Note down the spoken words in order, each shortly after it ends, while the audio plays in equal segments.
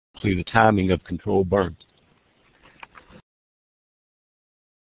exactly the timing of controlled burns.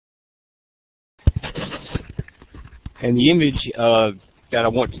 And the image that I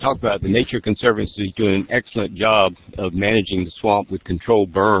want to talk about, the Nature Conservancy is doing an excellent job of managing the swamp with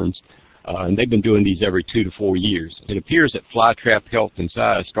controlled burns, and they've been doing these every 2 to 4 years. It appears that flytrap health and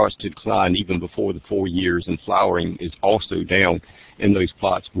size starts to decline even before the 4 years, and flowering is also down in those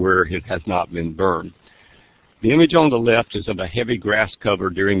plots where it has not been burned. The image on the left is of a heavy grass cover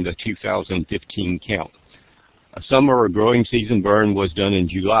during the 2015 count. A summer or growing season burn was done in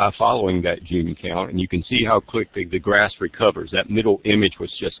July following that June count, and you can see how quickly the grass recovers. That middle image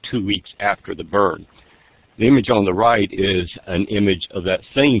was just 2 weeks after the burn. The image on the right is an image of that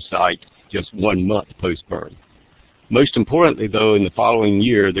same site just 1 month post-burn. Most importantly, though, in the following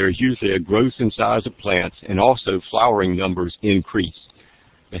year, there is usually a growth in size of plants, and also flowering numbers increase.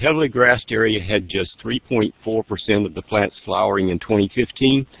 The heavily grassed area had just 3.4% of the plants flowering in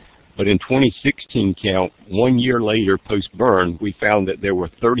 2015, but in 2016 count, 1 year later post-burn, we found that there were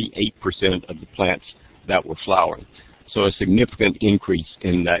 38% of the plants that were flowering. So a significant increase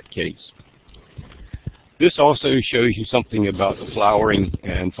in that case. This also shows you something about the flowering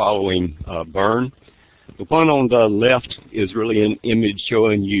and following burn. The one on the left is really an image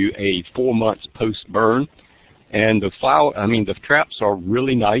showing you a 4 months post-burn. And the traps are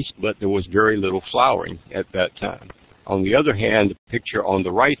really nice, but there was very little flowering at that time. On the other hand, the picture on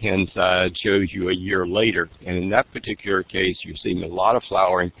the right-hand side shows you a year later, and in that particular case, you're seeing a lot of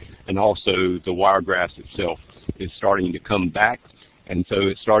flowering, and also the wiregrass itself is starting to come back, and so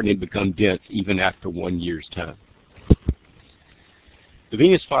it's starting to become dense even after 1 year's time. The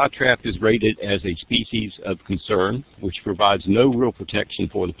Venus flytrap is rated as a species of concern, which provides no real protection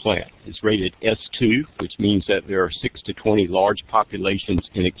for the plant. It's rated S2, which means that there are 6 to 20 large populations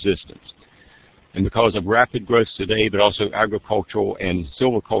in existence. And because of rapid growth today, but also agricultural and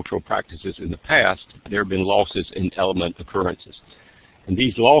silvicultural practices in the past, there have been losses in element occurrences. And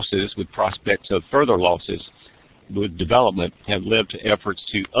these losses, with prospects of further losses with development, have led to efforts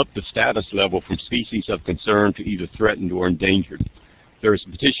to up the status level from species of concern to either threatened or endangered. There is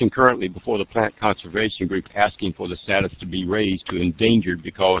a petition currently before the Plant Conservation Group asking for the status to be raised to endangered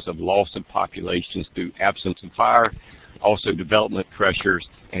because of loss of populations through absence of fire, also development pressures,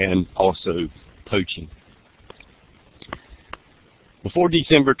 and also poaching. Before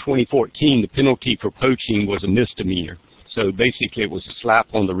December 2014, the penalty for poaching was a misdemeanor. So basically it was a slap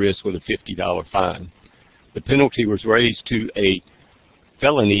on the wrist with a $50 fine. The penalty was raised to a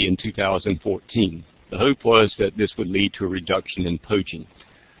felony in 2014. The hope was that this would lead to a reduction in poaching.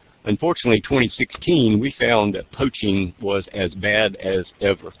 Unfortunately, 2016, we found that poaching was as bad as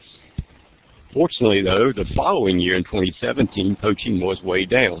ever. Fortunately, though, the following year in 2017, poaching was way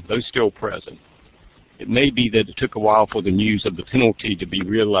down, though still present. It may be that it took a while for the news of the penalty to be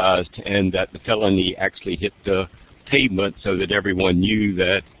realized and that the felony actually hit the pavement so that everyone knew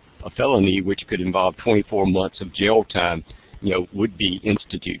that a felony, which could involve 24 months of jail time, would be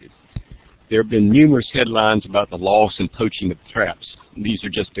instituted. There have been numerous headlines about the loss and poaching of traps. These are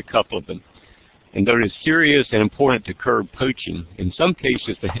just a couple of them. And though it is serious and important to curb poaching, in some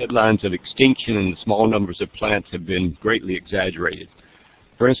cases the headlines of extinction and the small numbers of plants have been greatly exaggerated.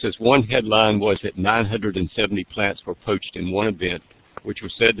 For instance, one headline was that 970 plants were poached in one event, which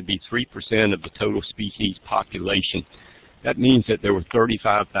was said to be 3% of the total species population. That means that there were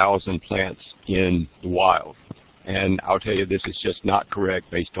 35,000 plants in the wild. And I'll tell you, this is just not correct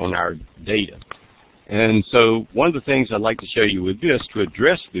based on our data. And so one of the things I'd like to show you with this, to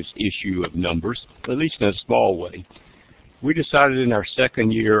address this issue of numbers, at least in a small way, we decided in our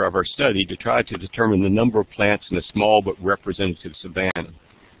second year of our study to try to determine the number of plants in a small but representative savanna.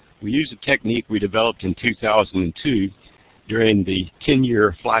 We used a technique we developed in 2002 during the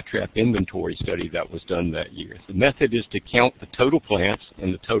 10-year flytrap inventory study that was done that year. The method is to count the total plants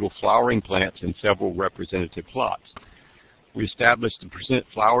and the total flowering plants in several representative plots. We establish the percent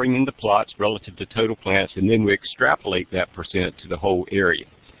flowering in the plots relative to total plants, and then we extrapolate that percent to the whole area.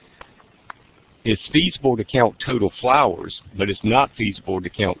 It's feasible to count total flowers, but it's not feasible to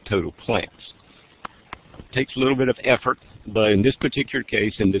count total plants. It takes a little bit of effort, but in this particular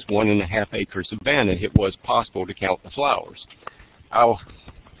case, in this 1.5 acre savanna, it was possible to count the flowers. I'll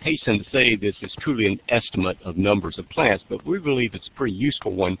hasten to say this is truly an estimate of numbers of plants, but we believe it's a pretty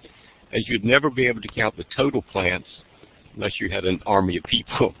useful one, as you'd never be able to count the total plants unless you had an army of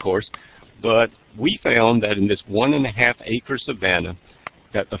people, of course. But we found that in this 1.5 acre savanna,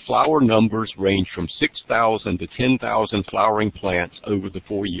 that the flower numbers range from 6,000 to 10,000 flowering plants over the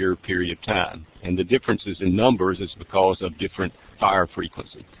 4-year period of time. And the differences in numbers is because of different fire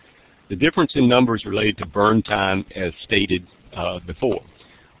frequency. The difference in numbers related to burn time as stated before.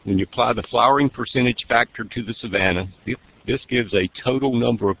 When you apply the flowering percentage factor to the savanna, this gives a total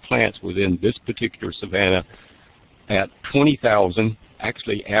number of plants within this particular savanna at 20,000,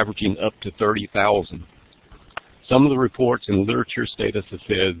 actually averaging up to 30,000. Some of the reports and literature status have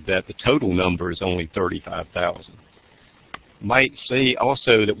said that the total number is only 35,000. Might say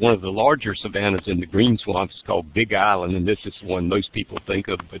also that one of the larger savannas in the green swamps is called Big Island, and this is the one most people think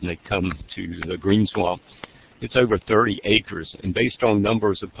of when they come to the green swamp. It's over 30 acres, and based on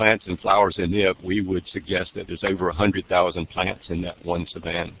numbers of plants and flowers in it, we would suggest that there's over 100,000 plants in that one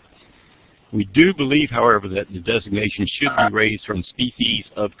savanna. We do believe, however, that the designation should be raised from species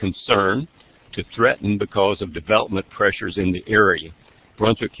of concern to threatened because of development pressures in the area.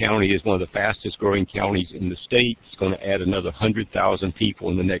 Brunswick County is one of the fastest growing counties in the state. It's going to add another 100,000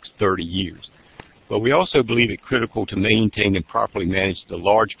 people in the next 30 years. But we also believe it critical to maintain and properly manage the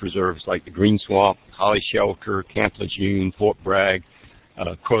large preserves like the Green Swamp, Holly Shelter, Camp Lejeune, Fort Bragg,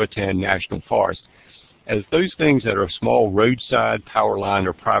 Croatan National Forest, as those things that are small roadside, power line,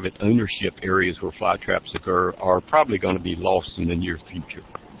 or private ownership areas where fly traps occur are probably going to be lost in the near future.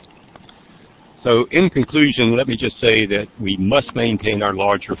 So in conclusion, let me just say that we must maintain our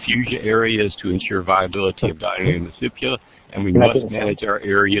large refugia areas to ensure viability of Dinoneum muscipula, and we must manage our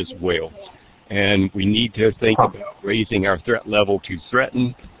areas well. And we need to think about raising our threat level to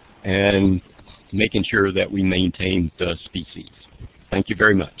threaten and making sure that we maintain the species. Thank you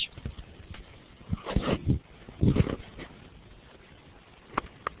very much.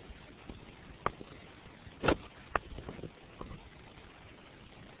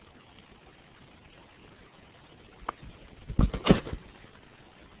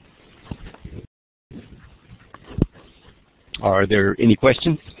 Are there any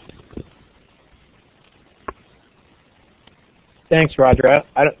questions? Thanks, Roger.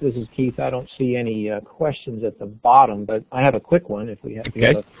 This is Keith. I don't see any questions at the bottom, but I have a quick one if we have, okay. We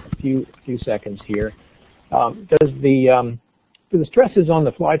have a few seconds here. Do the stresses on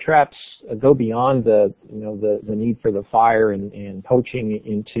the fly traps go beyond the need for the fire and poaching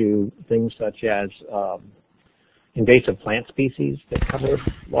into things such as invasive plant species that cover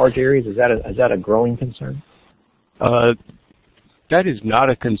large areas? Is that a growing concern? That is not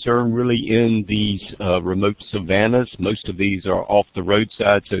a concern really in these remote savannas. Most of these are off the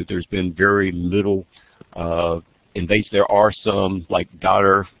roadside, so there's been very little invasive. There are some like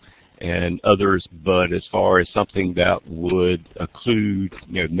dodder and others, but as far as something that would occlude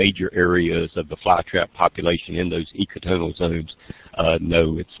major areas of the flytrap population in those ecotonal zones,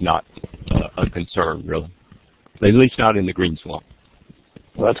 no, it's not a concern really. At least not in the green swamp.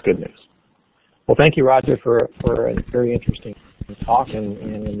 Well, that's good news. Well, thank you, Roger, for a very interesting talk, and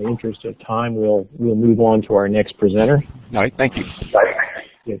in the interest of time, we'll move on to our next presenter. All right, thank you.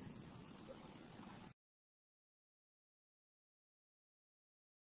 Yeah.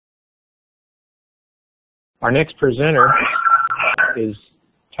 Our next presenter is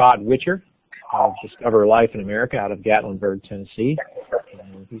Todd Witcher of Discover Life in America out of Gatlinburg, Tennessee,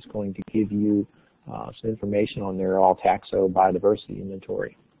 and he's going to give you some information on their all-taxo biodiversity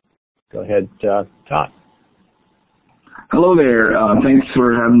inventory. Go ahead, Todd. Hello there. Thanks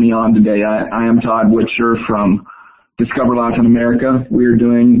for having me on today. I am Todd Witcher from Discover Life in America. We're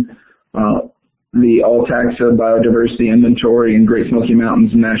doing the all-taxa biodiversity inventory in Great Smoky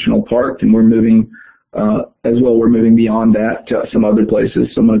Mountains National Park, and we're moving we're moving beyond that to some other places.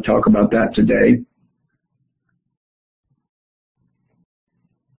 So I'm going to talk about that today.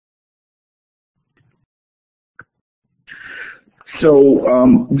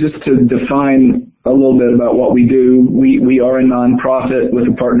 So just to define a little bit about what we do, we are a nonprofit with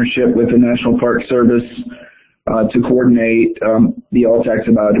a partnership with the National Park Service to coordinate the all-taxa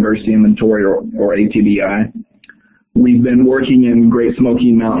biodiversity inventory, or ATBI. We've been working in Great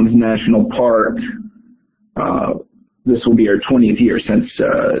Smoky Mountains National Park. This will be our 20th year since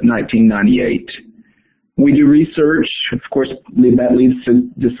 1998. We do research, of course, that leads to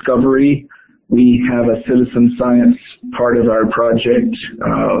discovery. We have a citizen science part of our project,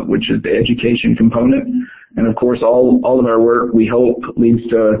 which is the education component. And of course, all of our work, we hope, leads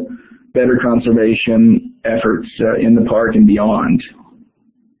to better conservation efforts in the park and beyond.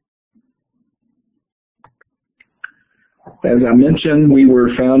 As I mentioned, we were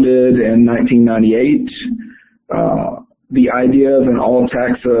founded in 1998. The idea of an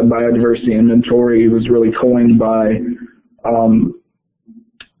all-taxa biodiversity inventory was really coined by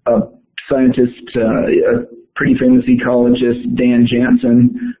a scientist, a pretty famous ecologist, Dan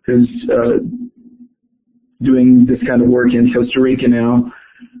Jansen, who's doing this kind of work in Costa Rica now.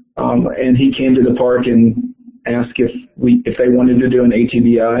 And he came to the park and asked if they wanted to do an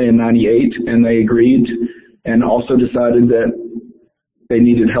ATBI in '98, and they agreed, and also decided that they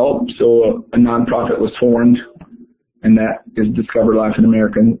needed help, so a nonprofit was formed, and that is Discover Life in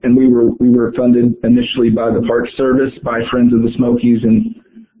America. And we were funded initially by the Park Service, by Friends of the Smokies, and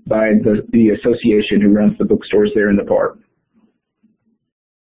by the association who runs the bookstores there in the park.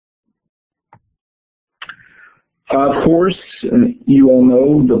 Of course, you all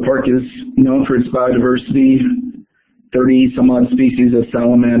know the park is known for its biodiversity, 30 some odd species of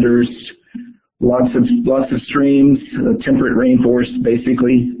salamanders, lots of streams, temperate rainforest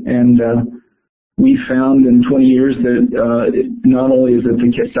basically, and we found in 20 years that not only is it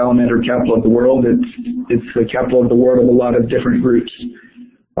the salamander capital of the world, it's the capital of the world of a lot of different groups.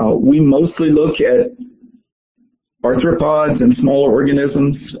 We mostly look at arthropods and smaller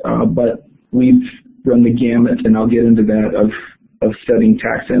organisms, but we've run the gamut, and I'll get into that, of studying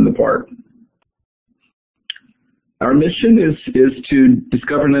taxa in the park. Our mission is to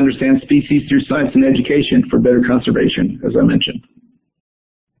discover and understand species through science and education for better conservation, as I mentioned.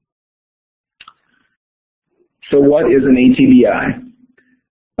 So what is an ATBI?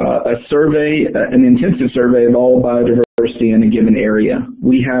 A survey, an intensive survey of all biodiversity in a given area.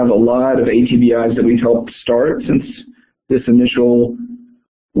 We have a lot of ATBIs that we've helped start since this initial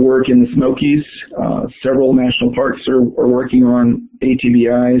work in the Smokies. Several national parks are working on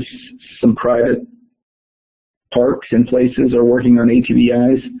ATBIs. Some private parks and places are working on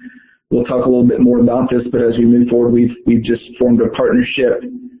ATBIs. We'll talk a little bit more about this, but as we move forward, we've just formed a partnership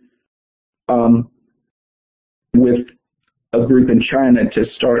with a group in China to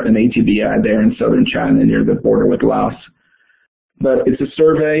start an ATBI there in southern China near the border with Laos. But it's a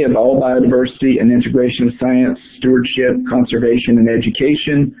survey of all biodiversity and integration of science, stewardship, conservation, and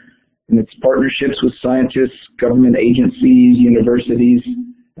education. And it's partnerships with scientists, government agencies, universities,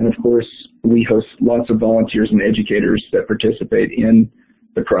 and of course, we host lots of volunteers and educators that participate in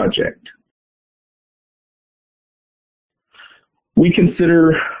the project. We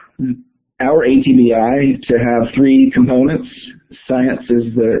consider our ATBI to have three components. Science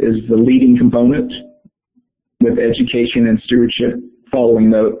is the leading component, with education and stewardship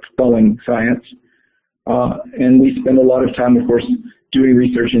following science. And we spend a lot of time, of course, doing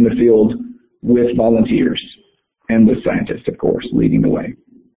research in the field with volunteers and with scientists, of course, leading the way.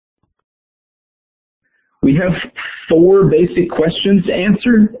 We have 4 basic questions to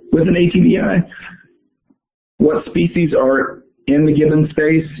answer with an ATBI. What species are in the given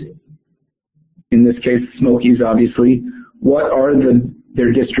space? In this case, Smokies, obviously. What are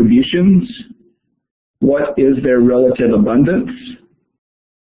their distributions? What is their relative abundance?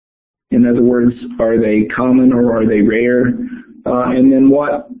 In other words, are they common or are they rare? And then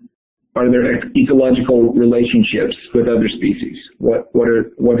what are their ecological relationships with other species?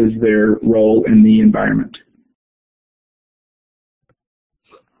 What is their role in the environment?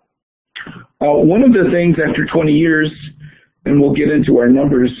 One of the things after 20 years, and we'll get into our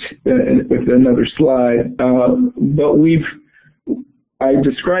numbers with another slide, but I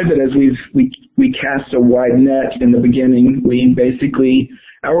describe it as we cast a wide net in the beginning.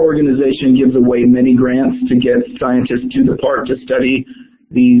 Our organization gives away many grants to get scientists to the park to study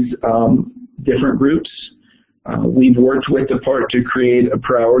these different groups. We've worked with the park to create a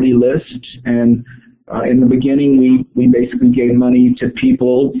priority list, and in the beginning we basically gave money to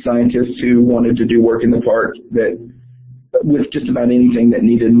people, scientists who wanted to do work in the park with just about anything that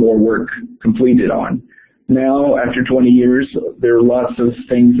needed more work completed on. Now, after 20 years, there are lots of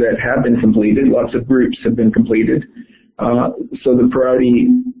things that have been completed. Lots of groups have been completed. So the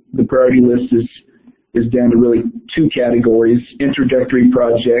priority list is down to really 2 categories: introductory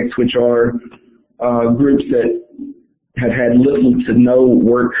projects, which are groups that have had little to no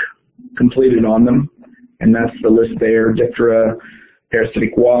work completed on them, and that's the list there: Diptera,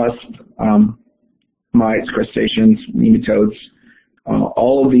 parasitic wasp, mites, crustaceans, nematodes.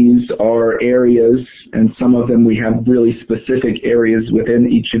 All of these are areas, and some of them we have really specific areas within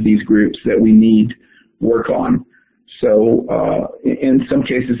each of these groups that we need work on. So in some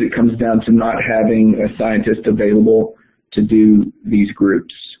cases it comes down to not having a scientist available to do these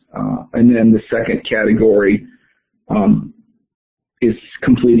groups. And then the second category is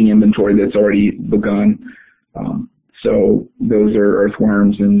completing inventory that's already begun. So those are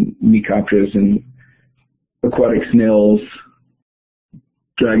earthworms and mecopteras and aquatic snails,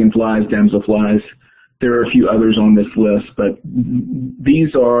 dragonflies, damselflies. There are a few others on this list, but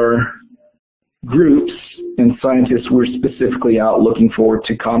these are groups and scientists we're specifically out looking for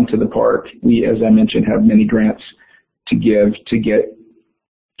to come to the park. We, as I mentioned, have many grants to give to get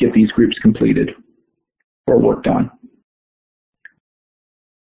these groups completed or worked on.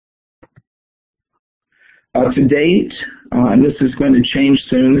 To date, and this is going to change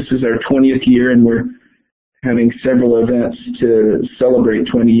soon, this is our 20th year, and we're having several events to celebrate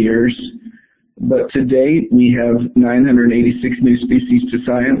 20 years. But to date, we have 986 new species to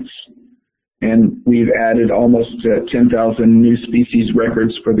science, and we've added almost 10,000 new species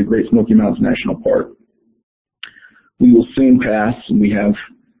records for the Great Smoky Mountains National Park. We will soon pass, we have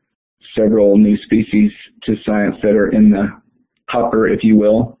several new species to science that are in the hopper, if you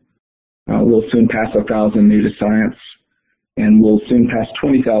will. We'll soon pass 1,000 new to science, and we'll soon pass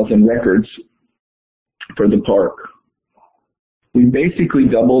 20,000 records for the park. We basically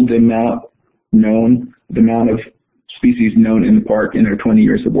doubled the amount of species known in the park in our 20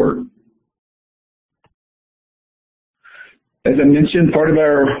 years of work. As I mentioned, part of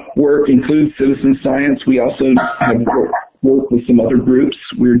our work includes citizen science. We also have worked with some other groups.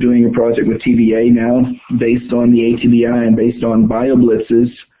 We're doing a project with TVA now based on the ATBI and based on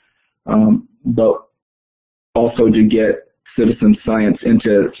bioblitzes, but also to get citizen science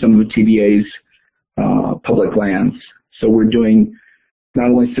into some of the TVA's public lands. So we're doing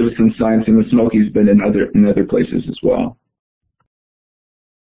not only citizen science in the Smokies, but in other places as well.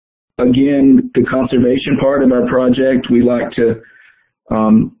 Again, the conservation part of our project, we like to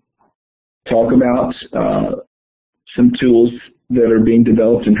talk about some tools that are being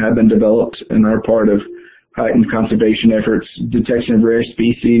developed and have been developed and are part of heightened conservation efforts. Detection of rare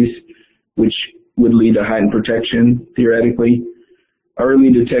species, which would lead to heightened protection, theoretically.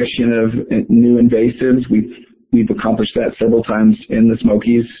 Early detection of new invasives, we've accomplished that several times in the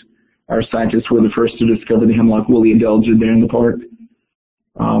Smokies. Our scientists were the first to discover the hemlock woolly adelgid there in the park.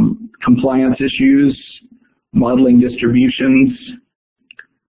 Compliance issues, modeling distributions,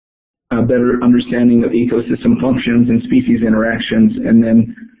 a better understanding of ecosystem functions and species interactions, and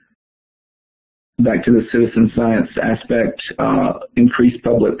then back to the citizen science aspect, increased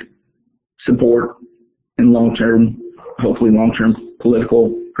public support and hopefully long-term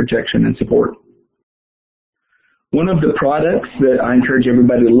political protection and support. One of the products that I encourage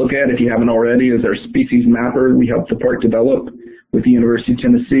everybody to look at, if you haven't already, is our species mapper we helped the park develop with the University of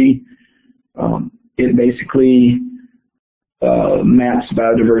Tennessee. It basically maps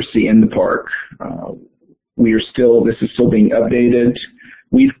biodiversity in the park. This is still being updated.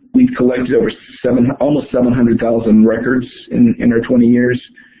 We've collected over almost 700,000 records in our 20 years,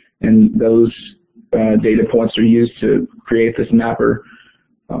 and those data points are used to create this mapper.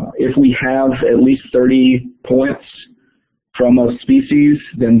 If we have at least 30 points from a species,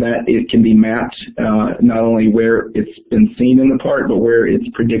 then it can be mapped, not only where it's been seen in the park, but where it's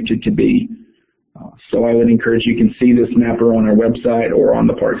predicted to be. So I would encourage you can see this mapper on our website or on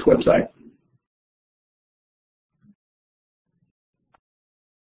the park's website.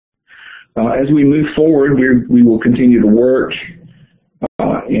 As we move forward, we will continue to work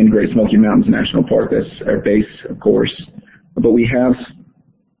in Great Smoky Mountains National Park. That's our base, of course. But we have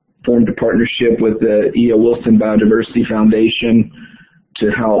formed a partnership with the E.O. Wilson Biodiversity Foundation to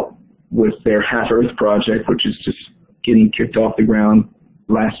help with their Half Earth project, which is just getting kicked off the ground.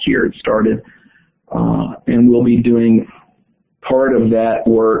 Last year it started. And we'll be doing part of that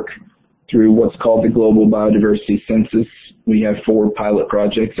work through what's called the Global Biodiversity Census. We have 4 pilot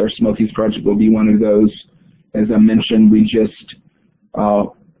projects. Our Smokies project will be one of those. As I mentioned, we just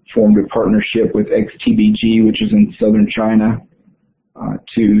formed a partnership with XTBG, which is in southern China,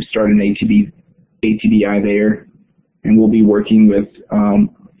 to start an ATBI there. And we'll be working with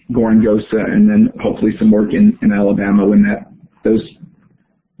Gorongosa and then hopefully some work in Alabama when those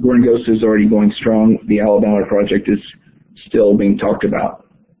Gorongosa is already going strong. The Alabama project is still being talked about.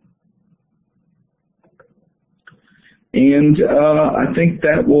 And I think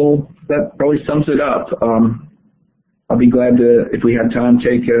that probably sums it up. I'll be glad to, if we have time,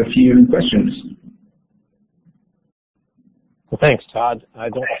 take a few questions. Well, thanks, Todd. I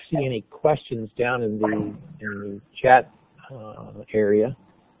don't see any questions down in the chat area.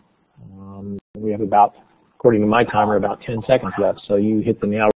 We have about, according to my timer, about 10 seconds left, so you hit the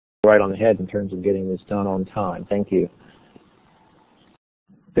nail right on the head in terms of getting this done on time. Thank you.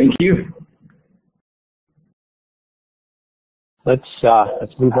 Thank you. Let's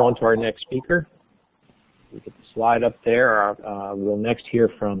move on to our next speaker. We get the slide up there. We'll next hear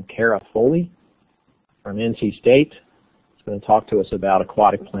from Kara Foley from NC State. She's going to talk to us about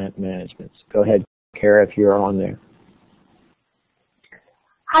aquatic plant management. So go ahead, Kara, if you're on there.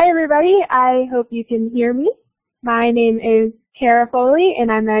 Hi, everybody. I hope you can hear me. My name is Kara Foley,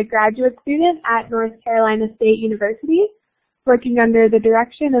 and I'm a graduate student at North Carolina State University, working under the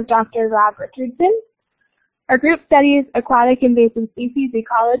direction of Dr. Rob Richardson. Our group studies aquatic invasive species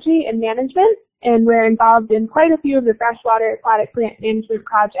ecology and management, and we're involved in quite a few of the freshwater aquatic plant management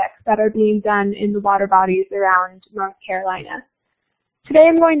projects that are being done in the water bodies around North Carolina. Today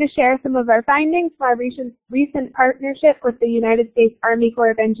I'm going to share some of our findings from our recent partnership with the United States Army Corps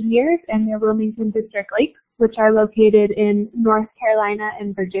of Engineers and their Wilmington District Lakes, which are located in North Carolina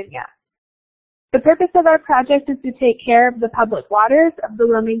and Virginia. The purpose of our project is to take care of the public waters of the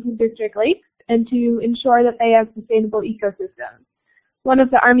Wilmington District Lakes and to ensure that they have sustainable ecosystems. One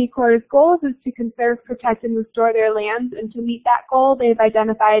of the Army Corps' goals is to conserve, protect, and restore their lands, and to meet that goal, they've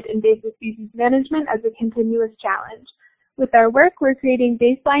identified invasive species management as a continuous challenge. With our work, we're creating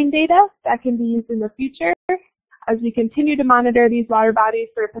baseline data that can be used in the future as we continue to monitor these water bodies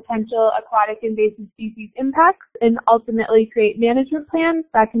for potential aquatic invasive species impacts and ultimately create management plans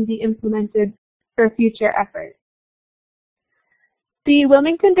that can be implemented for future efforts. The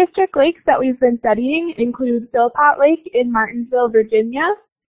Wilmington District lakes that we've been studying include Philpott Lake in Martinsville, Virginia,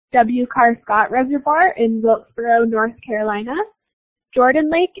 W. Carr Scott Reservoir in Wilkesboro, North Carolina, Jordan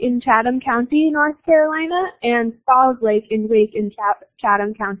Lake in Chatham County, North Carolina, and Falls Lake in Wake in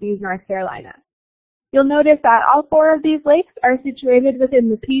Chatham County, North Carolina. You'll notice that all four of these lakes are situated within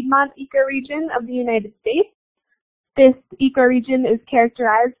the Piedmont ecoregion of the United States. This ecoregion is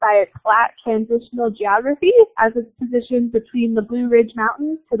characterized by its flat transitional geography as it's positioned between the Blue Ridge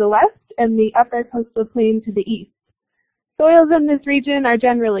Mountains to the west and the Upper Coastal Plain to the east. Soils in this region are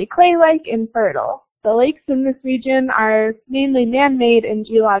generally clay-like and fertile. The lakes in this region are mainly man-made and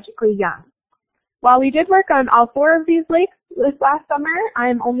geologically young. While we did work on all four of these lakes this last summer,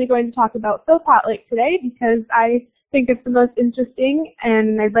 I'm only going to talk about Philpott Lake today because I think it's the most interesting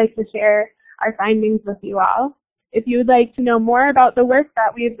and I'd like to share our findings with you all. If you would like to know more about the work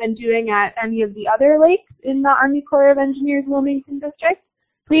that we've been doing at any of the other lakes in the Army Corps of Engineers Wilmington District,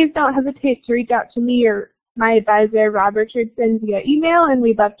 please don't hesitate to reach out to me or my advisor, Rob Richardson, via email, and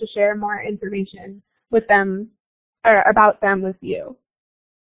we'd love to share more information with them or about them with you.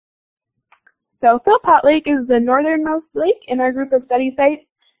 So Philpott Lake is the northernmost lake in our group of study sites.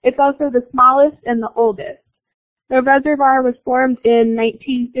 It's also the smallest and the oldest. The reservoir was formed in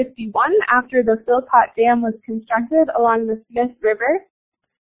 1951 after the Philpott Dam was constructed along the Smith River.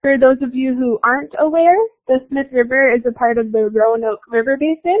 For those of you who aren't aware, the Smith River is a part of the Roanoke River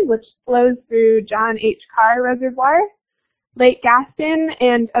Basin, which flows through John H. Carr Reservoir, Lake Gaston,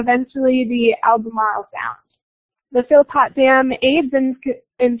 and eventually the Albemarle Sound. The Philpott Dam aids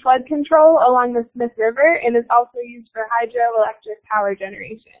in flood control along the Smith River and is also used for hydroelectric power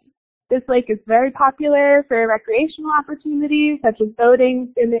generation. This lake is very popular for recreational opportunities such as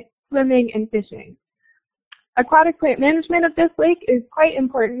boating, swimming, and fishing. Aquatic plant management of this lake is quite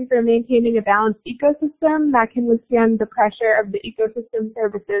important for maintaining a balanced ecosystem that can withstand the pressure of the ecosystem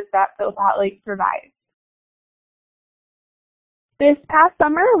services that Philpott Lake provides. This past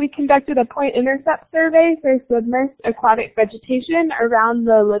summer, we conducted a point intercept survey for submersed aquatic vegetation around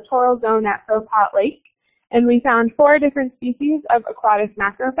the littoral zone at Philpott Lake, and we found 4 different species of aquatic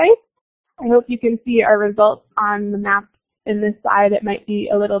macrophytes. I hope you can see our results on the map in this slide. It might be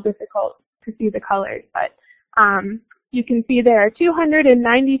a little difficult to see the colors, but you can see there are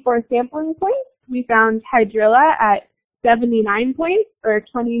 294 sampling points. We found hydrilla at 79 points, or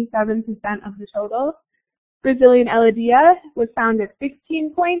 27% of the total. Brazilian elodea was found at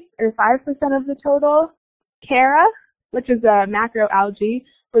 16 points, or 5% of the total. Cara, which is a macroalgae,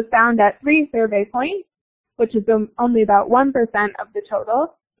 was found at 3 survey points, which is only about 1% of the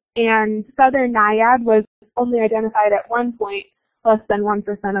total. And southern naiad was only identified at 1 point, less than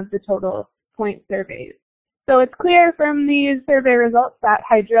 1% of the total point surveys. So it's clear from these survey results that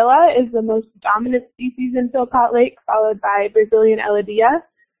hydrilla is the most dominant species in Philpott Lake, followed by Brazilian elodea.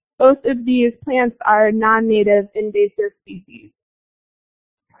 Both of these plants are non-native invasive species.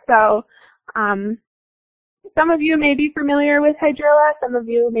 So some of you may be familiar with hydrilla, some of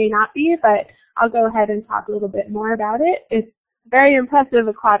you may not be, but I'll go ahead and talk a little bit more about it. It's a very impressive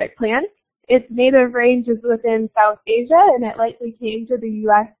aquatic plant. Its native range is within South Asia, and it likely came to the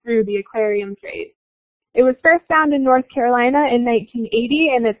U.S. through the aquarium trade. It was first found in North Carolina in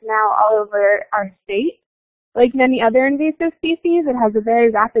 1980, and it's now all over our state. Like many other invasive species, it has a very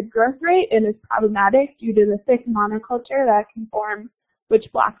rapid growth rate and is problematic due to the thick monoculture that can form, which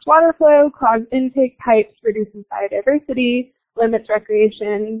blocks water flow, clogs intake pipes, reduces biodiversity, limits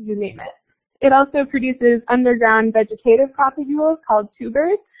recreation, you name it. It also produces underground vegetative propagules called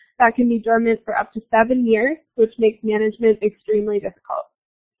tubers that can be dormant for up to 7 years, which makes management extremely difficult.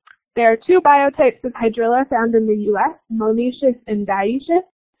 There are 2 biotypes of hydrilla found in the U.S., monoecious and dioecious.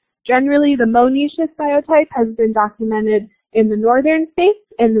 Generally, the monoecious biotype has been documented in the northern states,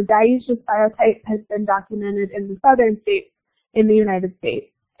 and the dioecious biotype has been documented in the southern states in the United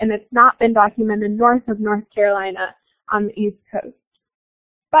States, and it's not been documented north of North Carolina on the East Coast.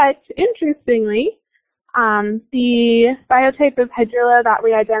 But interestingly, The biotype of hydrilla that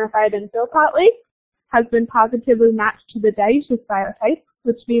we identified in Philpott Lake has been positively matched to the dioecious biotype,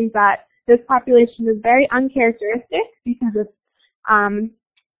 which means that this population is very uncharacteristic because it's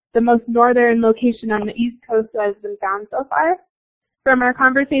the most northern location on the East Coast that has been found so far. From our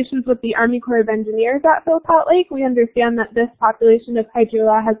conversations with the Army Corps of Engineers at Philpott Lake, we understand that this population of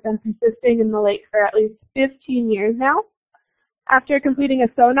hydrilla has been persisting in the lake for at least 15 years now. After completing a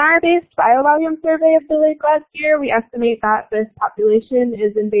sonar-based biovolume survey of the lake last year, we estimate that this population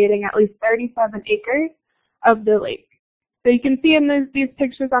is invading at least 37 acres of the lake. So you can see in these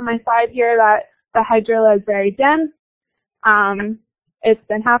pictures on my side here that the hydrilla is very dense. It's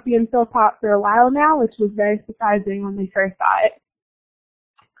been happy in Philpott for a while now, which was very surprising when we first saw it.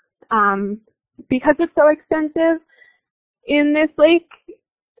 Because it's so extensive in this lake,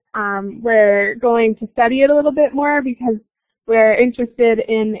 we're going to study it a little bit more because we're interested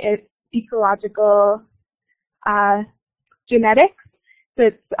in its ecological genetics. So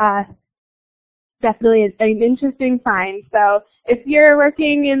it's definitely an interesting find. So if you're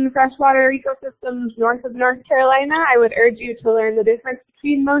working in freshwater ecosystems north of North Carolina, I would urge you to learn the difference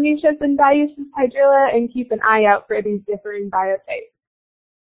between monoecious and dioecious hydrilla and keep an eye out for these differing biotypes.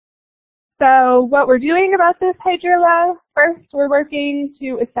 So what we're doing about this hydrilla, first we're working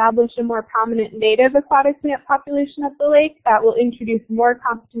to establish a more prominent native aquatic plant population of the lake that will introduce more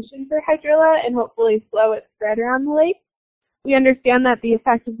competition for hydrilla and hopefully slow its spread around the lake. We understand that the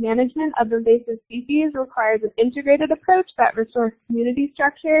effective management of invasive species requires an integrated approach that restores community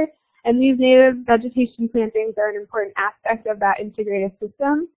structure, and these native vegetation plantings are an important aspect of that integrated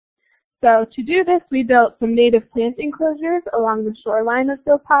system. So to do this, we built some native plant enclosures along the shoreline of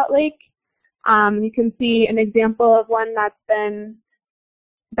Philpott Lake. You can see an example of one that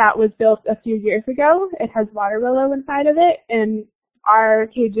was built a few years ago. It has water willow inside of it, and our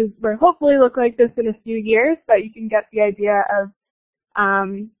cages will hopefully look like this in a few years, but you can get the idea of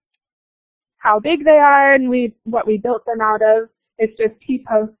how big they are and what we built them out of. It's just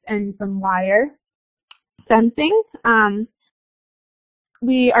T-posts and some wire fencing.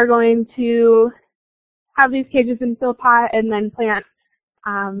 We are going to have these cages in Philpott and then plant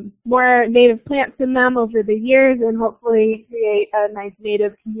more native plants in them over the years and hopefully create a nice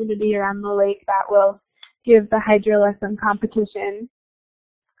native community around the lake that will give the hydrilla some competition.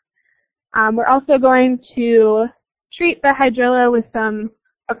 We're also going to treat the hydrilla with some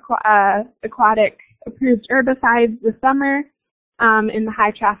aquatic approved herbicides this summer in the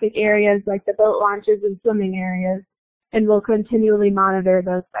high traffic areas like the boat launches and swimming areas, and we'll continually monitor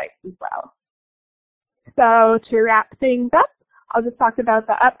those sites as well. So to wrap things up, I'll just talk about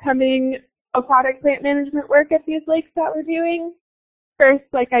the upcoming aquatic plant management work at these lakes that we're doing. First,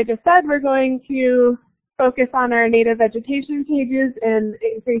 like I just said, we're going to focus on our native vegetation cages and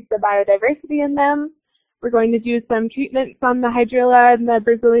increase the biodiversity in them. We're going to do some treatments on the hydrilla and the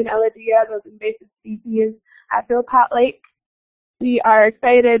Brazilian elodea, those invasive species, at Philpott Lake. We are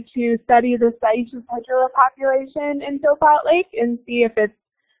excited to study the dioecious hydrilla population in Philpott Lake and see if it's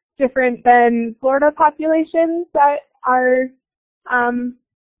different than Florida populations that are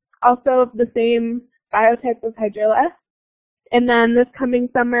also the same biotype of hydrilla. And then this coming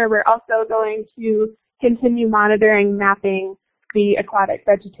summer, we're also going to continue monitoring, mapping the aquatic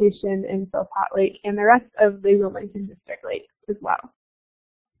vegetation in Philpott Lake and the rest of the Wilmington District lakes as well.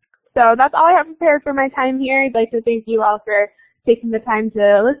 So that's all I have prepared for my time here. I'd like to thank you all for taking the time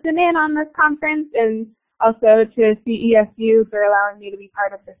to listen in on this conference, and also to CESU for allowing me to be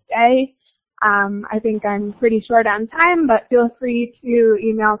part of this day. I think I'm pretty short on time, but feel free to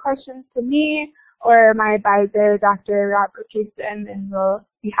email questions to me or my advisor, Dr. Robert Jason, and we'll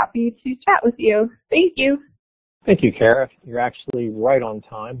be happy to chat with you. Thank you. Thank you, Kara. You're actually right on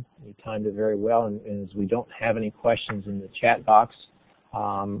time. You timed it very well, and as we don't have any questions in the chat box,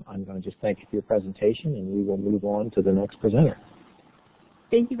 I'm going to just thank you for your presentation, and we will move on to the next presenter.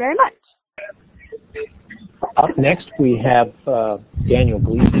 Thank you very much. Up next, we have Daniel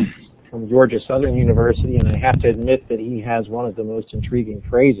Gleason from Georgia Southern University, and I have to admit that he has one of the most intriguing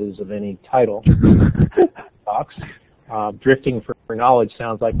phrases of any title talks. Drifting for knowledge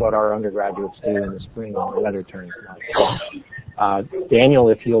sounds like what our undergraduates do in the spring when the weather turns nice. Daniel,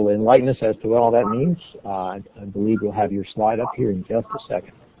 if you'll enlighten us as to what all that means, I believe we'll have your slide up here in just a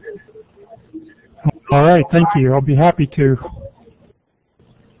second. All right, thank you. I'll be happy to.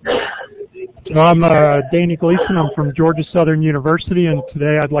 So I'm Danny Gleason. I'm from Georgia Southern University, and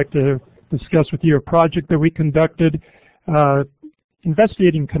today I'd like to discuss with you a project that we conducted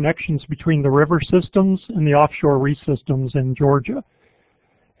investigating connections between the river systems and the offshore reef systems in Georgia.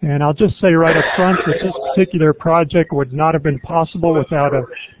 And I'll just say right up front that this particular project would not have been possible without a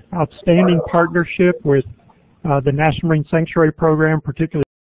outstanding partnership with the National Marine Sanctuary Program, particularly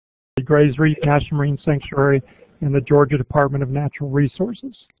Grays Reef National Marine Sanctuary and the Georgia Department of Natural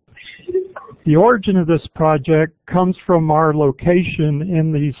Resources. The origin of this project comes from our location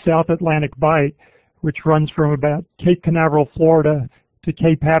in the South Atlantic Bight, which runs from about Cape Canaveral, Florida to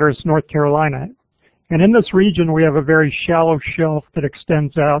Cape Hatteras, North Carolina. And in this region, we have a very shallow shelf that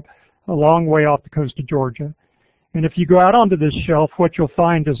extends out a long way off the coast of Georgia. And if you go out onto this shelf, what you'll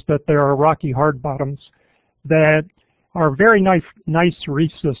find is that there are rocky hard bottoms that are very nice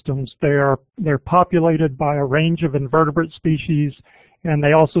reef systems. They're populated by a range of invertebrate species, and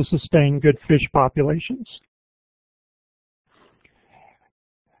they also sustain good fish populations.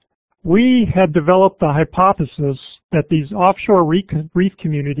 We had developed the hypothesis that these offshore reef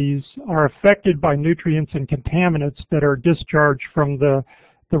communities are affected by nutrients and contaminants that are discharged from the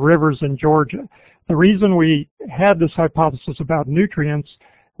rivers in Georgia. The reason we had this hypothesis about nutrients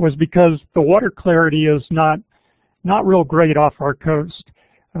was because the water clarity is not real great off our coast.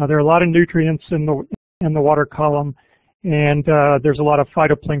 There are a lot of nutrients in the water column, and there's a lot of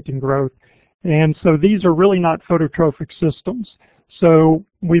phytoplankton growth. And so these are really not phototrophic systems. So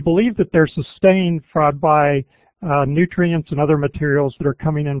we believe that they're sustained by nutrients and other materials that are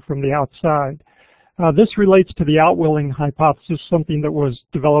coming in from the outside. This relates to the outwelling hypothesis, something that was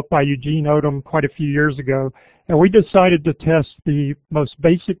developed by Eugene Odom quite a few years ago. And we decided to test the most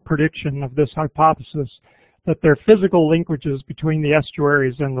basic prediction of this hypothesis, that there are physical linkages between the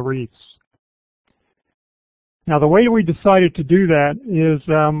estuaries and the reefs. Now, the way we decided to do that is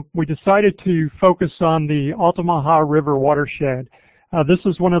we decided to focus on the Altamaha River watershed. This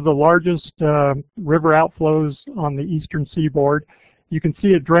is one of the largest river outflows on the eastern seaboard. You can see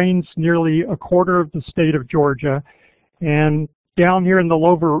it drains nearly a quarter of the state of Georgia. And down here in the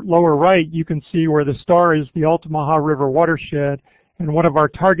lower right, you can see where the star is the Altamaha River watershed. And one of our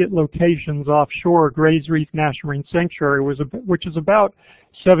target locations offshore, Grays Reef National Marine Sanctuary, which is about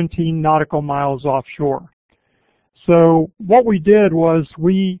 17 nautical miles offshore. So what we did was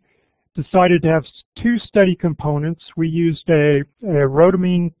we decided to have two study components. We used a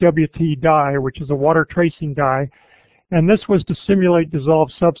rhodamine WT dye, which is a water tracing dye, and this was to simulate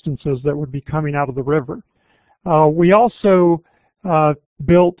dissolved substances that would be coming out of the river. We also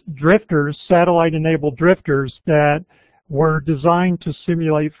built drifters, satellite-enabled drifters, that were designed to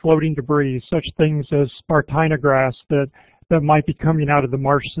simulate floating debris, such things as Spartina grass that might be coming out of the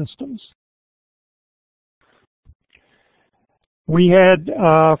marsh systems. We had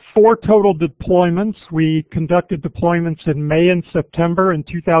 4 total deployments. We conducted deployments in May and September in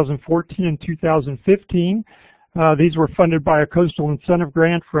 2014 and 2015. These were funded by a coastal incentive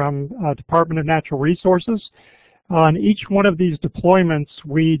grant from Department of Natural Resources. On each one of these deployments,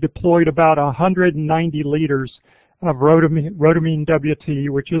 we deployed about 190 liters of rhodamine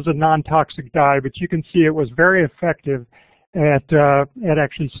WT, which is a non-toxic dye, but you can see it was very effective at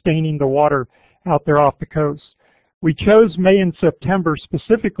actually staining the water out there off the coast. We chose May and September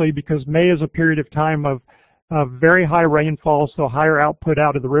specifically because May is a period of time of very high rainfall, so higher output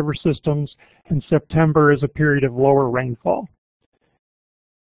out of the river systems, and September is a period of lower rainfall.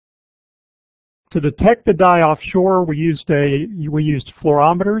 To detect the dye offshore, we used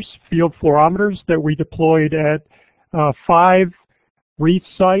fluorometers, field fluorometers that we deployed at 5 reef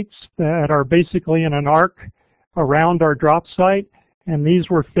sites that are basically in an arc around our drop site, and these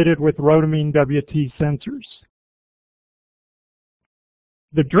were fitted with rhodamine WT sensors.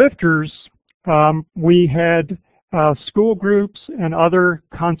 The drifters, we had school groups and other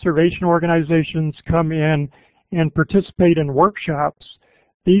conservation organizations come in and participate in workshops.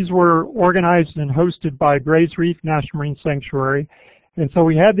 These were organized and hosted by Grays Reef National Marine Sanctuary. And so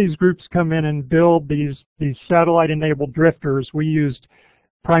we had these groups come in and build these satellite-enabled drifters. We used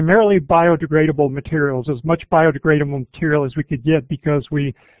primarily biodegradable materials, as much biodegradable material as we could get, because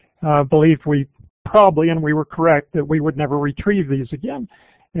we believed we were correct, that we would never retrieve these again.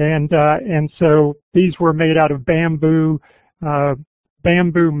 And so these were made out of bamboo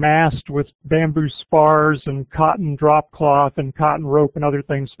mast with bamboo spars and cotton drop cloth and cotton rope and other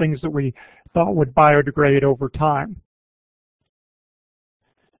things that we thought would biodegrade over time.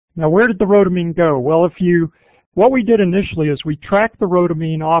 Now, where did the rhodamine go? Well, what we did initially is we tracked the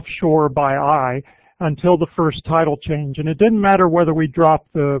rhodamine offshore by eye until the first tidal change, and it didn't matter whether we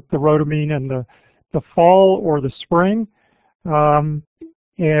dropped the rhodamine in the fall or the spring.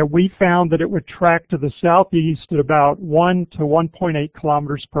 And we found that it would track to the southeast at about 1 to 1.8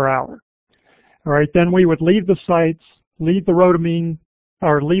 kilometers per hour. All right, then we would leave the sites, leave the rhodamine,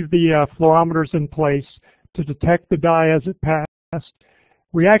 or leave the fluorometers in place to detect the dye as it passed.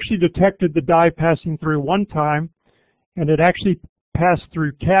 We actually detected the dye passing through one time, and it actually passed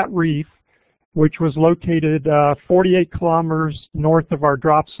through Cat Reef, which was located 48 kilometers north of our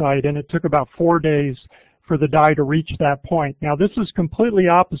drop site, and it took about 4 days for the dye to reach that point. Now, this is completely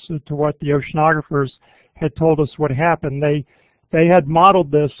opposite to what the oceanographers had told us would happen. They had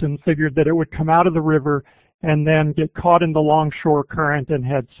modeled this and figured that it would come out of the river and then get caught in the longshore current and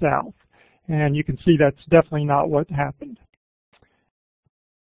head south. And you can see that's definitely not what happened.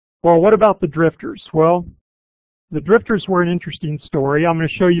 Well, what about the drifters? Well, the drifters were an interesting story. I'm going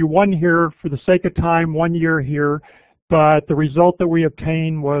to show you one here for the sake of time, 1 year here, but the result that we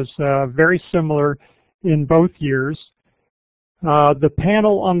obtained was very similar in both years. The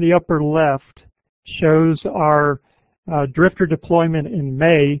panel on the upper left shows our drifter deployment in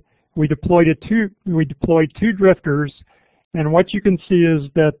May. We deployed two drifters, and what you can see is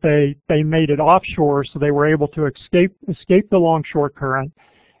that they made it offshore, so they were able to escape the longshore current,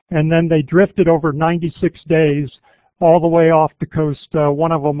 and then they drifted over 96 days all the way off the coast,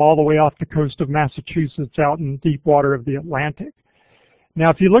 one of them all the way off the coast of Massachusetts out in deep water of the Atlantic. Now,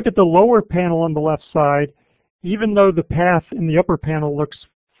 if you look at the lower panel on the left side, even though the path in the upper panel looks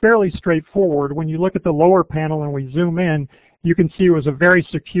fairly straightforward, when you look at the lower panel and we zoom in, you can see it was a very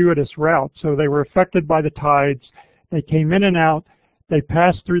circuitous route. So they were affected by the tides. They came in and out. They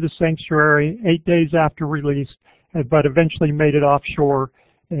passed through the sanctuary 8 days after release, but eventually made it offshore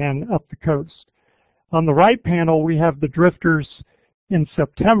and up the coast. On the right panel, we have the drifters in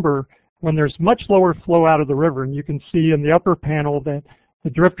September when there's much lower flow out of the river. And you can see in the upper panel that the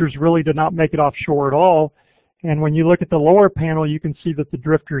drifters really did not make it offshore at all. And when you look at the lower panel, you can see that the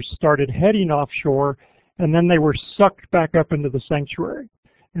drifters started heading offshore, and then they were sucked back up into the sanctuary.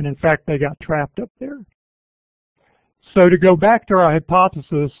 And in fact, they got trapped up there. So to go back to our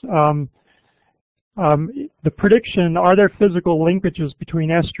hypothesis, the prediction, are there physical linkages between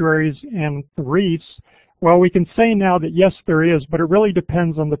estuaries and the reefs? Well, we can say now that yes, there is, but it really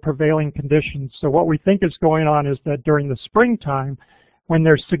depends on the prevailing conditions. So what we think is going on is that during the springtime, when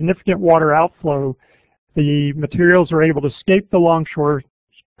there's significant water outflow, the materials are able to escape the longshore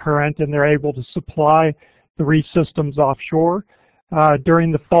current and they're able to supply the reef systems offshore.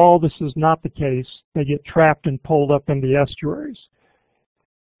 During the fall, this is not the case. They get trapped and pulled up in the estuaries.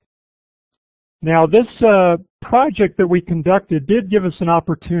 Now, this project that we conducted did give us an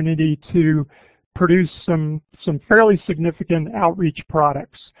opportunity to produce some fairly significant outreach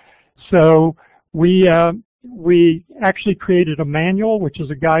products. So we actually created a manual, which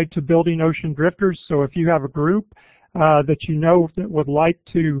is a guide to building ocean drifters. So if you have a group that you know that would like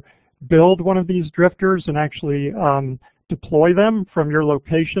to build one of these drifters and actually deploy them from your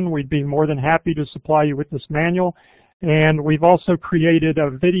location, we'd be more than happy to supply you with this manual. And we've also created a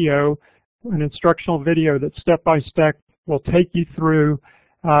video, an instructional video that step-by-step will take you through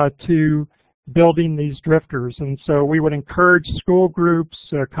to building these drifters. And so we would encourage school groups,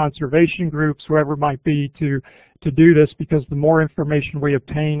 conservation groups, whoever it might be, to do this, because the more information we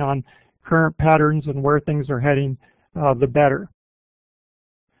obtain on current patterns and where things are heading, the better.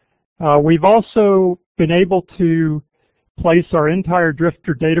 We've also been able to place our entire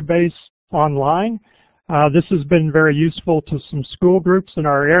drifter database online. This has been very useful to some school groups in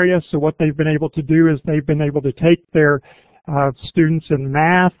our area. So what they've been able to do is they've been able to take their students in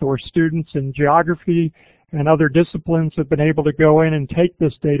math or students in geography and other disciplines, have been able to go in and take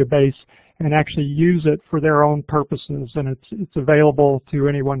this database and actually use it for their own purposes, and it's available to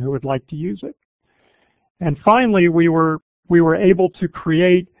anyone who would like to use it. And finally, we were able to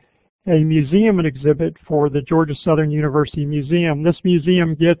create a museum and exhibit for the Georgia Southern University Museum. This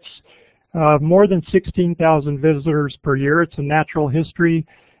museum gets more than 16,000 visitors per year. It's a natural history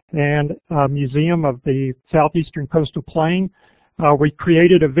and museum of the Southeastern Coastal Plain. We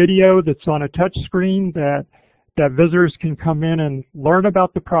created a video that's on a touch screen that visitors can come in and learn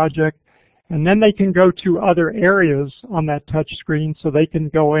about the project, and then they can go to other areas on that touch screen, so they can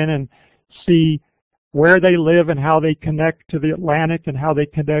go in and see where they live and how they connect to the Atlantic and how they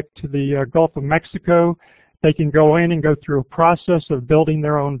connect to the Gulf of Mexico. They can go in and go through a process of building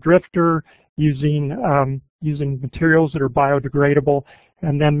their own drifter using materials that are biodegradable,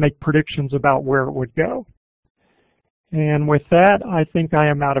 and then make predictions about where it would go. And with that, I think I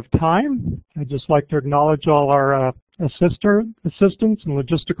am out of time. I'd just like to acknowledge all our assistance and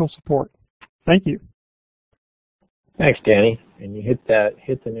logistical support. Thank you. Thanks, Danny. And you hit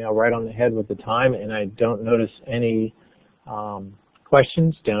the nail right on the head with the time. And I don't notice any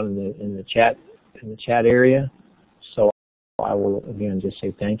questions down in the chat area. So I will again just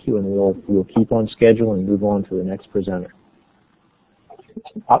say thank you, and we'll keep on schedule and move on to the next presenter.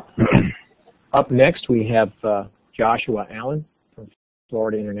 Up next, we have Joshua Allen from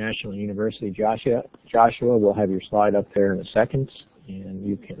Florida International University, Joshua. Joshua, we'll have your slide up there in a second, and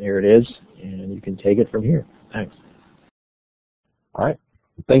you can, there it is, and you can take it from here. Thanks. All right.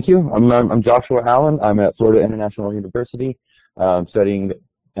 Thank you. I'm Joshua Allen. I'm at Florida International University, studying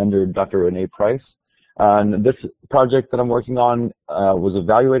under Dr. Renee Price. And this project that I'm working on was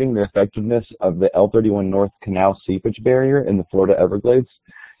evaluating the effectiveness of the L31 North Canal seepage barrier in the Florida Everglades,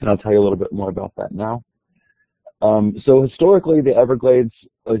 and I'll tell you a little bit more about that now. So historically, the Everglades,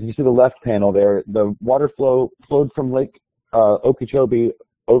 as you see the left panel there, the water flow flowed from Lake Okeechobee,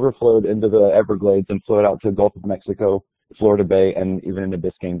 overflowed into the Everglades, and flowed out to the Gulf of Mexico, Florida Bay, and even into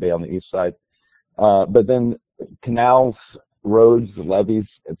Biscayne Bay on the east side. But then canals, roads, levees,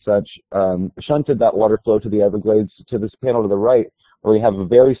 and such shunted that water flow to the Everglades to this panel to the right, where we have a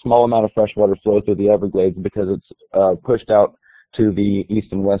very small amount of freshwater flow through the Everglades because it's pushed out to the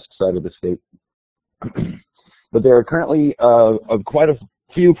east and west side of the state. But there are currently quite a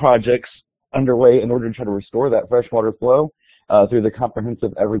few projects underway in order to try to restore that freshwater flow through the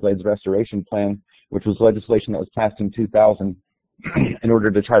Comprehensive Everglades Restoration Plan, which was legislation that was passed in 2000 in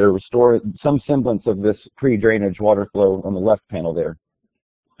order to try to restore some semblance of this pre-drainage water flow on the left panel there.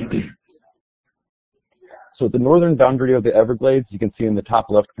 So at the northern boundary of the Everglades, you can see in the top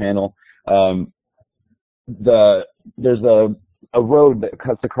left panel, there's a road that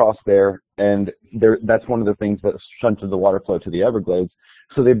cuts across there, and that's one of the things that shunted the water flow to the Everglades.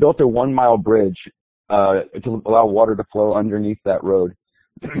 So they built a 1-mile bridge to allow water to flow underneath that road.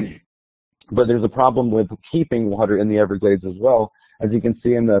 But there's a problem with keeping water in the Everglades as well. As you can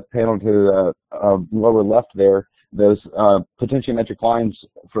see in the panel to the lower left there, those potentiometric lines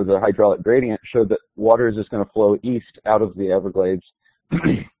for the hydraulic gradient show that water is just going to flow east out of the Everglades.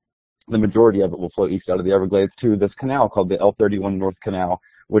 The majority of it will flow east out of the Everglades to this canal called the L31 North Canal,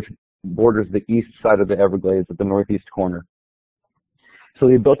 which borders the east side of the Everglades at the northeast corner. So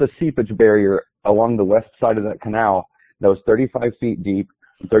they built a seepage barrier along the west side of that canal that was 35 feet deep,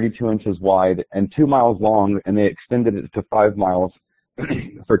 32 inches wide, and 2 miles long, and they extended it to 5 miles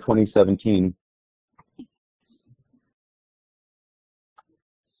for 2017.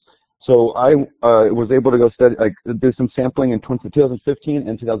 So I was able to go study, do some sampling in 2015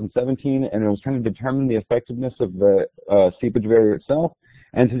 and 2017, and I was trying to determine the effectiveness of the seepage barrier itself,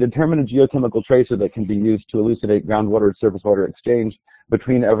 and to determine a geochemical tracer that can be used to elucidate groundwater and surface water exchange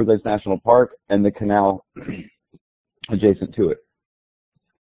between Everglades National Park and the canal adjacent to it.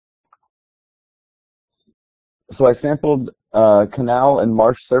 So I sampled canal and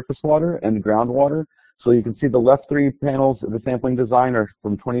marsh surface water and groundwater. So you can see the left 3 panels of the sampling design are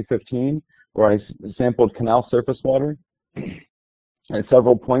from 2015, where I sampled canal surface water at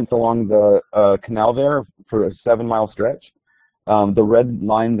several points along the canal there for a 7-mile stretch. The red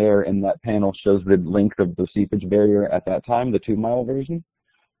line there in that panel shows the length of the seepage barrier at that time, the 2-mile version.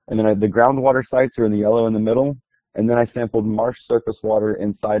 And then the groundwater sites are in the yellow in the middle. And then I sampled marsh surface water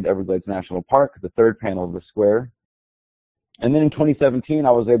inside Everglades National Park, the 3rd panel of the square. And then in 2017,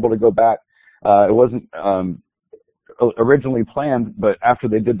 I was able to go back. It wasn't originally planned, but after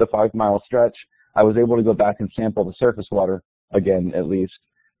they did the 5-mile stretch, I was able to go back and sample the surface water again, at least.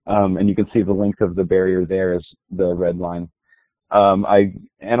 And you can see the length of the barrier there is the red line. I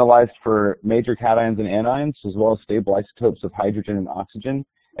analyzed for major cations and anions, as well as stable isotopes of hydrogen and oxygen.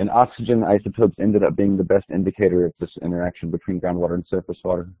 And oxygen isotopes ended up being the best indicator of this interaction between groundwater and surface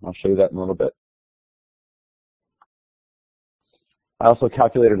water. I'll show you that in a little bit. I also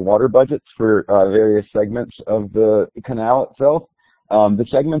calculated water budgets for various segments of the canal itself. The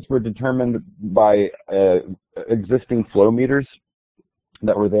segments were determined by existing flow meters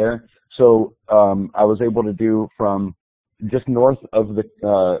that were there. So I was able to do from just north of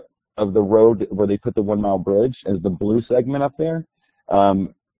the road where they put the 1-mile bridge as the blue segment up there,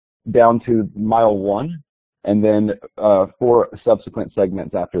 down to mile 1, and then 4 subsequent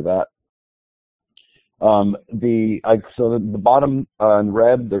segments after that. So the bottom in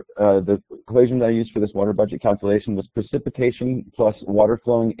red, the equation that I used for this water budget calculation was precipitation plus water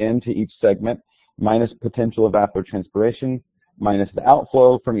flowing into each segment minus potential evapotranspiration minus the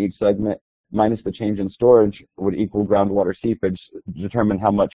outflow from each segment minus the change in storage would equal groundwater seepage to determine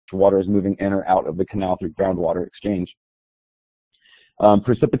how much water is moving in or out of the canal through groundwater exchange.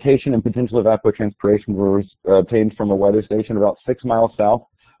 Precipitation and potential evapotranspiration were obtained from a weather station about 6 miles south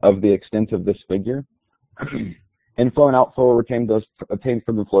of the extent of this figure. Inflow and outflow were obtained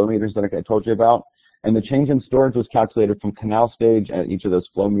from the flow meters that I told you about, and the change in storage was calculated from canal stage at each of those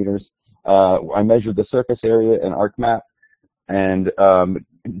flow meters. I measured the surface area in ArcMap and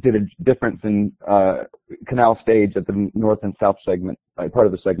did a difference in canal stage at the north and south segment, part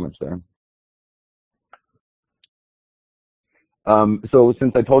of the segments there. So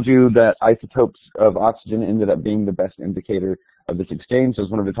since I told you that isotopes of oxygen ended up being the best indicator of this exchange, I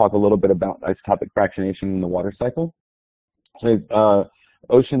just wanted to talk a little bit about isotopic fractionation in the water cycle. So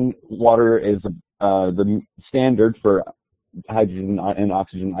ocean water is the standard for hydrogen and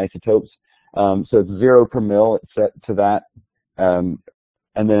oxygen isotopes. So it's 0 per mil, it's set to that, and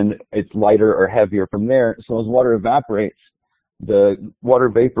then it's lighter or heavier from there. So as water evaporates, the water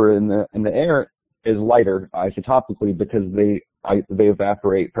vapor in the air is lighter isotopically because they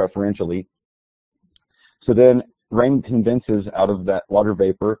evaporate preferentially. So then rain condenses out of that water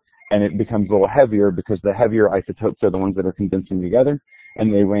vapor, and it becomes a little heavier because the heavier isotopes are the ones that are condensing together,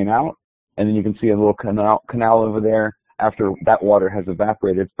 and they rain out. And then you can see a little canal over there. After that water has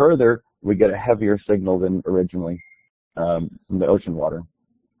evaporated further, we get a heavier signal than originally from the ocean water.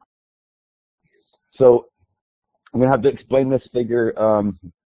 So I'm going to have to explain this figure.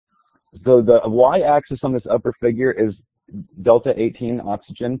 So the y-axis on this upper figure is delta 18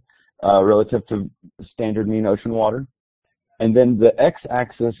 oxygen relative to standard mean ocean water. And then the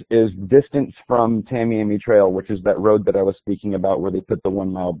x-axis is distance from Tamiami Trail, which is that road that I was speaking about where they put the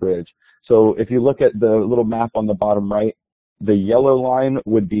 1 mile bridge. So if you look at the little map on the bottom right, the yellow line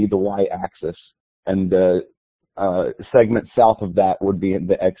would be the y-axis, and the segment south of that would be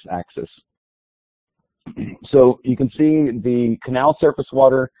the x-axis. So you can see the canal surface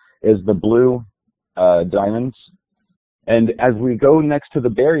water is the blue diamonds, and as we go next to the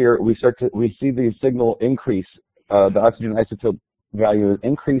barrier, we see the signal increase. The oxygen isotope value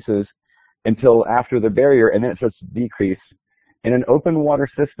increases until after the barrier, and then it starts to decrease. In an open water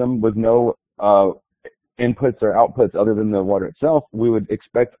system with no inputs or outputs other than the water itself, we would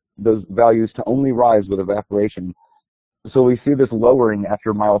expect those values to only rise with evaporation. So we see this lowering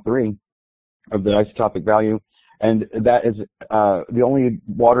after mile 3 of the isotopic value, and that is the only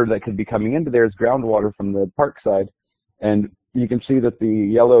water that could be coming into there is groundwater from the park side, and you can see that the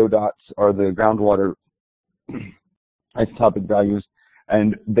yellow dots are the groundwater isotopic values,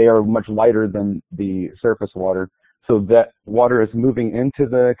 and they are much lighter than the surface water. So that water is moving into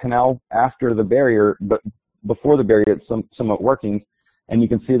the canal after the barrier, but before the barrier it's somewhat working, and you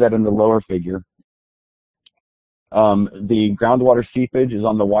can see that in the lower figure. The groundwater seepage is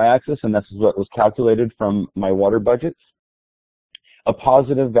on the y-axis, and this is what was calculated from my water budgets. A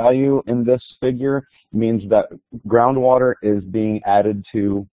positive value in this figure means that groundwater is being added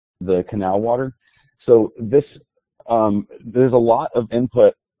to the canal water. So this there's a lot of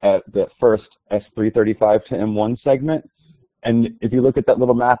input at the first S335 to M1 segment, and if you look at that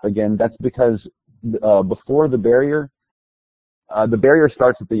little map again, that's because before the barrier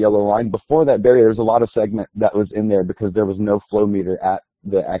starts at the yellow line. Before that barrier, there's a lot of segment that was in there because there was no flow meter at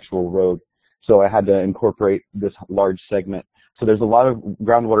the actual road. So I had to incorporate this large segment. So there's a lot of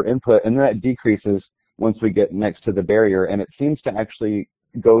groundwater input, and then that decreases once we get next to the barrier, and it seems to actually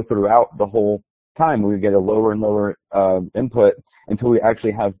go throughout the whole time. We get a lower and lower input until we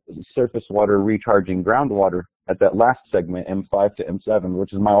actually have surface water recharging groundwater at that last segment, M5 to M7,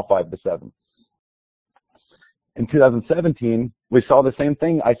 which is mile 5 to 7. In 2017, we saw the same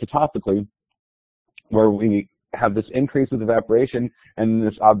thing isotopically, where we have this increase with evaporation and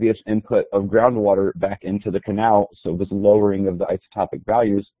this obvious input of groundwater back into the canal, so this lowering of the isotopic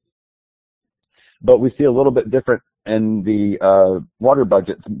values. But we see a little bit different in the water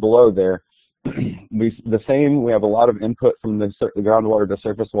budgets below there. We have a lot of input from the groundwater to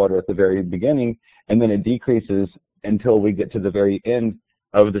surface water at the very beginning, and then it decreases until we get to the very end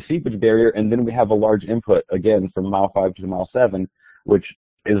of the seepage barrier, and then we have a large input again from mile 5 to mile 7, which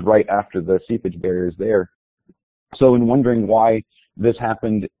is right after the seepage barrier is there. So in wondering why this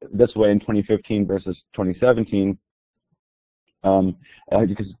happened this way in 2015 versus 2017, I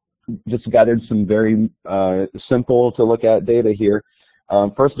just gathered some very simple to look at data here.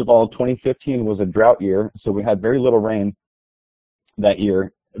 First of all, 2015 was a drought year, so we had very little rain that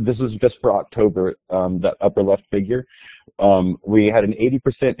year. This is just for October, that upper left figure. We had an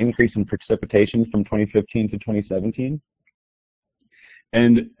 80% increase in precipitation from 2015 to 2017.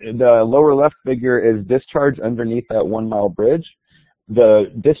 And the lower left figure is discharge underneath that 1 mile bridge.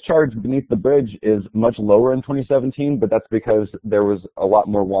 The discharge beneath the bridge is much lower in 2017, but that's because there was a lot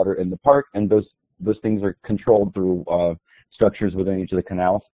more water in the park, and those things are controlled through structures within each of the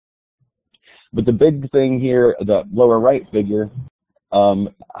canals. But the big thing here, the lower right figure,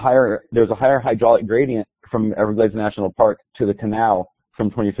 there's a higher hydraulic gradient from Everglades National Park to the canal from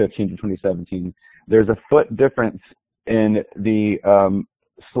 2015 to 2017. There's a foot difference in the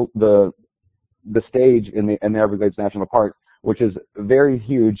stage in the Everglades National Park, which is very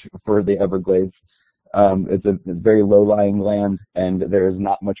huge for the Everglades. It's a very low-lying land, and there is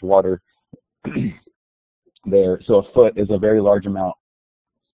not much water. there, so a foot is a very large amount.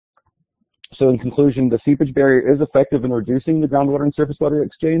 So in conclusion, the seepage barrier is effective in reducing the groundwater and surface water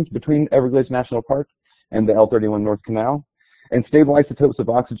exchange between Everglades National Park and the L31 North Canal. And stable isotopes of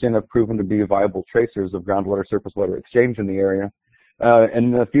oxygen have proven to be viable tracers of groundwater surface water exchange in the area.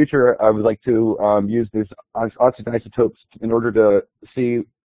 And in the future, I would like to use these oxygen isotopes in order to see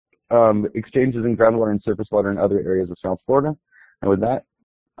exchanges in groundwater and surface water in other areas of South Florida. And with that,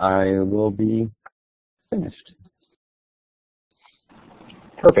 I will be finished.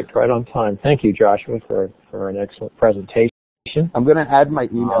 Perfect, right on time. Thank you, Joshua, for an excellent presentation. I'm going to add my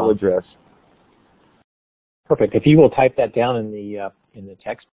email address. Perfect. If you will type that down in the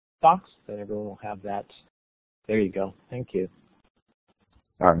text box, then everyone will have that. There you go. Thank you.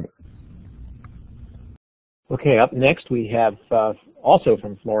 All right. Okay, up next we have also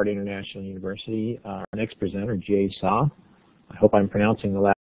from Florida International University, our next presenter, Jay Sa. I hope I'm pronouncing the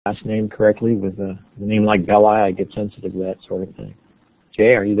last name correctly. With a name like Bella, I get sensitive to that sort of thing.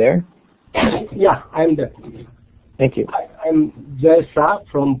 Jay, are you there? Yeah, I'm there. Thank you. I'm Jay Sa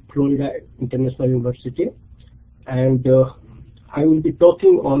from Florida International University, and I will be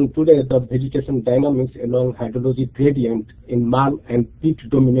talking on today the vegetation dynamics along hydrologic gradient in marl and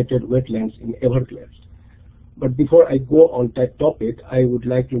peat-dominated wetlands in Everglades. But before I go on that topic, I would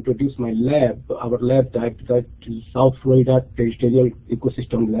like to introduce my lab, our lab that is South Florida Terrestrial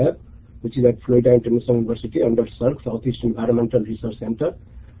Ecosystem Lab, which is at Florida International University under SERC, Southeastern Environmental Research Center.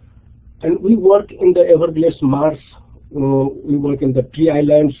 And we work in the Everglades marsh, we work in the tree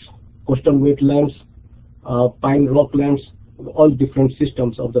islands, coastal wetlands, pine rocklands, all different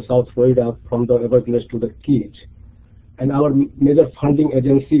systems of the South Florida from the Everglades to the Keys. And our major funding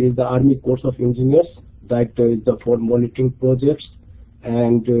agency is the Army Corps of Engineers, that is for monitoring projects,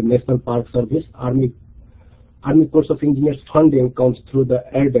 and National Park Service. Army Corps of Engineers funding comes through the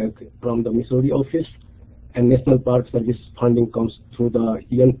AirDEC from the Missouri office, and National Park Service funding comes through the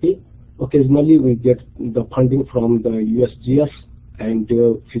ENP. Occasionally we get the funding from the USGS and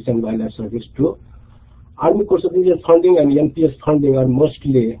Fish and Wildlife Service too. Army Corps of Engineers funding and ENPS funding are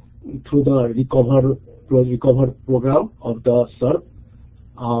mostly through the recover program of the SERP,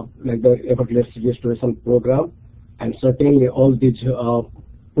 like the Everglades Restoration Program, and certainly all these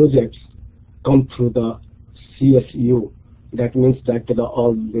projects come through the CSU. That means that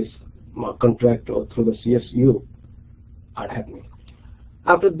all this contract through the CSU are happening.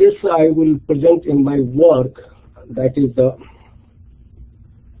 After this, I will present in my work, that is the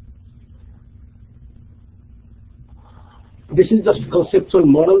this is just conceptual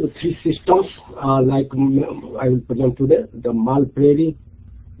model, the three systems, like I will present today, the marl prairie,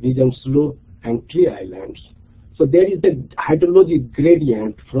 region slough, and tree islands. So there is the hydrologic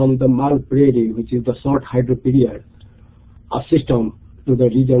gradient from the marl prairie, which is the short hydro period system, to the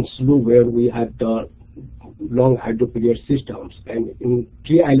region slough, where we have the long hydro period systems. And in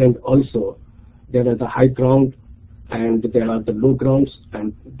tree island also, there are the high ground and there are the low grounds,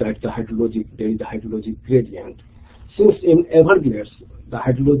 and that there is the hydrologic gradient. Since in Everglades, the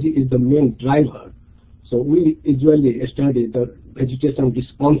hydrology is the main driver, so we usually study the vegetation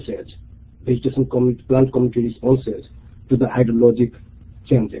responses, plant community responses to the hydrologic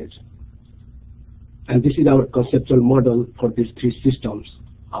changes. And this is our conceptual model for these three systems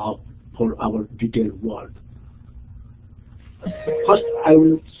for our detailed work. First, I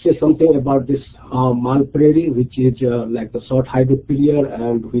will say something about this marl prairie, which is like the short hydro period,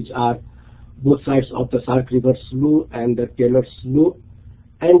 and which are both sides of the Sark River Slough and the Taylor Slough.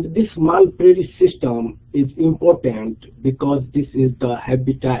 And this marl prairie system is important because this is the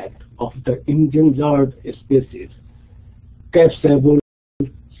habitat of the endangered species, Cape Sable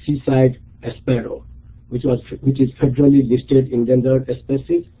seaside sparrow, which is federally listed endangered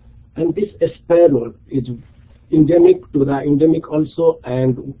species. And this sparrow is endemic also,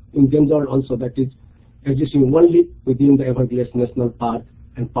 and endangered also, that is existing only within the Everglades National Park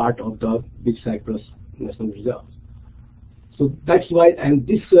and part of the Big Cypress National Reserve. So that's why, and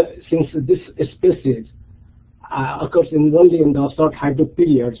this since this species occurs only in the short hydro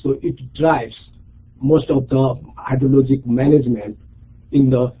period, so it drives most of the hydrologic management in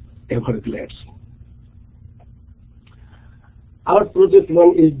the Everglades. Our project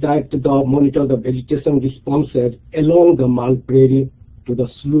one is that to monitor the vegetation responses along the marl prairie to the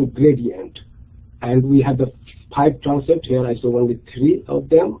slough gradient. And we have the 5 transepts. Here I show only 3 of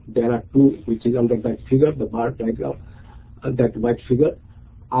them. There are 2 which is under that figure, the bar diagram, that white figure.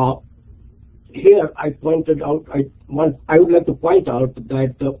 Here I pointed out, I would like to point out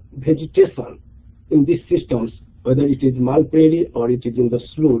that the vegetation in these systems, whether it is marl prairie or it is in the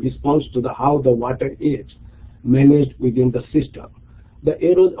slough, responds to how the water is managed within the system. The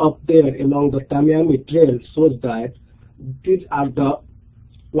arrows up there along the Tamiami Trail shows that these are the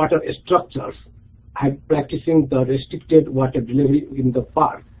water structures practicing the restricted water delivery in the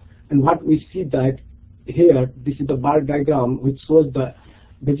park. And what we see that here, this is the bar diagram which shows the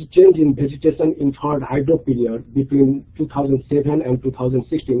change in vegetation in third hydro period between 2007 and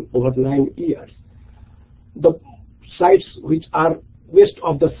 2016 over 9 years. The sites which are west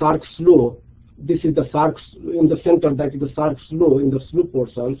of the Sark Slough, this is the Sark in the center, that is the Sark Slough in the slough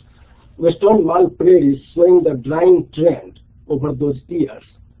portions. Western Mal Prairie showing the drying trend over those years,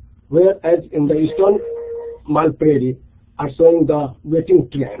 whereas in the eastern Mal Prairie are showing the wetting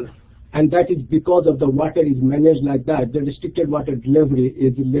trend, and that is because of the water is managed like that. The restricted water delivery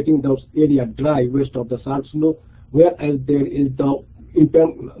is letting those area dry west of the Sark Slough, whereas there is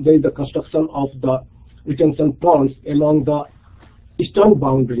the construction of the retention ponds along the eastern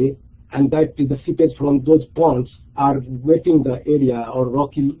boundary, and that is the seepage from those ponds are wetting the area or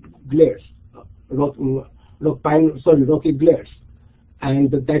rocky glades, rocky glades,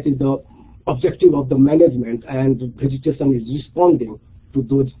 and that is the objective of the management, and vegetation is responding to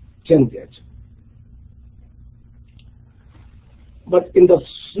those changes. But in the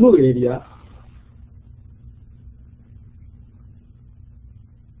slough area,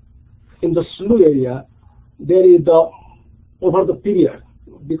 there is the over the period,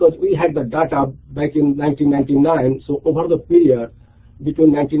 because we had the data back in 1999, so over the period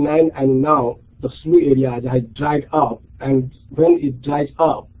between 1999 and now, the slough area has dried up, and when it dries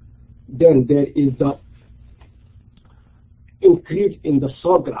up, then there is the increase in the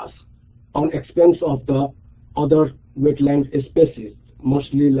sawgrass on expense of the other wetland species,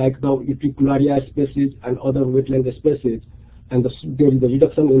 mostly like the Utricularia species and other wetland species, and there is a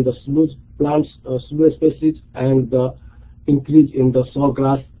reduction in the slough plants, slough species, and the increase in the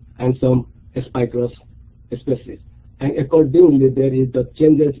sawgrass and some spicegrass species. And accordingly, there is the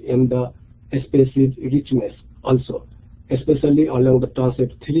changes in the species richness also, especially along the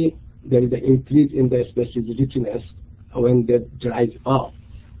Transect 3, there is an increase in the species richness when they dries up.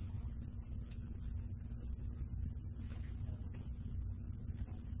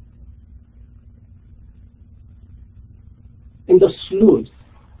 In the slough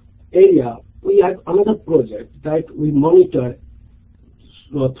area, we have another project that we monitor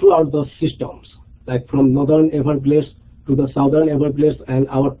throughout the systems, like from northern Everglades to the southern Everglades, and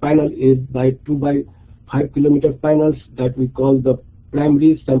our panel is by 2 by 5 kilometer panels that we call the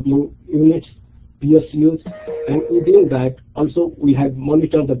primary sampling units, PSUs, and within that also we have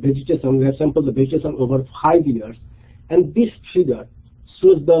monitored the vegetation. We have sampled the vegetation over 5 years, and this figure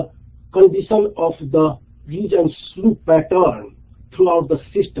shows the condition of the ridge and slough pattern throughout the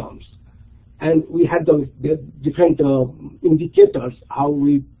systems. And we have the different indicators how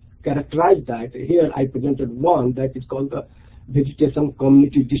we characterize that. Here I presented one that is called the vegetation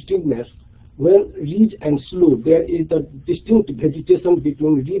community distinctness. When ridge and slough, there is the distinct vegetation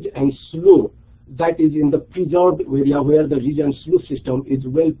between ridge and slough that is in the preserved area where the ridge and slough system is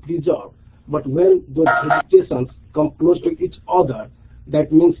well preserved. But when those vegetations come close to each other,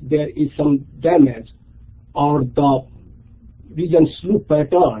 that means there is some damage, or the ridge and slough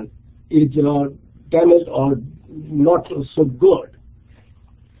pattern is damaged or not so good.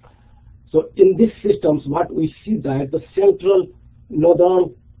 So in these systems, what we see that the central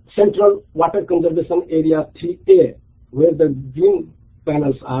water conservation area 3A, where the green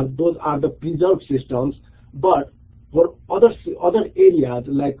panels are, those are the preserved systems. But for other areas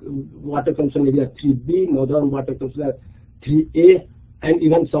like water conservation area 3B, northern water conservation area 3A, and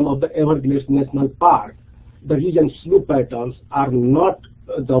even some of the Everglades National Park, the ridge and slough patterns are not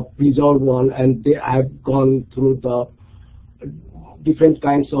the preserved one, and they have gone through the different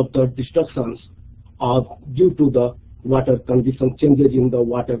kinds of the destructions due to the water condition, changes in the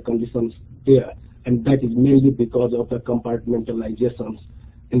water conditions there, and that is mainly because of the compartmentalizations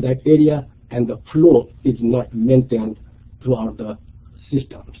in that area, and the flow is not maintained throughout the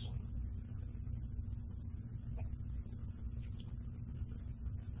systems.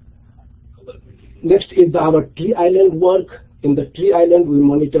 Next is our tree island work. In the tree island, we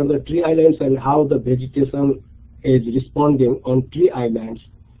monitor the tree islands and how the vegetation is responding on tree islands.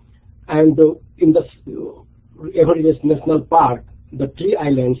 And in the Everglades National Park, the tree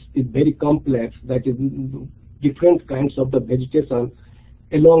islands is very complex. That is different kinds of the vegetation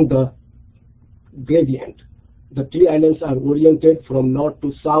along the gradient. The tree islands are oriented from north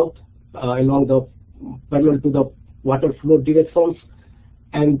to south along the parallel to the water flow directions.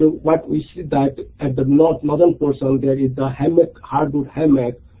 And what we see that at the northern portion, there is the hammock, hardwood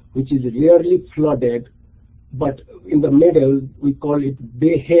hammock, which is rarely flooded, but in the middle we call it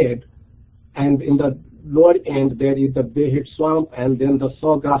bay head, and in the lower end there is the bayhead swamp and then the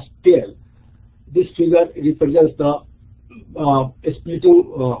sawgrass tail. This figure represents the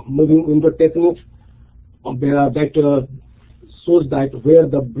splitting moving window techniques that shows that where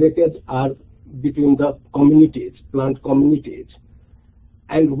the breakage are between the communities, plant communities.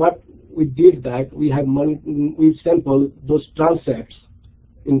 And what we did that we sampled those transects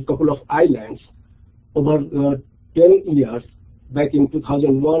in a couple of islands over 10 years back in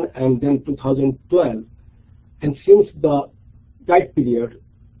 2001 and then 2012. And since the that period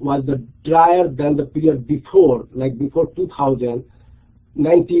was the drier than the period before, like before 2000,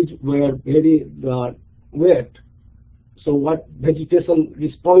 90s were very wet. So what vegetation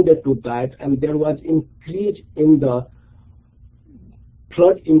responded to that, and there was increase in the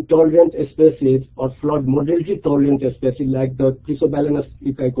flood intolerant species or flood moderately tolerant species like the Chrysobalanus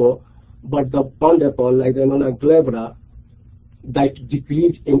ikaiko, but the pond apple like the Nona glabra that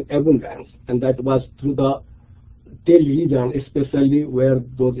decreased in abundance, and that was through the tail region, especially where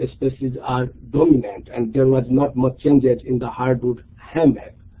those species are dominant, and there was not much changes in the hardwood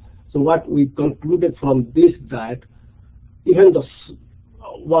hammock. So what we concluded from this that even the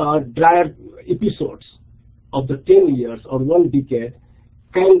drier episodes of the 10 years or 1 decade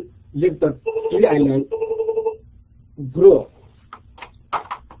can let the tree island grow.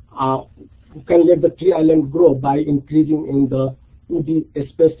 Can let the tree island grow by increasing in the woody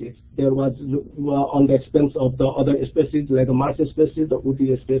species. There was on the expense of the other species like the marsh species, the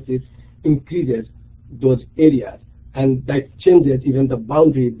woody species increases those areas, and that changes even the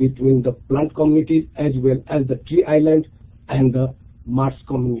boundary between the plant communities as well as the tree island and the marsh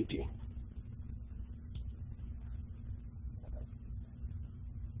community.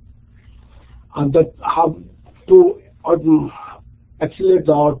 And that how to accelerate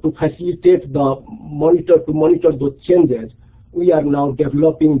or to facilitate the monitor those changes, we are now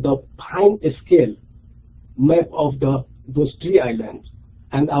developing the fine scale map of those tree islands,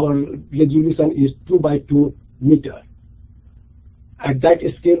 and our resolution is 2 by 2 meter. At that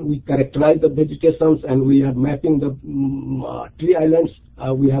scale, we characterize the vegetations, and we are mapping the tree islands.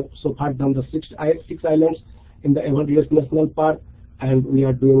 We have so far done the six islands in the Everglades National Park, and we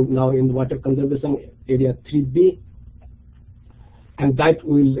are doing now in Water Conservation Area 3B, and that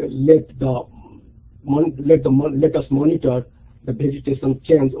will let us monitor the vegetation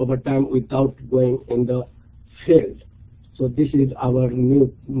change over time without going in the field. So this is our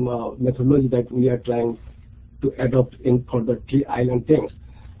new methodology that we are trying to adopt in for the tree island things.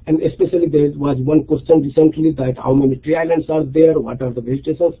 And especially there was one question recently that how many tree islands are there, what are the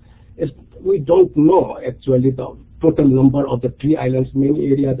vegetations. We don't know actually the total number of the tree islands.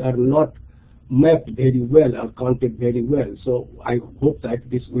 Many areas are not mapped very well or counted very well. So I hope that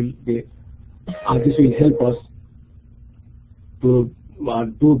this will help us to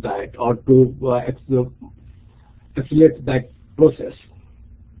do that or to accelerate that process.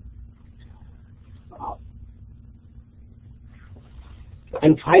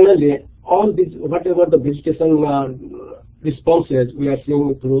 And finally, all this, whatever the vegetation responses we are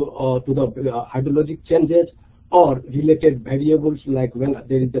seeing through to the hydrologic changes or related variables, like when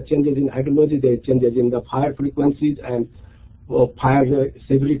there is the changes in hydrology, there is changes in the fire frequencies and fire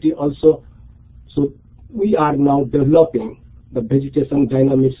severity also. So we are now developing the vegetation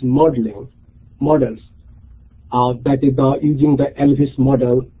dynamics models. That is using the Elvis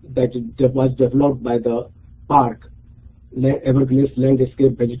model that was developed by the park, Everglades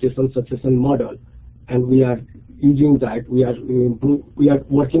Landscape Vegetation Succession Model, and we are using that. We are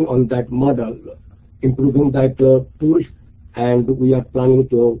working on that model, improving that tools, and we are planning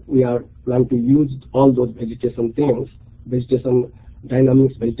to use all those vegetation things, vegetation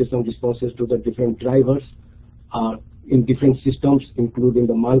dynamics, vegetation responses to the different drivers in different systems, including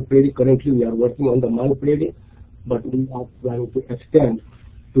the Mal Prairie. Currently, we are working on the Mal Prairie, but we are planning to extend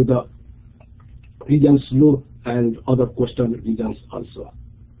to the region slough and other coastal regions also.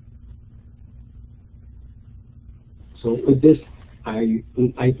 So with this, I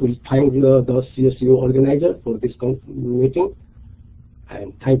will thank the CSU organizer for this meeting,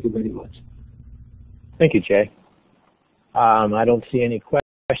 and thank you very much. Thank you, Jay. I don't see any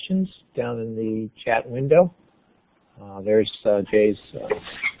questions down in the chat window. There's Jay's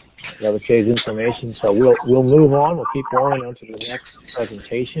information. So we'll move on. We'll keep going on to the next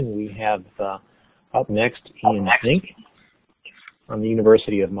presentation. We have up next Ian Zink from the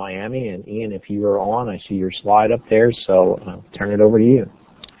University of Miami. And Ian, if you are on, I see your slide up there. So I'll turn it over to you.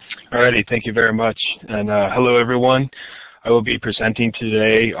 Alrighty, thank you very much. And hello, everyone. I will be presenting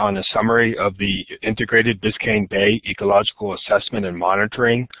today on a summary of the Integrated Biscayne Bay Ecological Assessment and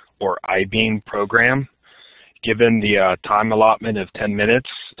Monitoring, or IBEAM program. Given the time allotment of 10 minutes,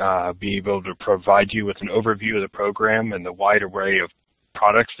 I'll be able to provide you with an overview of the program and the wide array of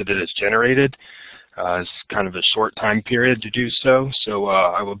products that it has generated. It's kind of a short time period to do so, so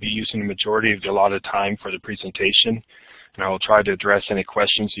I will be using the majority of the allotted time for the presentation, and I will try to address any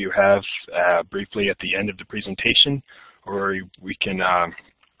questions you have briefly at the end of the presentation, or we can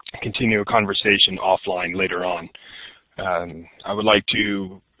continue a conversation offline later on. I would like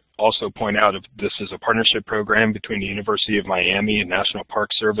to also point out that this is a partnership program between the University of Miami and National Park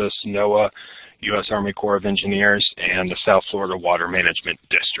Service, NOAA, U.S. Army Corps of Engineers, and the South Florida Water Management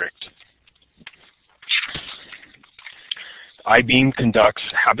District. I-BEAM conducts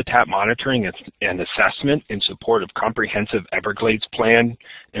habitat monitoring and assessment in support of Comprehensive Everglades Plan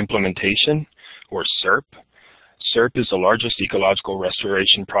Implementation, or SERP. SERP is the largest ecological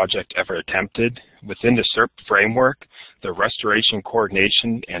restoration project ever attempted. Within the SERP framework, the Restoration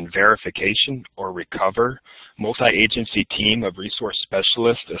Coordination and Verification, or RECOVER, multi-agency team of resource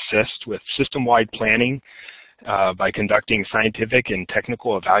specialists assist with system-wide planning by conducting scientific and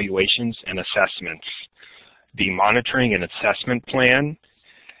technical evaluations and assessments. The monitoring and assessment plan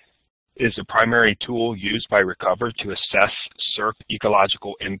is the primary tool used by RECOVER to assess SERP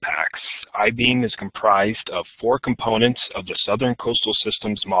ecological impacts. I-BEAM is comprised of 4 components of the Southern Coastal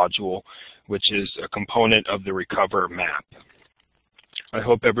Systems module, which is a component of the RECOVER map. I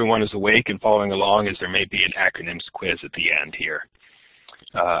hope everyone is awake and following along, as there may be an acronyms quiz at the end here.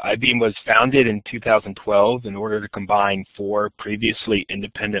 I-BEAM was founded in 2012 in order to combine 4 previously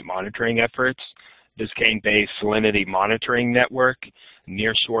independent monitoring efforts: Biscayne Bay Salinity Monitoring Network,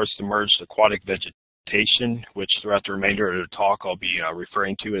 Nearshore Submerged Aquatic Vegetation, which throughout the remainder of the talk I'll be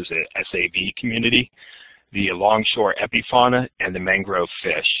referring to as a SAV community, the Longshore Epifauna, and the mangrove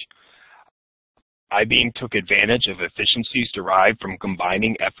fish. I-BEAM took advantage of efficiencies derived from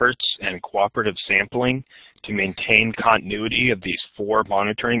combining efforts and cooperative sampling to maintain continuity of these 4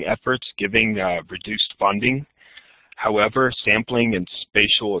 monitoring efforts, giving reduced funding. However, sampling and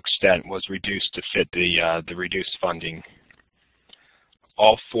spatial extent was reduced to fit the reduced funding.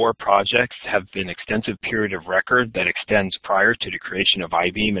 All 4 projects have an extensive period of record that extends prior to the creation of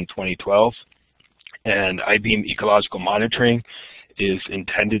I-BEAM in 2012, and I-BEAM ecological monitoring is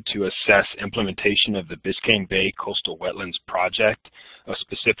intended to assess implementation of the Biscayne Bay Coastal Wetlands Project, a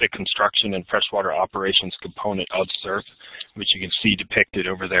specific construction and freshwater operations component of SERP, which you can see depicted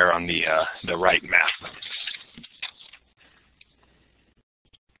over there on the right map.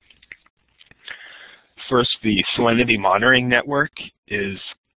 First, the Salinity Monitoring Network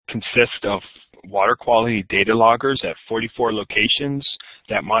consists of water quality data loggers at 44 locations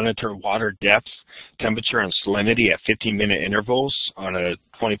that monitor water depth, temperature, and salinity at 15-minute intervals on a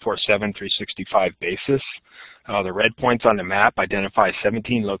 24/7, 365 basis. The red points on the map identify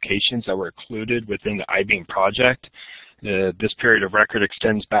 17 locations that were included within the I-BEAM project. This period of record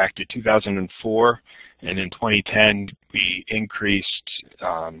extends back to 2004, and in 2010 we increased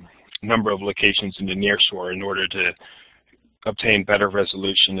number of locations in the nearshore in order to obtain better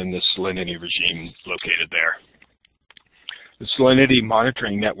resolution in the salinity regime located there. The Salinity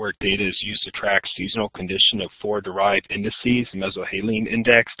Monitoring Network data is used to track seasonal condition of 4 derived indices: Mesohaline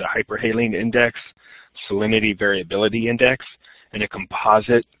Index, the Hyperhaline Index, Salinity Variability Index, and a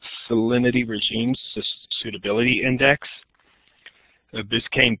composite Salinity Regime Suitability Index. The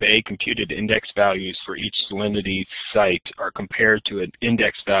Biscayne Bay computed index values for each salinity site are compared to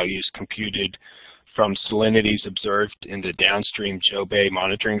index values computed from salinities observed in the downstream Joe Bay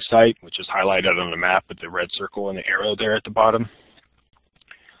monitoring site, which is highlighted on the map with the red circle and the arrow there at the bottom.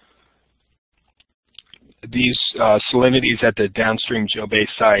 These salinities at the downstream Joe Bay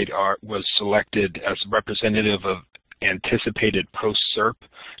site was selected as representative of anticipated post-SERP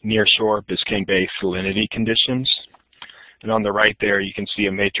nearshore Biscayne Bay salinity conditions. And on the right there, you can see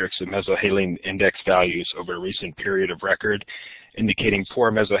a matrix of mesohaline index values over a recent period of record, indicating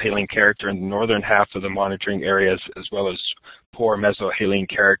poor mesohaline character in the northern half of the monitoring areas, as well as poor mesohaline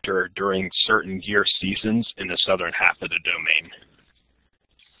character during certain year seasons in the southern half of the domain.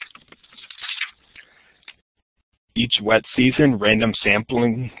 Each wet season, random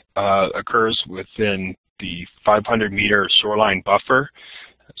sampling occurs within the 500-meter shoreline buffer.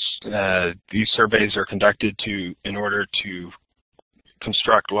 These surveys are conducted in order to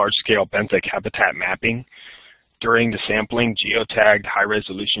construct large-scale benthic habitat mapping. During the sampling, geotagged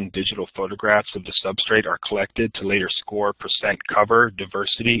high-resolution digital photographs of the substrate are collected to later score percent cover,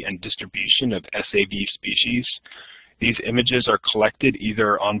 diversity, and distribution of SAV species. These images are collected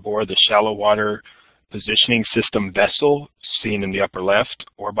either on board the shallow water positioning system vessel, seen in the upper left,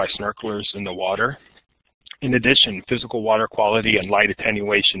 or by snorkelers in the water. In addition, physical water quality and light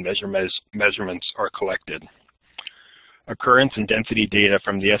attenuation measurements are collected. Occurrence and density data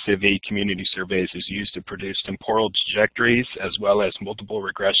from the SAV community surveys is used to produce temporal trajectories as well as multiple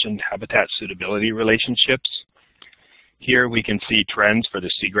regression habitat suitability relationships. Here we can see trends for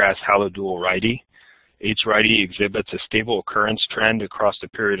the seagrass halodual righty. H. righty exhibits a stable occurrence trend across the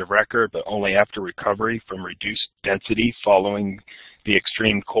period of record, but only after recovery from reduced density following the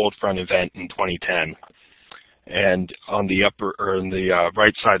extreme cold front event in 2010. And on the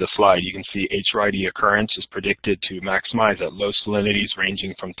right side of the slide, you can see H. righty occurrence is predicted to maximize at low salinities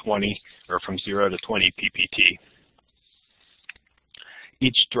ranging from 0 to 20 ppt.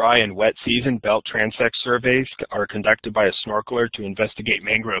 Each dry and wet season belt transect surveys are conducted by a snorkeler to investigate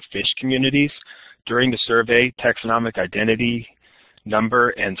mangrove fish communities. During the survey, taxonomic identity, number,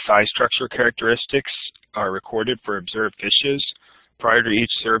 and size structure characteristics are recorded for observed fishes. Prior to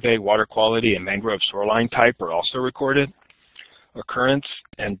each survey, water quality and mangrove shoreline type are also recorded. Occurrence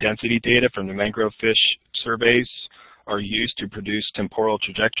and density data from the mangrove fish surveys are used to produce temporal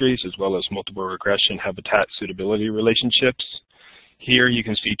trajectories as well as multiple regression habitat suitability relationships. Here you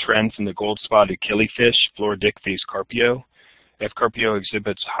can see trends in the gold-spotted killifish, Floridichthys carpio. F. carpio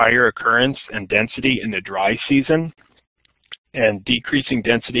exhibits higher occurrence and density in the dry season and decreasing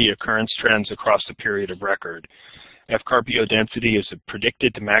density occurrence trends across the period of record. F. carpio density is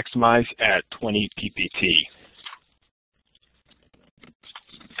predicted to maximize at 20 ppt.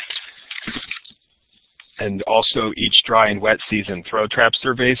 And also each dry and wet season throw trap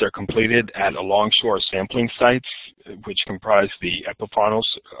surveys are completed at alongshore sampling sites, which comprise the epifaunal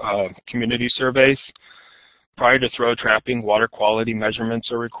community surveys. Prior to throw trapping, water quality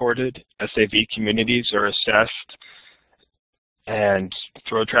measurements are recorded, SAV communities are assessed, and the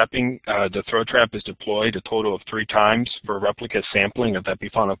throw trap is deployed a total of 3 times for replica sampling of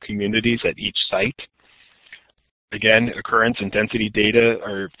epifaunal communities at each site. Again, occurrence and density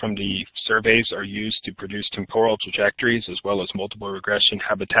data from the surveys are used to produce temporal trajectories as well as multiple regression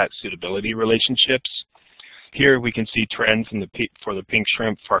habitat suitability relationships. Here we can see trends for the pink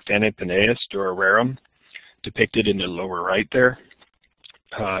shrimp Farfanipenaeus durarerum, depicted in the lower right there.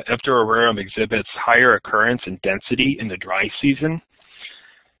 F. durarerum exhibits higher occurrence and density in the dry season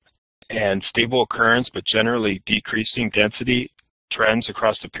and stable occurrence but generally decreasing density trends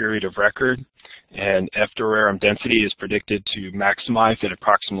across the period of record, and F. durarerum density is predicted to maximize at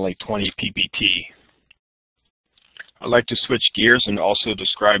approximately 20 ppt. I'd like to switch gears and also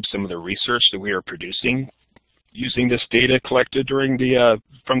describe some of the research that we are producing using this data collected during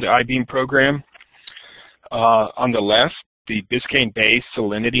from the I-BEAM program. On the left, the Biscayne Bay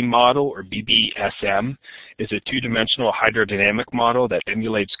Salinity Model, or BBSM, is a 2-dimensional hydrodynamic model that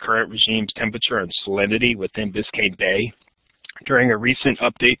emulates current regime's temperature and salinity within Biscayne Bay. During a recent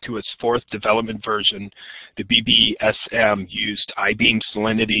update to its 4th development version, the BBSM used I-BEAM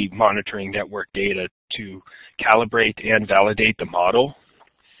salinity monitoring network data to calibrate and validate the model.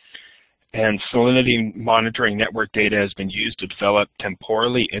 And salinity monitoring network data has been used to develop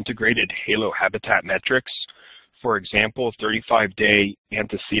temporally integrated halo habitat metrics. For example, 35-day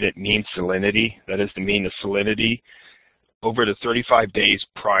antecedent mean salinity, that is the mean of salinity, over the 35 days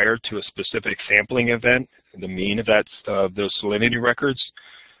prior to a specific sampling event, the mean of those salinity records,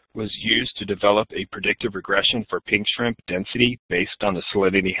 was used to develop a predictive regression for pink shrimp density based on the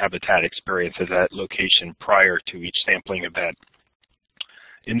salinity habitat experience at that location prior to each sampling event.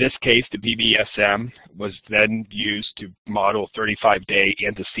 In this case, the BBSM was then used to model 35-day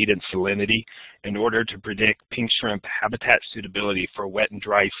antecedent salinity in order to predict pink shrimp habitat suitability for wet and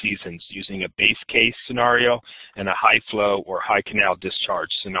dry seasons using a base case scenario and a high flow or high canal discharge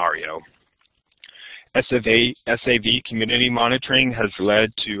scenario. SAV community monitoring has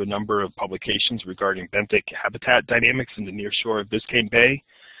led to a number of publications regarding benthic habitat dynamics in the near shore of Biscayne Bay.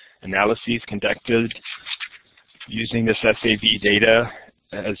 Analyses conducted using this SAV data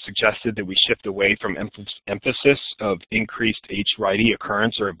has suggested that we shift away from emphasis of increased H. righty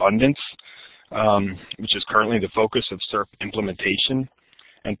occurrence or abundance, which is currently the focus of SERP implementation,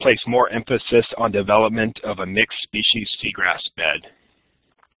 and place more emphasis on development of a mixed species seagrass bed.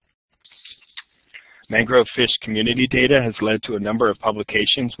 Mangrove fish community data has led to a number of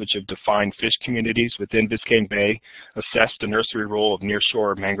publications which have defined fish communities within Biscayne Bay, assessed the nursery role of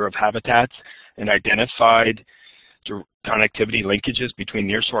nearshore mangrove habitats, and identified connectivity linkages between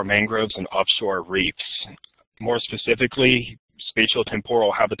nearshore mangroves and offshore reefs. More specifically, spatial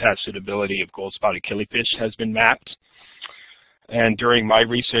temporal habitat suitability of gold-spotted killifish has been mapped. And during my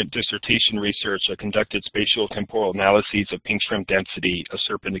recent dissertation research, I conducted spatial temporal analyses of pink shrimp density, a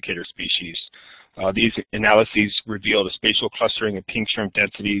SERP indicator species. These analyses revealed a spatial clustering of pink shrimp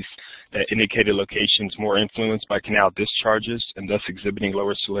densities that indicated locations more influenced by canal discharges and thus exhibiting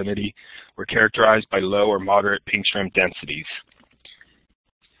lower salinity were characterized by low or moderate pink shrimp densities.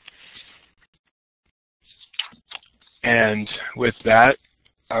 And with that,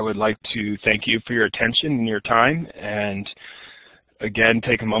 I would like to thank you for your attention and your time, and again,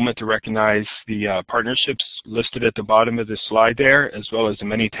 take a moment to recognize the partnerships listed at the bottom of this slide there, as well as the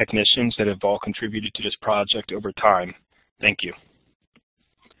many technicians that have all contributed to this project over time. Thank you.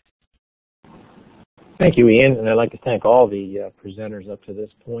 Thank you, Ian, and I'd like to thank all the presenters up to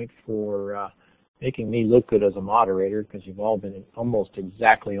this point for making me look good as a moderator, because you've all been almost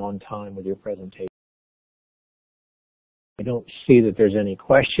exactly on time with your presentation. I don't see that there's any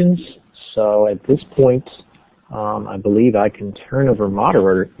questions, so at this point, I believe I can turn over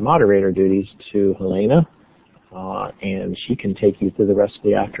moderator duties to Helena, and she can take you through the rest of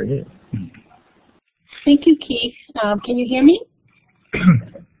the afternoon. Thank you, Keith. Can you hear me?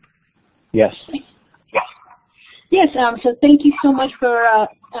 Yes. Yes, so thank you so much for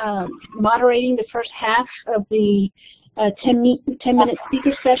moderating the first half of the 10-minute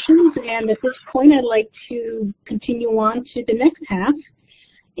speaker sessions, and at this point I'd like to continue on to the next half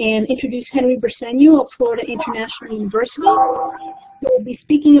and introduce Henry Bersenio of Florida International University, who will be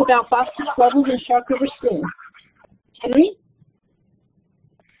speaking about phosphorus levels in Shark River Slough. Henry?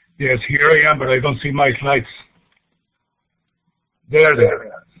 Yes, here I am, but I don't see my slides. There.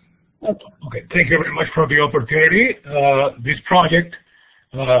 Okay, thank you very much for the opportunity. This project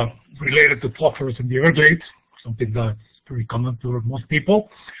related to phosphorus in the Everglades, something that's pretty common to most people,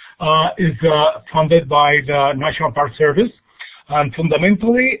 is funded by the National Park Service. And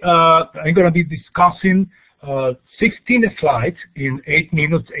fundamentally, I'm going to be discussing 16 slides in 8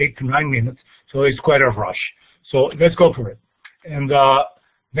 to 9 minutes, so it's quite a rush. So let's go for it. And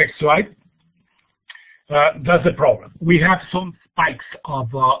next slide. That's the problem. We have some spikes of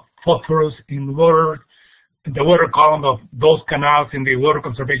phosphorus in the water column of those canals in the Water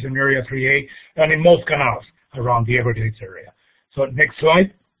Conservation Area 3A and in most canals around the Everglades area. So next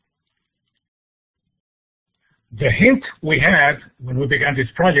slide. The hint we had when we began this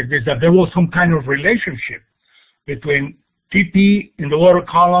project is that there was some kind of relationship between TP in the water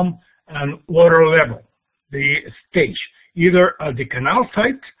column and water level, the stage, either at the canal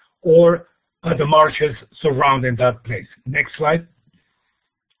site or at the marshes surrounding that place. Next slide.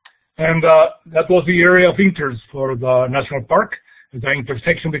 And that was the area of interest for the National Park, the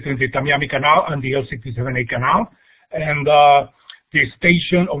intersection between the Tamiami Canal and the L67A Canal. And the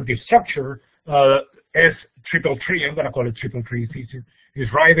station or the structure, S333, I'm going to call it 333, is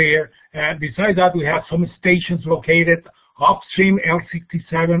right there. And besides that, we have some stations located upstream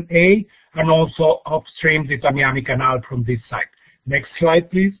L67A and also upstream the Tamiami Canal from this site. Next slide,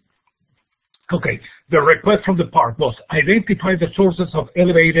 please. Okay, the request from the park was identify the sources of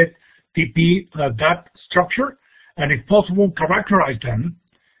elevated TP that structure, and if possible, characterize them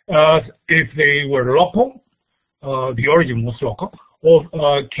as if they were local, the origin was local, or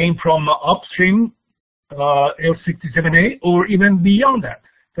came from upstream L67A, or even beyond that.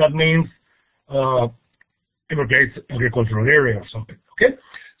 That means Everglades agricultural area or something, okay?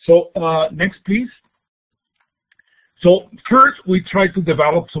 So next, please. So first, we try to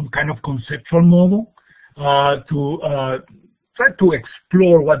develop some kind of conceptual model to try to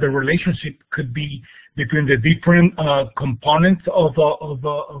explore what the relationship could be between the different components of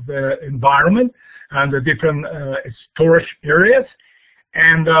the environment and the different storage areas.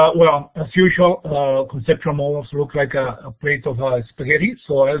 And well, as usual, conceptual models look like a plate of spaghetti.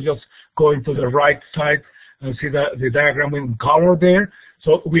 So I'll just go into the right side and see the diagram in color there.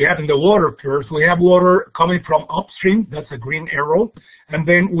 So we have in the water first, we have water coming from upstream, that's a green arrow, and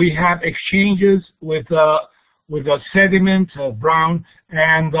then we have exchanges with the sediment, brown,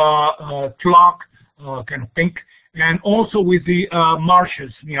 and chalk, kind of pink, and also with the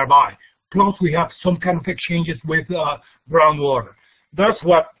marshes nearby. Plus we have some kind of exchanges with groundwater. That's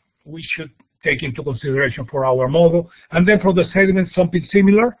what we should take into consideration for our model. And then for the sediment, something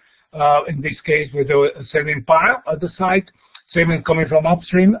similar, in this case with the sediment pile at the site, sediment coming from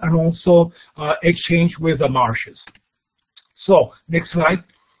upstream, and also exchange with the marshes. So, next slide.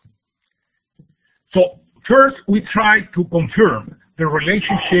 So, first we try to confirm the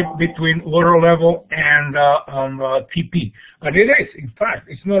relationship between water level and TP. And it is, in fact,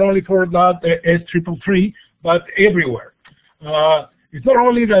 it's not only for that S333, but everywhere. It's not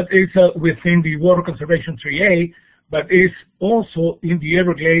only that it's within the Water Conservation 3A, but it's also in the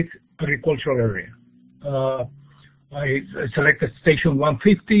Everglades agricultural area. I selected station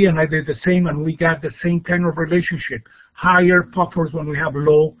 150 and I did the same, and we got the same kind of relationship. Higher phosphorus when we have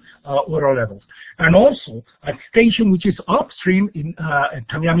low water levels. And also at station which is upstream in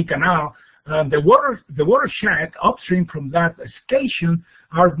Tamiami Canal, the watershed upstream from that station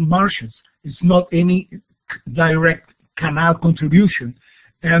are marshes. It's not any direct canal contribution.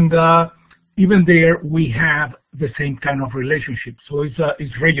 And even there we have the same kind of relationship. So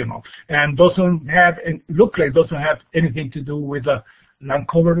it's regional and doesn't have, doesn't have anything to do with land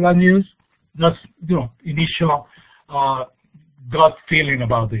cover land use. That's, initial gut feeling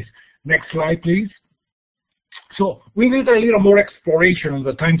about this. Next slide, please. So we need a little more exploration on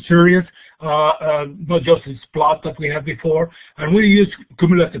the time series, not just this plot that we had before, and we use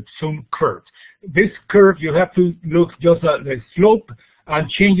cumulative zoom curves. This curve, you have to look just at the slope and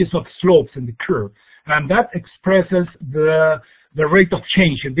changes of slopes in the curve, and that expresses the rate of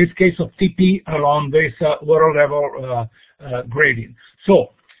change, in this case of TP along this water level gradient.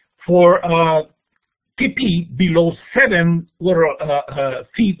 So for TP below 7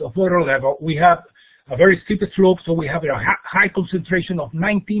 feet of water level, we have a very steep slope, so we have a high concentration of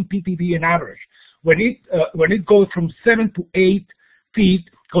 19 ppb in average. When it goes from 7 to 8 feet,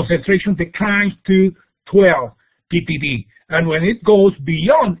 concentration declines to 12 ppb, and when it goes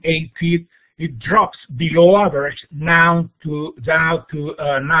beyond 8 feet, it drops below average down to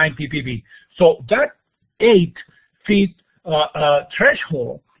 9 ppb. So that 8 feet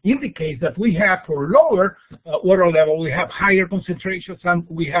threshold indicates that we have, for lower water level, we have higher concentrations, and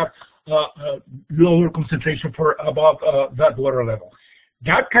we have lower concentration for above that water level.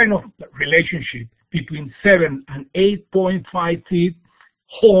 That kind of relationship between 7 and 8.5 feet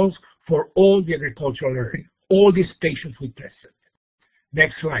holds for all the agricultural area, all the stations we tested.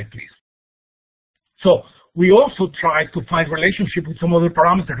 Next slide, please. So we also tried to find relationship with some other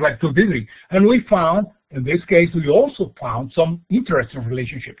parameters like turbidity, and we found, in this case, we also found some interesting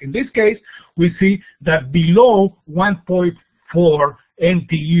relationship. In this case, we see that below 1.4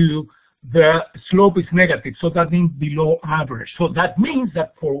 NTU, the slope is negative, so that means below average. So that means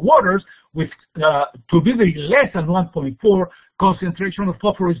that for waters with turbidity less than 1.4, concentration of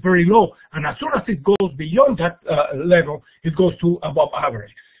phosphorus is very low, and as soon as it goes beyond that level, it goes to above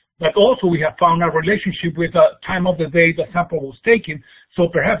average. But also we have found a relationship with the time of the day the sample was taken, so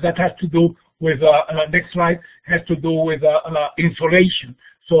perhaps that has to do with, next slide, has to do with insolation.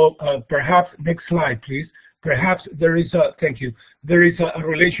 So perhaps, next slide, please. Perhaps there is a, thank you, there is a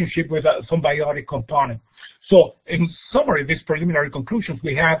relationship with some biotic component. So in summary, these preliminary conclusions,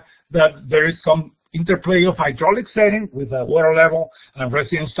 we have that there is some interplay of hydraulic setting with water level and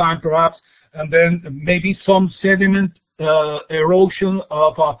residence time perhaps, and then maybe some sediment erosion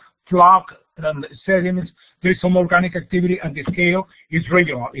of flock and sediments. There is some organic activity, and the scale is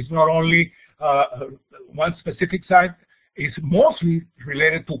regional. It's not only one specific site. It's mostly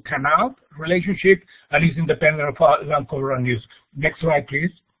related to canal relationship and is independent of land cover and use. Next slide,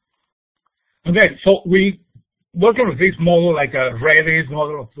 please. Okay, so we working with this model like a Redis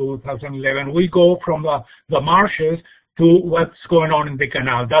model of 2011. We go from the marshes to what's going on in the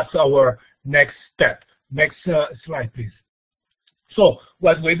canal. That's our next step. Next slide, please. So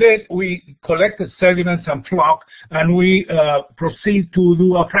what we did, we collected sediments and flock, and we proceed to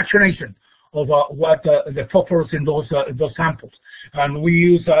do a fractionation of what the phosphorus in those samples. And we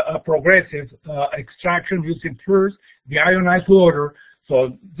use a progressive extraction using first the ionized water,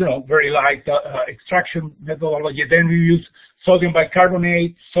 so very light extraction methodology. Then we use sodium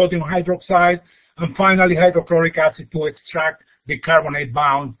bicarbonate, sodium hydroxide, and finally hydrochloric acid to extract the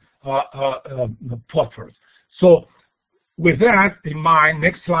carbonate-bound phosphorus. So with that in mind,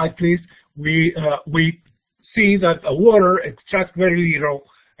 next slide, please. We see that water extracts very little,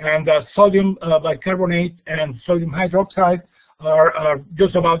 and sodium bicarbonate and sodium hydroxide are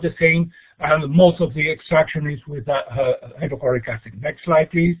just about the same, and most of the extraction is with hydrochloric acid. Next slide,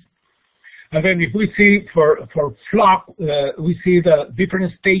 please. And then if we see for flock, we see the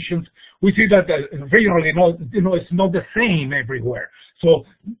different stations. We see that regionally, it's not the same everywhere. So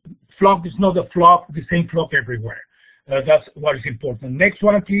flock is not the same flock everywhere. That's what is important. Next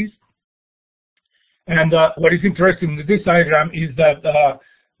one, please. And what is interesting in this diagram is that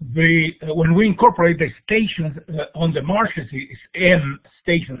when we incorporate the stations on the marshes, M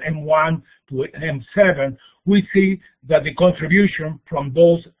station, M1 to M7, we see that the contribution from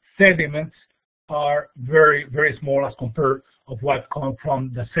those sediments are very, very small as compared of what come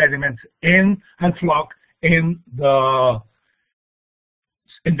from the sediments in and flock in the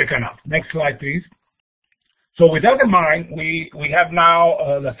canal. Next slide, please. So with that in mind, we have now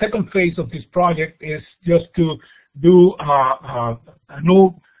the second phase of this project is just to do a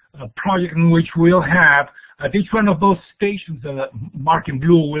new project in which we'll have at each one of those stations marked in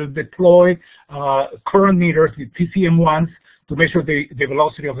blue will deploy current meters, the TCM1s, to measure the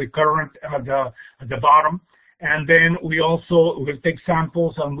velocity of the current at the bottom. And then we also will take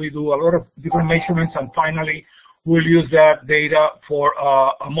samples and we do a lot of different measurements, and finally we'll use that data for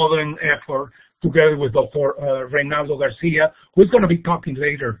a modeling effort together with Dr. Reynaldo Garcia, who's going to be talking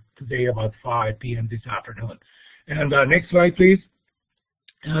later today about 5 p.m. this afternoon. And next slide, please.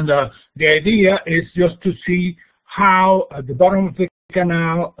 And the idea is just to see how at the bottom of the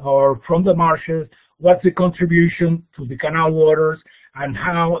canal or from the marshes, what's the contribution to the canal waters and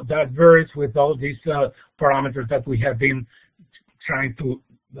how that varies with all these parameters that we have been trying to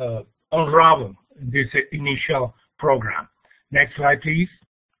unravel in this initial program. Next slide, please.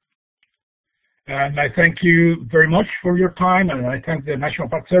 And I thank you very much for your time, and I thank the National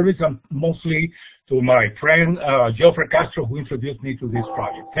Park Service and mostly to my friend Geoffrey Castro, who introduced me to this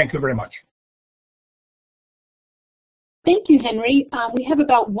project. Thank you very much. Thank you, Henry. We have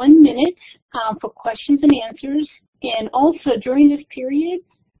about 1 minute for questions and answers. And also during this period,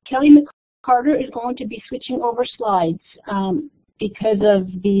 Kelly McCarter is going to be switching over slides because of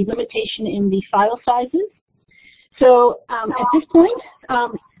the limitation in the file sizes. So at this point,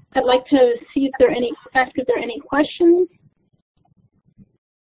 I'd like to see if there are any questions.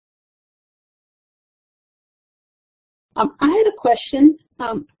 I had a question.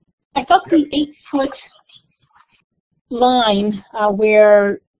 I thought the 8-foot line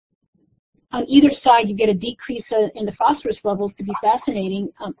where on either side you get a decrease in the phosphorus levels to be fascinating.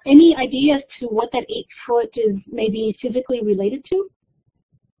 Any idea as to what that 8-foot is maybe physically related to?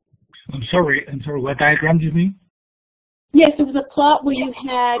 I'm sorry, what diagram do you mean? Yes, it was a plot where you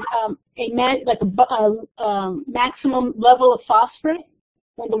had a maximum level of phosphorus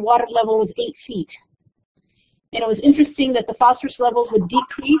when the water level was 8 feet. And it was interesting that the phosphorus levels would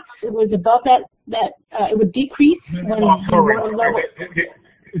decrease. It was above that it would decrease when the water level.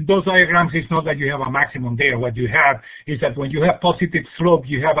 In those diagrams, it's not that you have a maximum there. What you have is that when you have positive slope,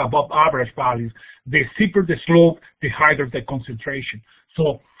 you have above average values. The steeper the slope, the higher the concentration.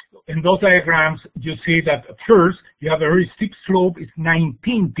 So in those diagrams, you see that first you have a very steep slope. It's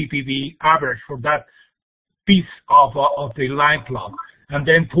 19 ppb average for that piece of the line plot, and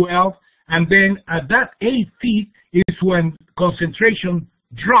then 12. And then at that 8 feet is when concentration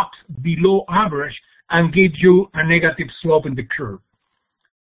drops below average and gives you a negative slope in the curve.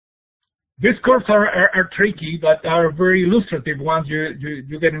 These curves are tricky, but are very illustrative once you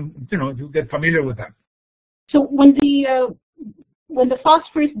get familiar with them. So when the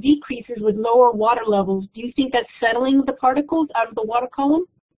phosphorus decreases with lower water levels, do you think that's settling the particles out of the water column?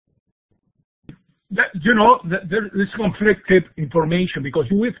 There is conflicted information, because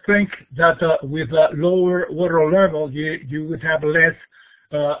you would think that with lower water level, you would have less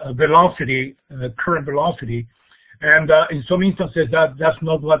velocity, current velocity. And in some instances, that's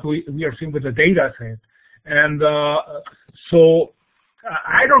not what we are seeing with the data set. And so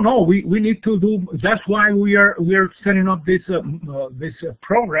I don't know. We need to do. That's why we are setting up this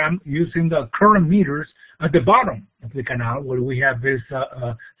program using the current meters at the bottom of the canal, where we have this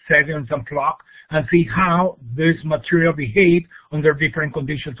seconds and clock, and see how this material behaves under different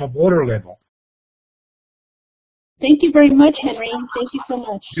conditions of water level. Thank you very much, Henry. Thank you so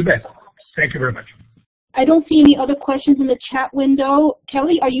much. You bet. Thank you very much. I don't see any other questions in the chat window.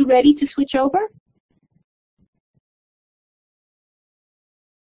 Kelly, are you ready to switch over?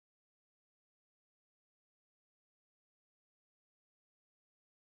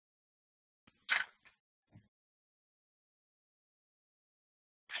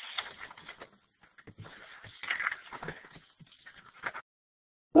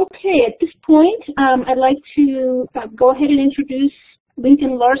 Okay, at this point, I'd like to go ahead and introduce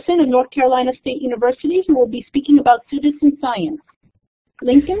Lincoln Larson of North Carolina State University, who will be speaking about citizen science.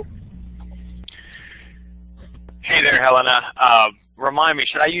 Lincoln? Hey there, Helena. Remind me,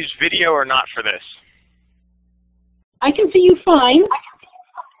 should I use video or not for this? I can see you fine.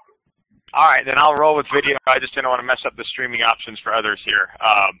 All right, then I'll roll with video. I just didn't want to mess up the streaming options for others here.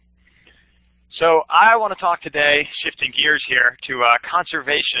 So I want to talk today, shifting gears here, to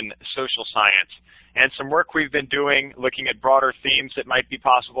conservation social science and some work we've been doing looking at broader themes that might be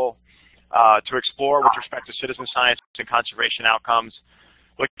possible to explore with respect to citizen science and conservation outcomes,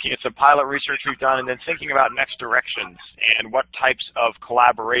 looking at some pilot research we've done, and then thinking about next directions and what types of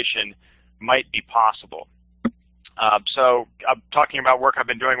collaboration might be possible. So I'm talking about work I've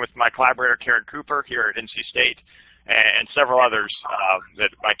been doing with my collaborator Karen Cooper here at NC State, and several others that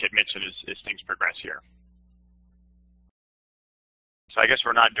might get mentioned as things progress here. So I guess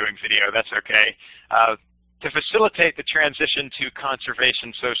we're not doing video. That's okay. To facilitate the transition to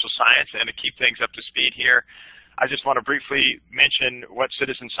conservation social science and to keep things up to speed here, I just want to briefly mention what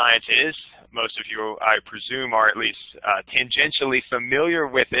citizen science is. Most of you, I presume, are at least tangentially familiar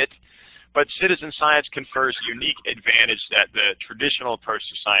with it, but citizen science confers unique advantage that the traditional approach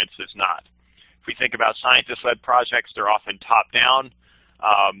to science does not. If we think about scientist-led projects, they're often top-down.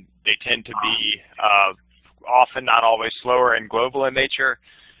 They tend to be often, not always, slower and global in nature.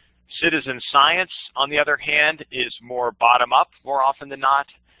 Citizen science, on the other hand, is more bottom-up more often than not.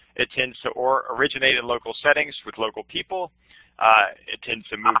 It tends to originate in local settings with local people. It tends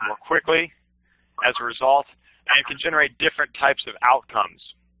to move more quickly as a result, and can generate different types of outcomes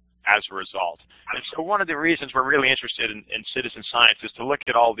as a result. And so one of the reasons we're really interested in citizen science is to look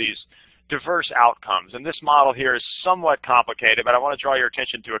at all these diverse outcomes. And this model here is somewhat complicated, but I want to draw your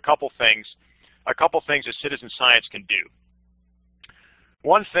attention to a couple things that citizen science can do.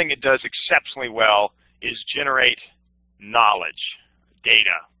 One thing it does exceptionally well is generate knowledge,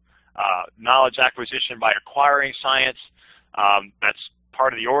 data. Knowledge acquisition by acquiring science. That's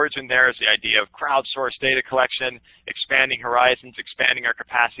part of the origin there is the idea of crowdsourced data collection, expanding horizons, expanding our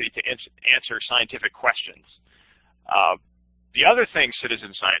capacity to answer scientific questions. The other thing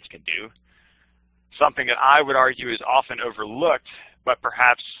citizen science can do, something that I would argue is often overlooked, but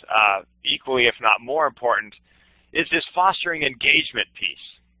perhaps equally, if not more important, is this fostering engagement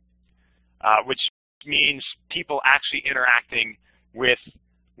piece, which means people actually interacting with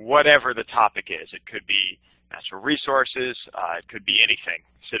whatever the topic is. It could be natural resources, it could be anything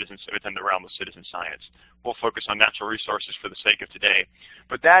within the realm of citizen science. We'll focus on natural resources for the sake of today.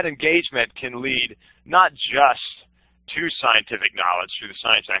 But that engagement can lead not just to scientific knowledge through the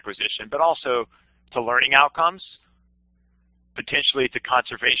science acquisition, but also to learning outcomes, potentially to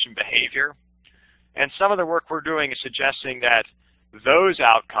conservation behavior. And some of the work we're doing is suggesting that those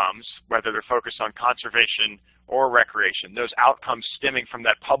outcomes, whether they're focused on conservation or recreation, those outcomes stemming from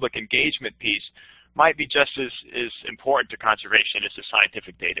that public engagement piece might be just as important to conservation as the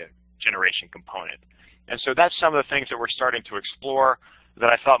scientific data generation component. And so that's some of the things that we're starting to explore that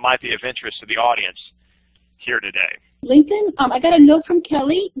I thought might be of interest to the audience here today. Lincoln, I got a note from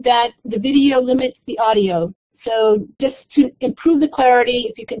Kelly that the video limits the audio. So just to improve the clarity,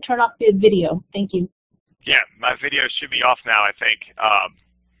 if you can turn off the video. Thank you. Yeah, my video should be off now, I think.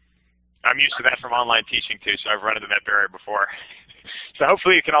 I'm used to that from online teaching too, so I've run into that barrier before. So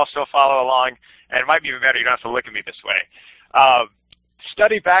hopefully you can all still follow along, and it might be even better you don't have to look at me this way.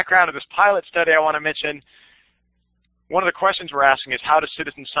 Study background of this pilot study I want to mention. One of the questions we're asking is how does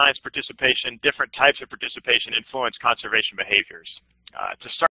citizen science participation, different types of participation, influence conservation behaviors? To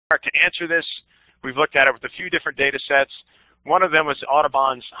start to answer this, we've looked at it with a few different data sets. One of them was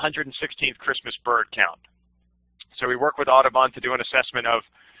Audubon's 116th Christmas bird count. So we worked with Audubon to do an assessment of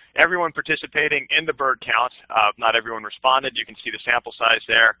everyone participating in the bird count. Not everyone responded. You can see the sample size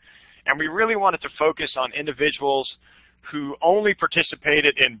there. And we really wanted to focus on individuals who only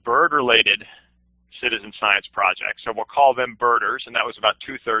participated in bird-related citizen science projects. So we'll call them birders, and that was about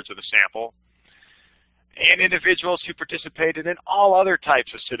 2/3 of the sample. And individuals who participated in all other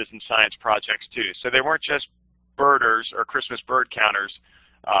types of citizen science projects too. So they weren't just birders or Christmas bird counters.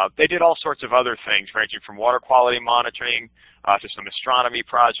 They did all sorts of other things, ranging from water quality monitoring to some astronomy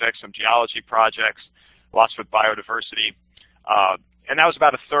projects, some geology projects, lots with biodiversity. And that was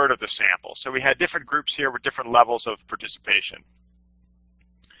about 1/3 of the sample. So we had different groups here with different levels of participation.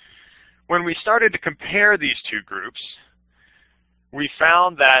 When we started to compare these two groups, we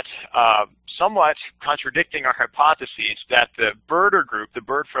found that, somewhat contradicting our hypotheses, that the birder group, the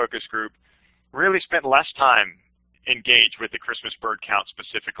bird focus group, really spent less time engaged with the Christmas bird count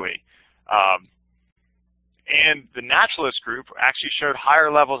specifically. And the naturalist group actually showed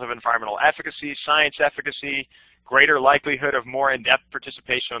higher levels of environmental efficacy, science efficacy, greater likelihood of more in-depth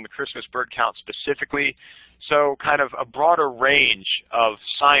participation on the Christmas bird count specifically. So kind of a broader range of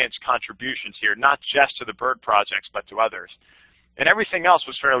science contributions here, not just to the bird projects, but to others. And everything else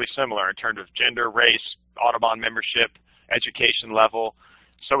was fairly similar in terms of gender, race, Audubon membership, education level.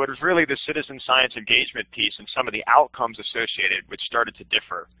 So it was really the citizen science engagement piece and some of the outcomes associated which started to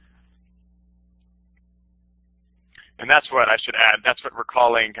differ. And that's what I should add. That's what we're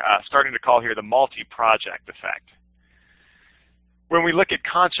calling, starting to call here the multi-project effect. When we look at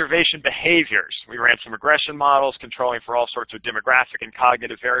conservation behaviors, we ran some regression models controlling for all sorts of demographic and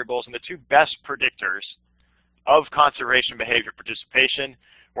cognitive variables, and the two best predictors of conservation behavior participation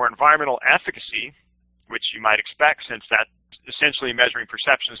were environmental efficacy, which you might expect since that's essentially measuring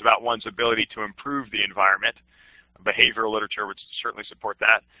perceptions about one's ability to improve the environment. Behavioral literature would certainly support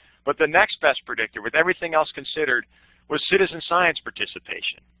that. But the next best predictor, with everything else considered, was citizen science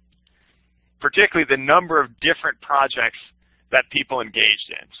participation. particularly the number of different projects that people engaged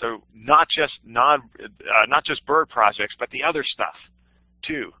in. So not just bird projects, but the other stuff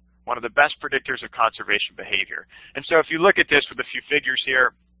too. One of the best predictors of conservation behavior. And so if you look at this with a few figures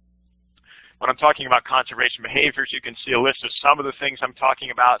here, when I'm talking about conservation behaviors, you can see a list of some of the things I'm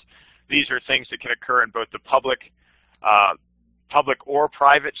talking about. These are things that can occur in both the public or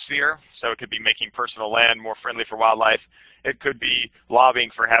private sphere. So it could be making personal land more friendly for wildlife. It could be lobbying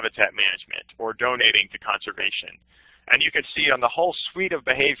for habitat management or donating to conservation. And you can see on the whole suite of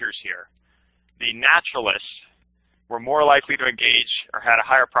behaviors here, the naturalists were more likely to engage or had a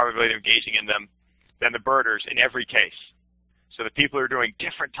higher probability of engaging in them than the birders in every case. So the people who are doing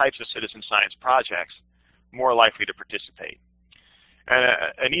different types of citizen science projects more likely to participate. And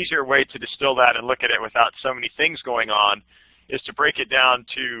an easier way to distill that and look at it without so many things going on is to break it down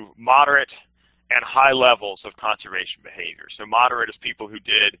to moderate and high levels of conservation behavior. So moderate is people who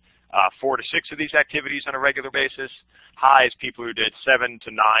did 4 to 6 of these activities on a regular basis. High is people who did 7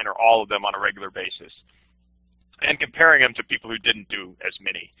 to 9 or all of them on a regular basis. And comparing them to people who didn't do as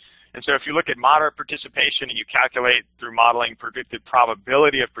many. And so if you look at moderate participation and you calculate through modeling predicted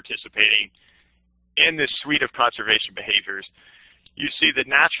probability of participating in this suite of conservation behaviors, you see that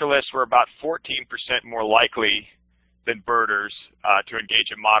naturalists were about 14% more likely than birders to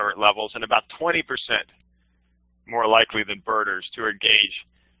engage at moderate levels, and about 20% more likely than birders to engage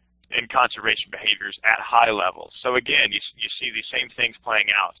in conservation behaviors at high levels. So again, you see these same things playing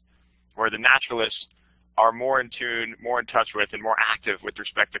out, where the naturalists are more in tune, more in touch with, and more active with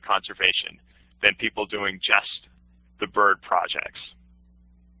respect to conservation than people doing just the bird projects.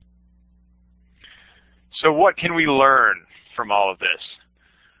 So what can we learn from all of this?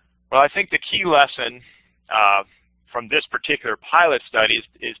 Well, I think the key lesson from this particular pilot study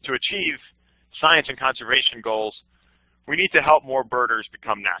is to achieve science and conservation goals, we need to help more birders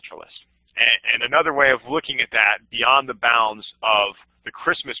become naturalists. And another way of looking at that beyond the bounds of the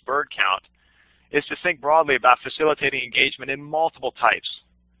Christmas bird count is to think broadly about facilitating engagement in multiple types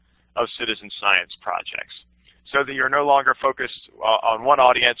of citizen science projects, so that you're no longer focused on one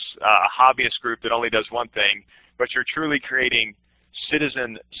audience, a hobbyist group that only does one thing, but you're truly creating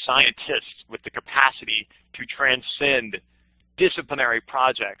citizen scientists with the capacity to transcend disciplinary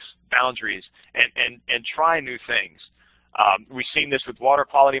projects, boundaries, and try new things. We've seen this with water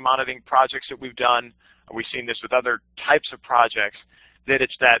quality monitoring projects that we've done. We've seen this with other types of projects, that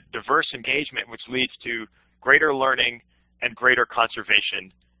it's that diverse engagement which leads to greater learning and greater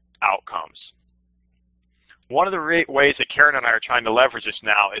conservation outcomes. One of the ways that Karen and I are trying to leverage this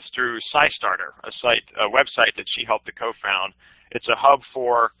now is through SciStarter, a website that she helped to co-found. It's a hub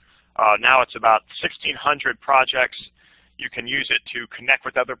for, now it's about 1,600 projects. You can use it to connect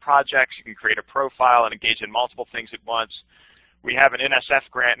with other projects. You can create a profile and engage in multiple things at once. We have an NSF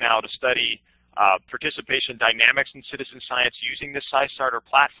grant now to study participation dynamics in citizen science using this SciStarter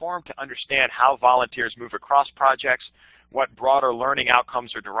platform to understand how volunteers move across projects, what broader learning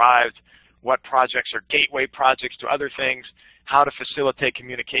outcomes are derived, what projects are gateway projects to other things, how to facilitate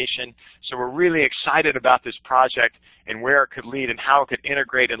communication. So we're really excited about this project and where it could lead and how it could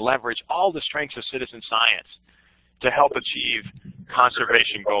integrate and leverage all the strengths of citizen science to help achieve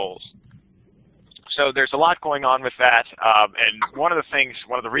conservation goals. So there's a lot going on with that, and one of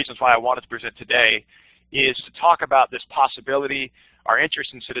the reasons why I wanted to present today is to talk about this possibility, our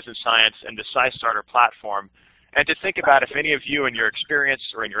interest in citizen science, and the SciStarter platform, and to think about if any of you in your experience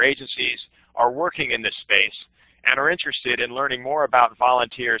or in your agencies are working in this space and are interested in learning more about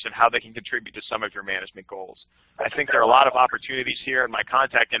volunteers and how they can contribute to some of your management goals. I think there are a lot of opportunities here, and my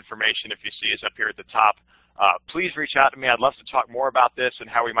contact information, if you see, is up here at the top. Please reach out to me. I'd love to talk more about this and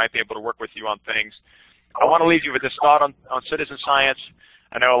how we might be able to work with you on things. I want to leave you with this thought on citizen science.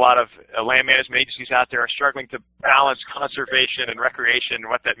 I know a lot of land management agencies out there are struggling to balance conservation and recreation and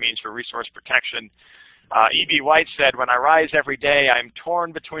what that means for resource protection. E.B. White said, "When I rise every day, I am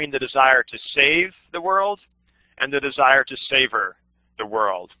torn between the desire to save the world and the desire to savor the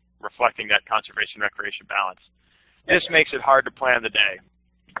world," reflecting that conservation-recreation balance. This makes it hard to plan the day.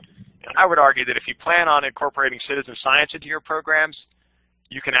 And I would argue that if you plan on incorporating citizen science into your programs,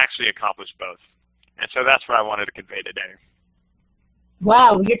 you can actually accomplish both. And so that's what I wanted to convey today.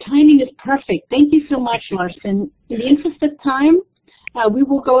 Wow, your timing is perfect. Thank you so much, Larson. In the interest of time, we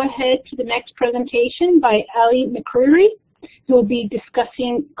will go ahead to the next presentation by Ali McCreary, who will be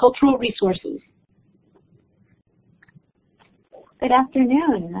discussing cultural resources. Good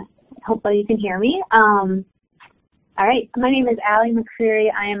afternoon. Hopefully you can hear me. All right, my name is Ali McCreary.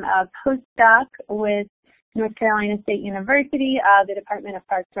 I am a postdoc with North Carolina State University, the Department of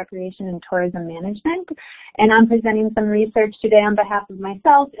Parks, Recreation, and Tourism Management. And I'm presenting some research today on behalf of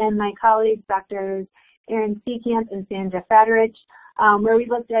myself and my colleagues, Drs. Erin Seekamp and Sandra Federich, where we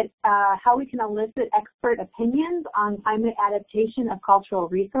looked at how we can elicit expert opinions on climate adaptation of cultural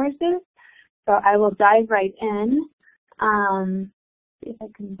resources. So I will dive right in. See if I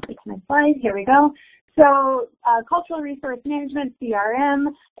can click my slide. Here we go. So cultural resource management, CRM,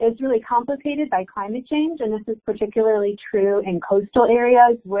 is really complicated by climate change, and this is particularly true in coastal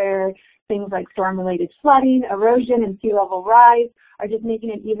areas where things like storm-related flooding, erosion, and sea level rise are just making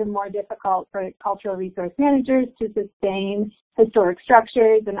it even more difficult for cultural resource managers to sustain historic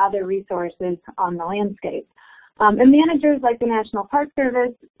structures and other resources on the landscape. And managers like the National Park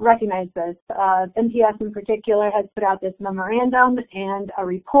Service recognize this. NPS in particular has put out this memorandum and a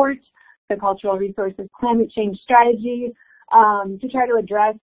report, the Cultural Resources Climate Change Strategy, to try to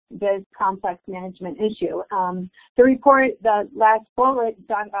address this complex management issue. The report, the last bullet,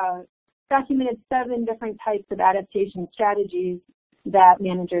 documented 7 different types of adaptation strategies that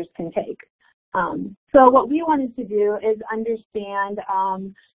managers can take. So what we wanted to do is understand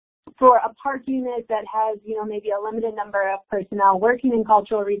for a park unit that has, maybe a limited number of personnel working in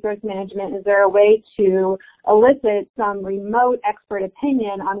cultural resource management, is there a way to elicit some remote expert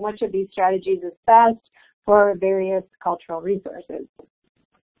opinion on which of these strategies is best for various cultural resources?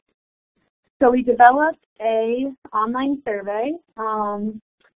 So we developed an online survey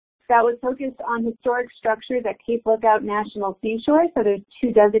that was focused on historic structures at Cape Lookout National Seashore. So there's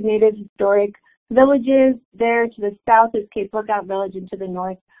 2 designated historic villages. There to the south is Cape Lookout Village, and to the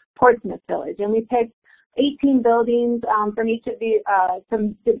north, Portsmouth Village. And we picked 18 buildings from each of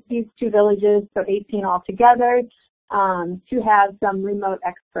these 2 villages, so 18 altogether, to have some remote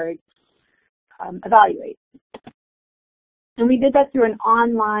experts evaluate. And we did that through an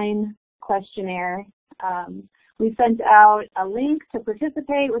online questionnaire. We sent out a link to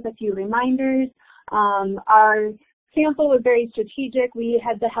participate with a few reminders. Our sample was very strategic. We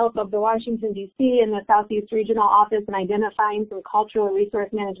had the help of the Washington, D.C. and the Southeast Regional Office in identifying some cultural resource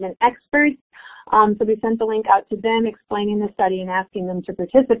management experts. So we sent the link out to them explaining the study and asking them to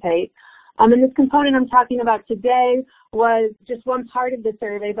participate. And this component I'm talking about today was just one part of the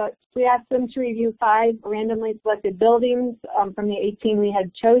survey, but we asked them to review 5 randomly selected buildings from the 18 we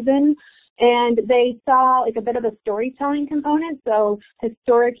had chosen. And they saw like a bit of a storytelling component, so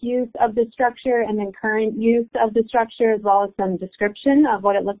historic use of the structure and then current use of the structure, as well as some description of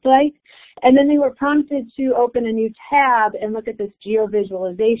what it looked like. And then they were prompted to open a new tab and look at this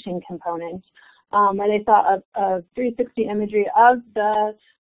geovisualization component, where they saw a 360 imagery of the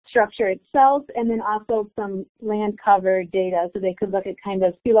structure itself, and then also some land cover data, so they could look at kind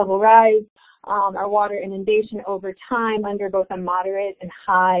of sea level rise or water inundation over time under both a moderate and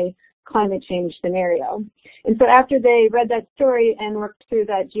high climate change scenario. And so after they read that story and worked through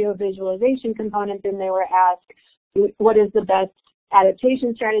that geovisualization component, then they were asked, what is the best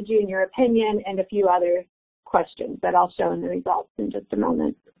adaptation strategy in your opinion, and a few other questions that I'll show in the results in just a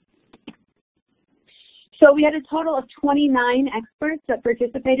moment. So we had a total of 29 experts that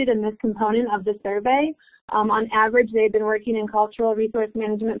participated in this component of the survey. On average, they had been working in cultural resource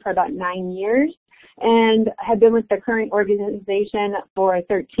management for about 9 years and had been with the current organization for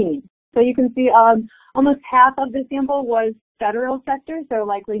 13. So you can see almost half of the sample was federal sector, so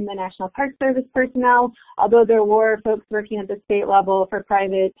likely the National Park Service personnel, although there were folks working at the state level for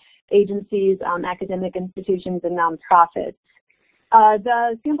private agencies, academic institutions, and nonprofits.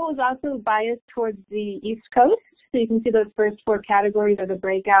 The sample was also biased towards the East Coast, so you can see those first 4 categories are the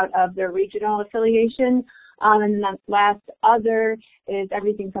breakout of their regional affiliation, and then last other is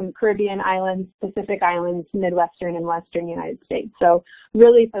everything from Caribbean islands, Pacific islands, Midwestern and Western United States. So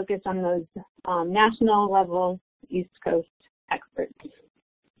really focused on those national level East Coast experts.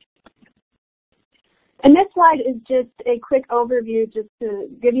 And this slide is just a quick overview just to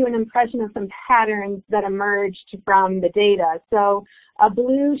give you an impression of some patterns that emerged from the data. So a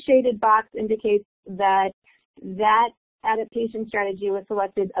blue shaded box indicates that adaptation strategy was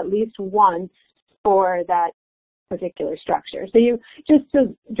selected at least once for that particular structure. So you just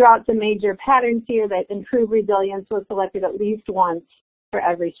to draw out some major patterns here, that improved resilience was selected at least once for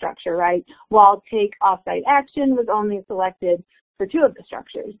every structure, right? While take offsite action was only selected for 2 of the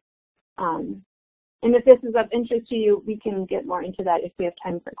structures. And if this is of interest to you, we can get more into that if we have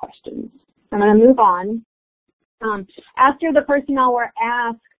time for questions. I'm going to move on. After the personnel were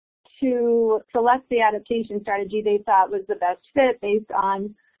asked to select the adaptation strategy they thought was the best fit based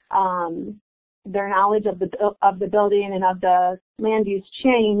on their knowledge of the building and of the land use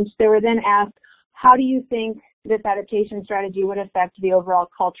change, they were then asked, how do you think this adaptation strategy would affect the overall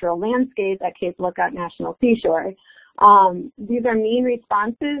cultural landscape at Cape Lookout National Seashore. These are mean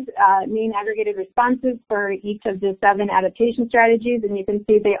responses, mean aggregated responses for each of the 7 adaptation strategies, and you can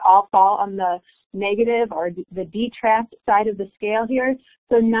see they all fall on the negative or the detract side of the scale here.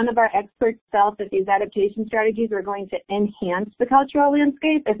 So none of our experts felt that these adaptation strategies were going to enhance the cultural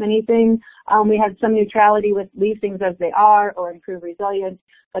landscape. If anything, we had some neutrality with leave things as they are or improve resilience,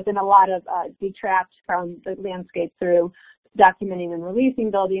 but then a lot of detract from the landscape through documenting and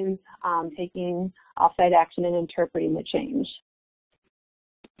releasing buildings, taking off-site action, and interpreting the change.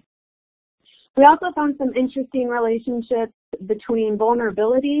 We also found some interesting relationships between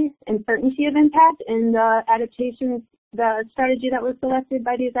vulnerability and certainty of impact in the adaptation, the strategy that was selected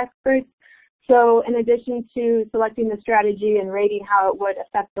by these experts. So in addition to selecting the strategy and rating how it would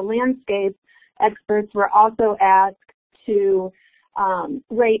affect the landscape, experts were also asked to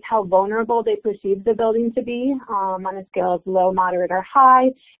rate how vulnerable they perceived the building to be on a scale of low, moderate, or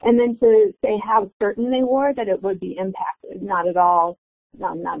high, and then to say how certain they were that it would be impacted, not at all,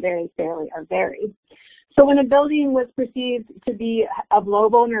 not very, fairly, or very. So when a building was perceived to be of low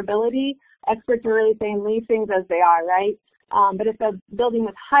vulnerability, experts were really saying leave things as they are, right? But if the building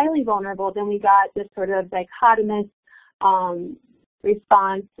was highly vulnerable, then we got this sort of dichotomous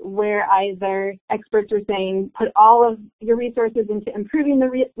response where either experts are saying put all of your resources into improving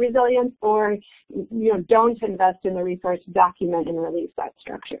the resilience, or don't invest in the resource to document and release that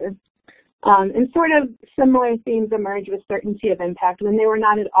structure. And sort of similar themes emerge with certainty of impact. When they were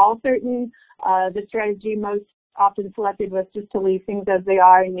not at all certain, the strategy most often selected was just to leave things as they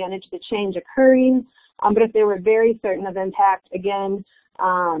are and manage the change occurring. But if they were very certain of impact, again,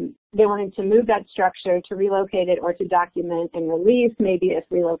 they wanted to move that structure, to relocate it, or to document and release, maybe if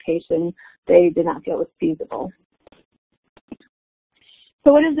relocation they did not feel was feasible.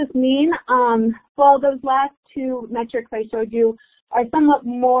 So what does this mean? Well, those last 2 metrics I showed you are somewhat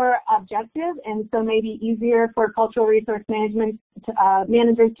more objective, and so maybe easier for cultural resource management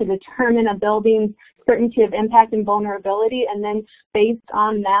managers to determine a building's certainty of impact and vulnerability, and then based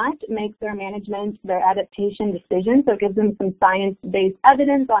on that, make their management, their adaptation decisions. So it gives them some science-based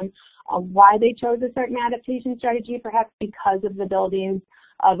evidence on why they chose a certain adaptation strategy, perhaps because of the building's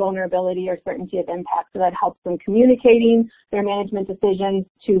vulnerability or certainty of impact. So that helps them communicating their management decisions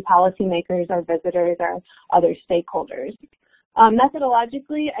to policymakers or visitors or other stakeholders.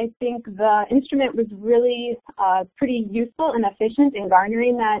 Methodologically, I think the instrument was really pretty useful and efficient in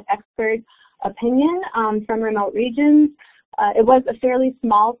garnering that expert opinion from remote regions. It was a fairly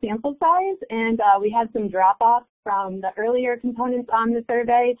small sample size, and we had some drop-offs from the earlier components on the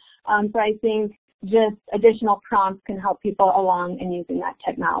survey. So I think just additional prompts can help people along in using that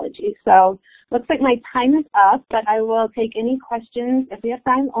technology. So looks like my time is up, but I will take any questions if we have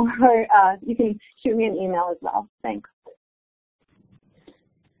time, or you can shoot me an email as well. Thanks.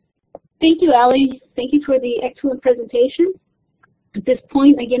 Thank you, Allie. Thank you for the excellent presentation. At this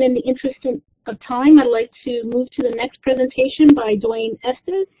point, again, in the interest of time, I'd like to move to the next presentation by Dwayne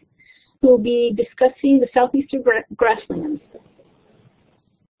Estes, who will be discussing the Southeastern grasslands.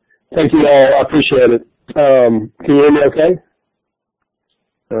 Thank you all. I appreciate it. Can you hear me okay?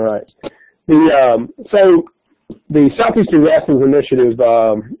 All right. So the Southeastern Grasslands Initiative,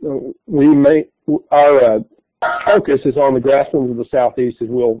 our focus is on the grasslands of the Southeast, as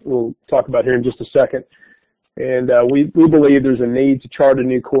we'll talk about here in just a second. And we believe there's a need to chart a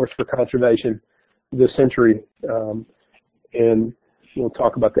new course for conservation this century, and we'll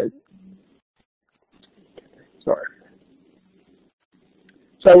talk about that. Sorry.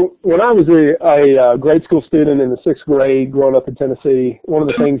 So when I was a grade school student in the 6th grade growing up in Tennessee, one of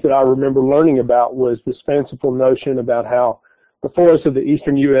the things that I remember learning about was this fanciful notion about how the forests of the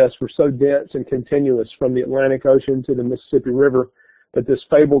eastern U.S. were so dense and continuous from the Atlantic Ocean to the Mississippi River that this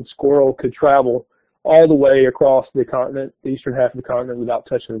fabled squirrel could travel all the way across the continent, the eastern half of the continent, without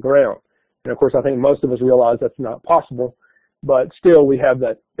touching the ground. And of course, I think most of us realize that's not possible, but still we have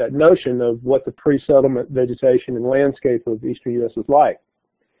that notion of what the pre-settlement vegetation and landscape of the eastern U.S. was like.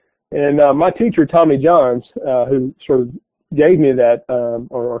 And my teacher, Tommy Johns, who sort of gave me that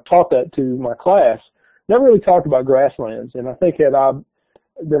or taught that to my class, never really talked about grasslands. And I think had I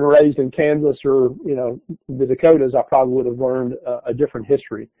been raised in Kansas or the Dakotas, I probably would have learned a different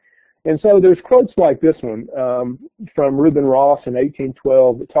history. And so there's quotes like this one from Reuben Ross in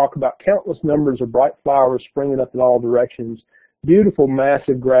 1812 that talk about countless numbers of bright flowers springing up in all directions, beautiful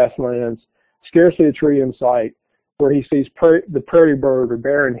massive grasslands, scarcely a tree in sight, where he sees the prairie bird or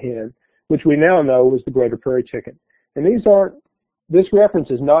barren hen, which we now know is the greater prairie chicken. And this reference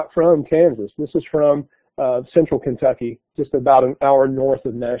is not from Kansas. This is from central Kentucky, just about an hour north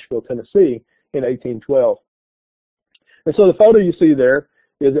of Nashville, Tennessee, in 1812. And so the photo you see there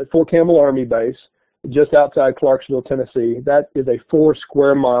is at Fort Campbell Army Base, just outside Clarksville, Tennessee. That is a 4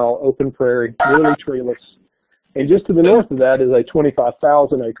 square mile open prairie, nearly treeless. And just to the north of that is a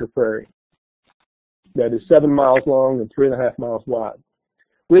 25,000 acre prairie that is 7 miles long and 3.5 miles wide.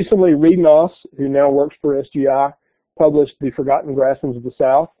 Recently, Reed Noss, who now works for SGI, published The Forgotten Grasslands of the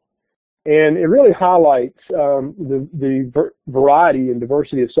South. And it really highlights the variety and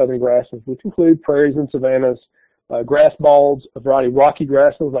diversity of southern grasslands, which include prairies and savannas, grass balds, a variety of rocky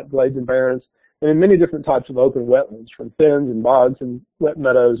grasslands like glades and barrens, and many different types of open wetlands, from fens and bogs and wet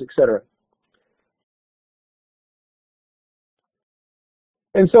meadows, etc.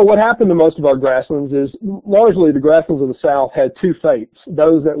 And so what happened to most of our grasslands is largely the grasslands of the South had two fates,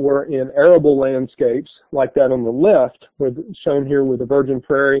 those that were in arable landscapes, like that on the left, shown here with the virgin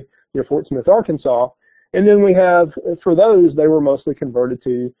prairie near Fort Smith, Arkansas. And then we have, for those, they were mostly converted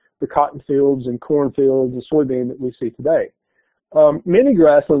to the cotton fields and corn fields and soybean that we see today. Many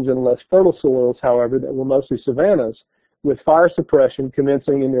grasslands in less fertile soils, however, that were mostly savannas, with fire suppression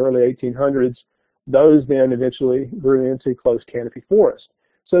commencing in the early 1800s, those then eventually grew into close canopy forest.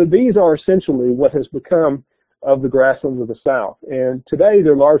 So these are essentially what has become of the grasslands of the South. And today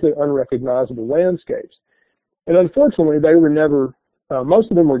they're largely unrecognizable landscapes. And unfortunately, they were never, most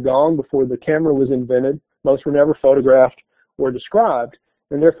of them were gone before the camera was invented. Most were never photographed or described.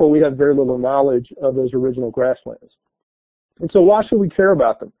 And therefore we have very little knowledge of those original grasslands. And so why should we care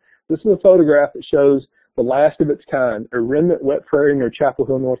about them? This is a photograph that shows the last of its kind, a remnant wet prairie near Chapel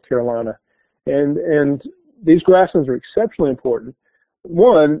Hill, North Carolina. And these grasslands are exceptionally important.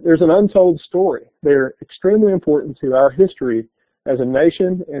 One, there's an untold story. They're extremely important to our history as a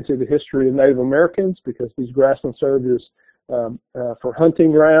nation and to the history of Native Americans, because these grasslands served as for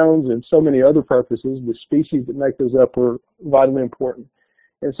hunting grounds and so many other purposes. The species that make those up were vitally important.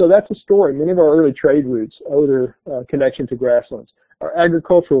 And so that's a story. Many of our early trade routes owe their connection to grasslands. Our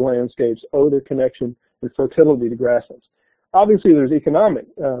agricultural landscapes owe their connection and fertility to grasslands. Obviously, there's economic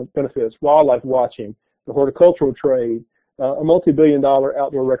benefits, wildlife watching, the horticultural trade, a multi-billion-dollar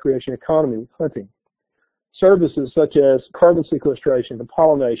outdoor recreation economy, hunting. Services such as carbon sequestration and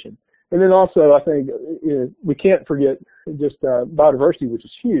pollination. And then also, I think, we can't forget just biodiversity, which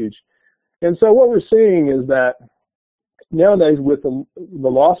is huge. And so what we're seeing is that nowadays, with the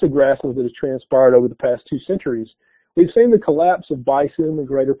loss of grasslands that has transpired over the past 2 centuries, we've seen the collapse of bison and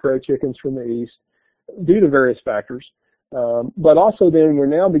greater prairie chickens from the east due to various factors. But also then we're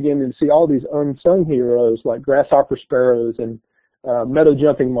now beginning to see all these unsung heroes like grasshopper sparrows and meadow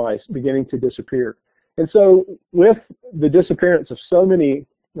jumping mice beginning to disappear. And so with the disappearance of so many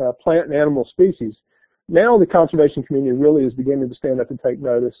plant and animal species, now the conservation community really is beginning to stand up and take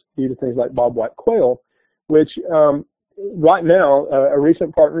notice due to things like bobwhite quail, which right now a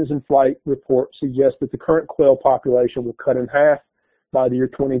recent Partners in Flight report suggests that the current quail population will cut in half by the year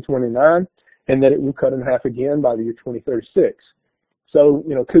 2029. And that it will cut in half again by the year 2036. So,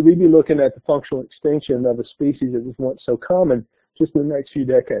 could we be looking at the functional extinction of a species that was once so common just in the next few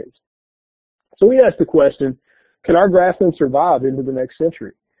decades? So we asked the question, can our grasslands survive into the next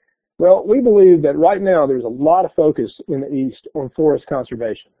century? Well, we believe that right now there's a lot of focus in the East on forest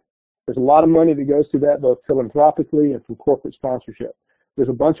conservation. There's a lot of money that goes to that, both philanthropically and from corporate sponsorship. There's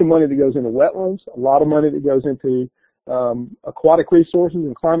a bunch of money that goes into wetlands, a lot of money that goes into aquatic resources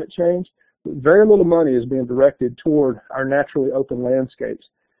and climate change. Very little money is being directed toward our naturally open landscapes.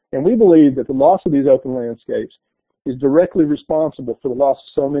 And we believe that the loss of these open landscapes is directly responsible for the loss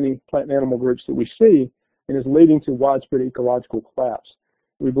of so many plant and animal groups that we see and is leading to widespread ecological collapse.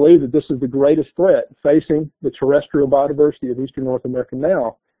 We believe that this is the greatest threat facing the terrestrial biodiversity of eastern North America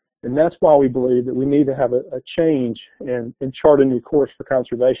now. And that's why we believe that we need to have a change and chart a new course for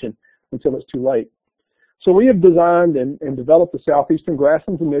conservation until it's too late. So we have designed and developed the Southeastern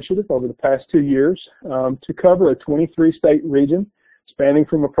Grasslands Initiative over the past 2 years to cover a 23-state region spanning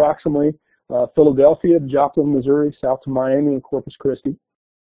from approximately Philadelphia to Joplin, Missouri, south to Miami and Corpus Christi.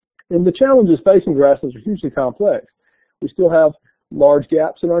 And the challenges facing grasslands are hugely complex. We still have large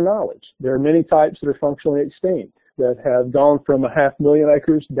gaps in our knowledge. There are many types that are functionally extinct that have gone from 500,000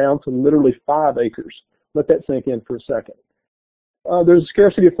 acres down to literally 5 acres. Let that sink in for a second. There's a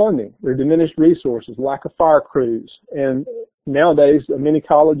scarcity of funding. There are diminished resources, lack of fire crews, and nowadays many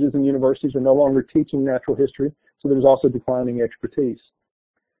colleges and universities are no longer teaching natural history, so there's also declining expertise.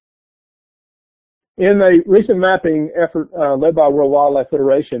 In a recent mapping effort led by World Wildlife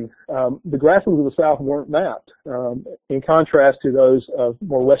Federation, the grasslands of the South weren't mapped, in contrast to those of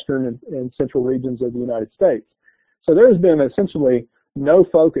more western and central regions of the United States. So there has been essentially no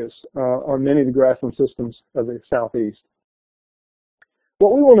focus on many of the grassland systems of the Southeast.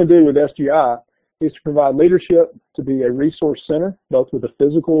 What we want to do with SGI is to provide leadership to be a resource center, both with a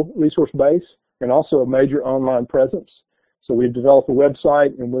physical resource base and also a major online presence. So we've developed a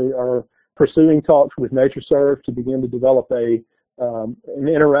website, and we are pursuing talks with NatureServe to begin to develop an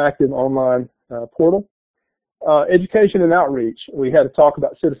interactive online portal. Education and outreach. We had a talk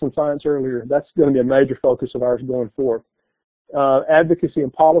about citizen science earlier. That's going to be a major focus of ours going forward. Advocacy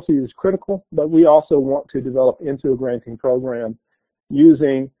and policy is critical, but we also want to develop into a granting program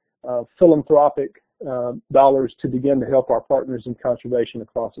using philanthropic dollars to begin to help our partners in conservation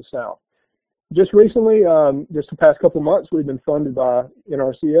across the South. Just recently, just the past couple of months, we've been funded by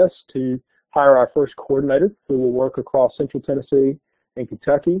NRCS to hire our first coordinator who will work across Central Tennessee and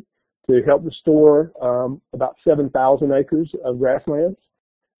Kentucky to help restore about 7,000 acres of grasslands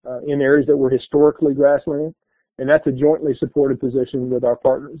in areas that were historically grassland. And that's a jointly supported position with our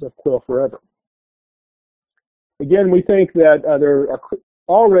partners of Quail Forever. Again, we think that there are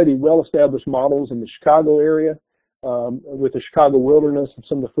already well-established models in the Chicago area with the Chicago wilderness and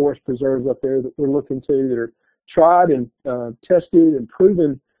some of the forest preserves up there that we're looking to that are tried and tested and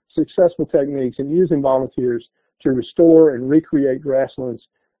proven successful techniques in using volunteers to restore and recreate grasslands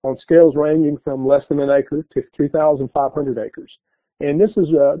on scales ranging from less than an acre to 2,500 acres. And this is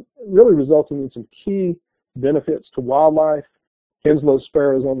really resulting in some key benefits to wildlife. Henslow's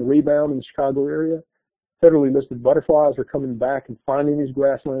sparrows on the rebound in the Chicago area. Federally listed butterflies are coming back and finding these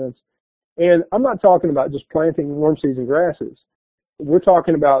grasslands. And I'm not talking about just planting warm season grasses. We're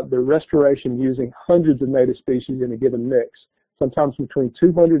talking about the restoration using hundreds of native species in a given mix, sometimes between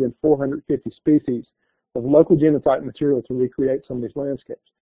 200 and 450 species of local genotype material to recreate some of these landscapes.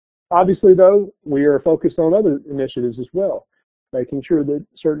 Obviously, though, we are focused on other initiatives as well, making sure that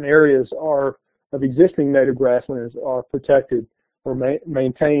certain areas of existing native grasslands are protected or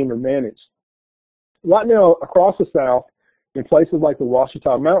maintained or managed. Right now, across the South, in places like the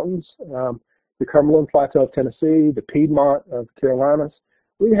Ouachita Mountains, the Cumberland Plateau of Tennessee, the Piedmont of Carolinas,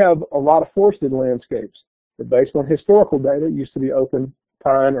 we have a lot of forested landscapes that, based on historical data, used to be open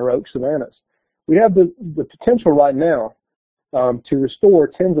pine or oak savannas. We have the potential right now to restore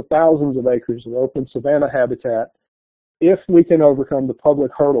tens of thousands of acres of open savanna habitat if we can overcome the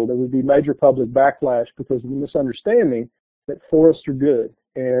public hurdle. There would be major public backlash because of the misunderstanding that forests are good.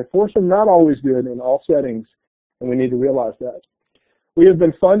 And forests are not always good in all settings, and we need to realize that. We have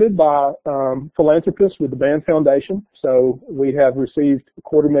been funded by philanthropists with the Band Foundation, so we have received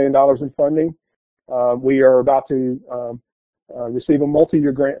 $250,000 in funding. We are about to receive a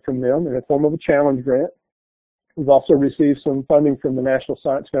multi-year grant from them in the form of a challenge grant. We've also received some funding from the National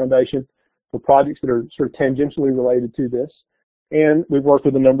Science Foundation for projects that are sort of tangentially related to this. And we've worked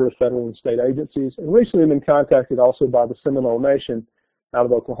with a number of federal and state agencies, and recently been contacted also by the Seminole Nation out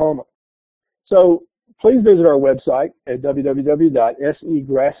of Oklahoma. So please visit our website at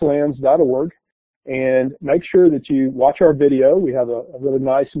www.segrasslands.org and make sure that you watch our video. We have a really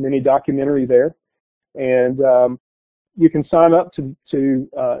nice mini documentary there. And you can sign up to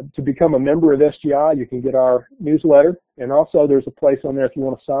become a member of SGI. You can get our newsletter. And also there's a place on there if you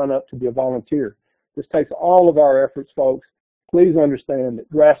want to sign up to be a volunteer. This takes all of our efforts, folks. Please understand that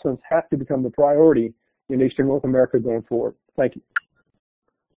grasslands have to become the priority in Eastern North America going forward. Thank you.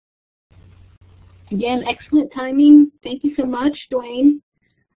 Again, excellent timing. Thank you so much, Dwayne.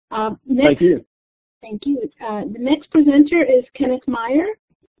 Thank you. Thank you. The next presenter is Kenneth Meyer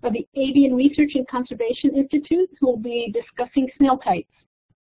of the Avian Research and Conservation Institute, who will be discussing snail kites.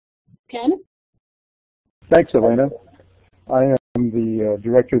 Ken? Thanks, Elena. I am the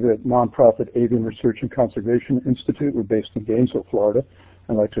director of the nonprofit Avian Research and Conservation Institute. We're based in Gainesville, Florida.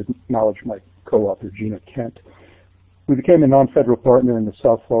 I'd like to acknowledge my co-author, Gina Kent. We became a non-federal partner in the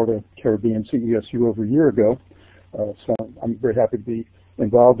South Florida Caribbean CESU over a year ago, so I'm very happy to be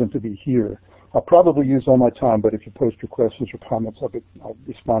involved and to be here. I'll probably use all my time, but if you post your questions or comments, I'll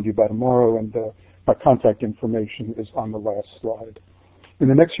respond to you by tomorrow, and my contact information is on the last slide. In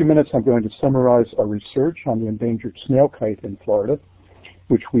the next few minutes, I'm going to summarize our research on the endangered snail kite in Florida,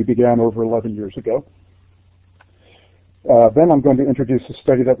 which we began over 11 years ago. Then I'm going to introduce a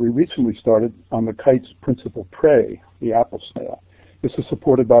study that we recently started on the kite's principal prey, the apple snail. This is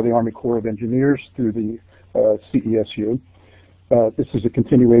supported by the Army Corps of Engineers through the CESU. This is a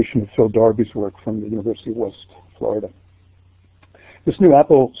continuation of Phil Darby's work from the University of West Florida. This new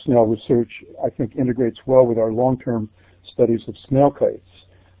apple snail research, I think, integrates well with our long-term studies of snail kites,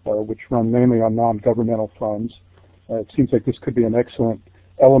 which run mainly on non-governmental funds. It seems like this could be an excellent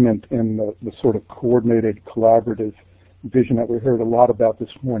element in the sort of coordinated, collaborative vision that we heard a lot about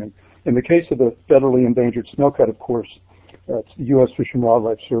this morning. In the case of the federally endangered snail kite, of course, the U.S. Fish and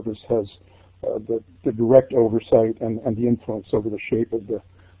Wildlife Service has the direct oversight and the influence over the shape of the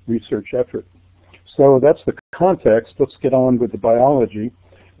research effort. So that's the context. Let's get on with the biology.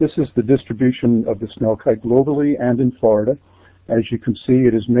 This is the distribution of the snail kite globally and in Florida. As you can see,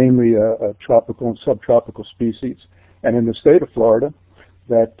 it is mainly a tropical and subtropical species. And in the state of Florida,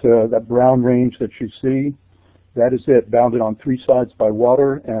 that brown range that you see, that is it, bounded on three sides by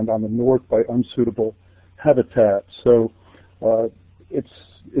water and on the north by unsuitable habitat. So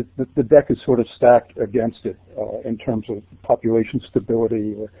the deck is sort of stacked against it in terms of population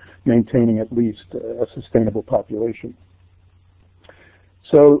stability or maintaining at least a sustainable population.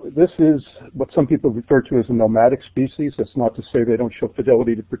 So this is what some people refer to as a nomadic species. That's not to say they don't show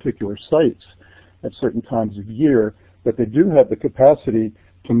fidelity to particular sites at certain times of year, but they do have the capacity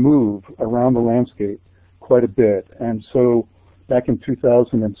to move around the landscape quite a bit. And so back in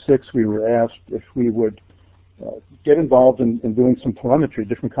 2006, we were asked if we would get involved in doing some telemetry,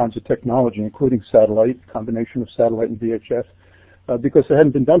 different kinds of technology, including satellite, combination of satellite and VHF, because it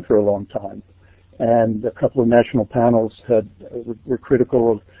hadn't been done for a long time. And a couple of national panels were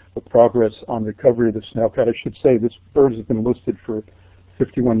critical of the progress on recovery of the snail kite. I should say this bird has been listed for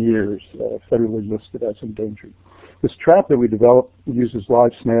 51 years, federally listed as endangered. This trap that we developed uses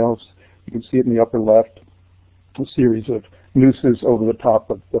live snails. You can see it in the upper left, a series of nooses over the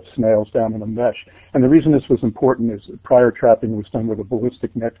top of snails down in a mesh. And the reason this was important is prior trapping was done with a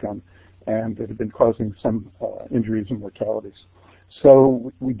ballistic net gun, and it had been causing some injuries and mortalities.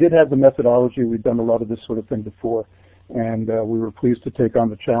 So we did have the methodology. We'd done a lot of this sort of thing before, and we were pleased to take on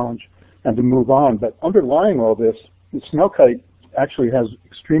the challenge and to move on. But underlying all this, the snail kite actually has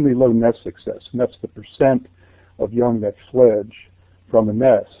extremely low nest success, and that's the percent of young that fledge from the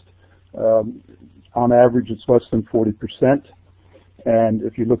nest. On average, it's less than 40%, and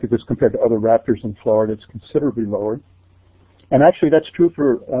if you look at this compared to other raptors in Florida, it's considerably lower. And actually, that's true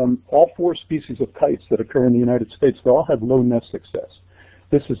for all four species of kites that occur in the United States. They all have low nest success.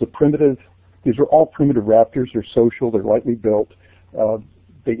 This is a primitive. These are all primitive raptors. They're social. They're lightly built.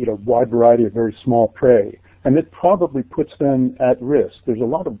 They eat a wide variety of very small prey, and it probably puts them at risk. There's a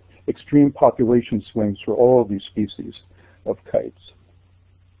lot of extreme population swings for all of these species of kites.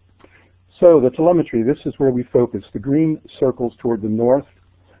 So the telemetry, this is where we focus. The green circles toward the north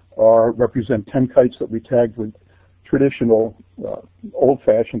represent 10 kites that we tagged with traditional,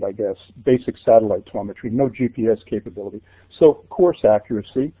 old-fashioned, I guess, basic satellite telemetry, no GPS capability. So coarse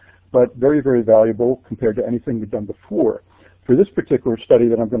accuracy, but very, very valuable compared to anything we've done before. For this particular study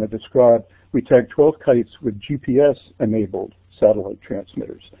that I'm going to describe, we tagged 12 kites with GPS-enabled satellite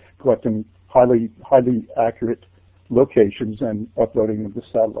transmitters, collecting highly accurate locations and uploading them to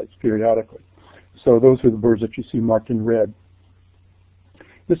satellites periodically. So those are the birds that you see marked in red.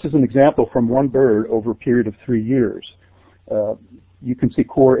 This is an example from one bird over a period of 3 years. You can see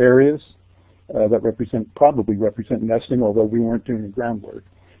core areas that probably represent nesting, although we weren't doing the groundwork.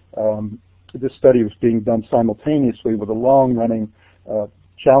 This study was being done simultaneously with a long-running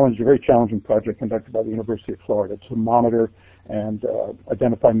very challenging project conducted by the University of Florida to monitor and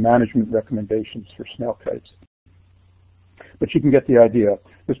identify management recommendations for snail kites. But you can get the idea.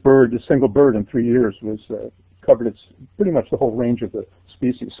 This single bird in 3 years covered pretty much the whole range of the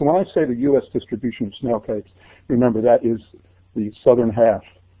species. So when I say the U.S. distribution of snail kites, remember that is the southern half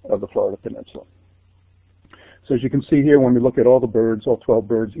of the Florida Peninsula. So as you can see here, when we look at all the birds, all 12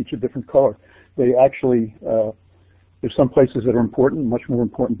 birds, each a different color, they actually, there's some places that are important, much more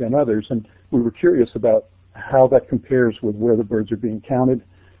important than others, and we were curious about how that compares with where the birds are being counted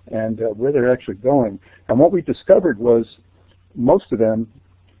and where they're actually going. And what we discovered was most of them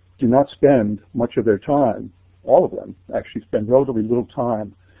do not spend much of their time, all of them actually spend relatively little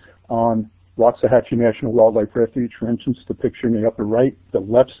time on Waxahachie National Wildlife Refuge, for instance, the picture in the upper right, the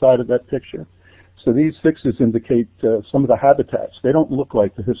left side of that picture. So these fixes indicate some of the habitats. They don't look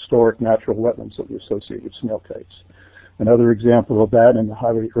like the historic natural wetlands that we associate with snail kites. Another example of that in the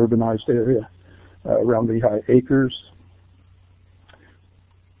highly urbanized area around Lehigh Acres.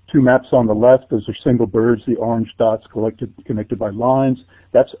 Two maps on the left, those are single birds, the orange dots connected by lines.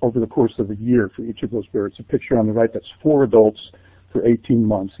 That's over the course of a year for each of those birds. A picture on the right, that's 4 adults for 18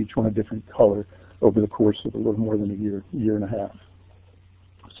 months, each one a different color over the course of a little more than a year and a half.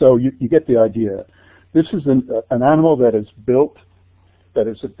 So you get the idea. This is an animal that is built, that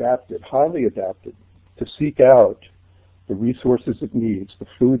is adapted, highly adapted, to seek out the resources it needs, the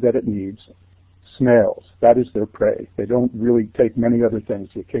food that it needs. Snails, that is their prey. They don't really take many other things,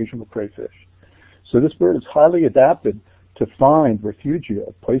 the occasional crayfish. So this bird is highly adapted to find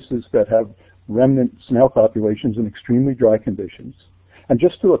refugia, places that have remnant snail populations in extremely dry conditions. And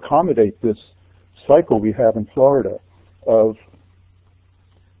just to accommodate this cycle we have in Florida of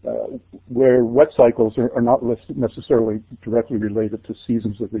where wet cycles are not necessarily directly related to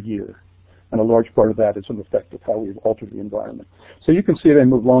seasons of the year. and a large part of that is an effect of how we've altered the environment. So you can see they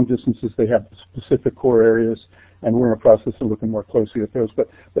move long distances, they have specific core areas, and we're in a process of looking more closely at those. But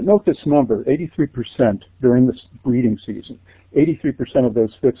note this number, 83% during this breeding season, 83% of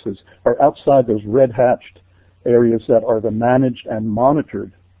those fixes are outside those red hatched areas that are the managed and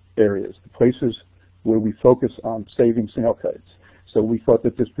monitored areas, the places where we focus on saving snail kites. So we thought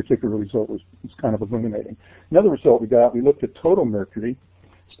that this particular result was kind of illuminating. Another result we got, we looked at total mercury,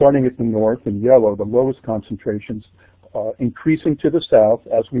 starting at the north in yellow, the lowest concentrations, increasing to the south,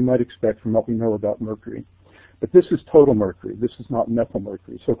 as we might expect from what we know about mercury. But this is total mercury. This is not methyl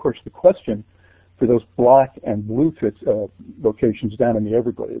mercury. So, of course, the question for those black and blue locations down in the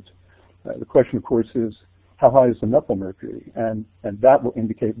Everglades, the question, of course, is how high is the methyl mercury? And that will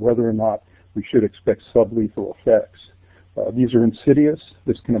indicate whether or not we should expect sublethal effects. These are insidious.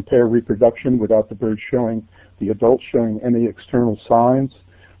 This can impair reproduction without the bird showing, the adults showing any external signs.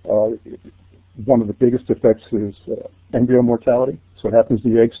 One of the biggest effects is embryo mortality. So it happens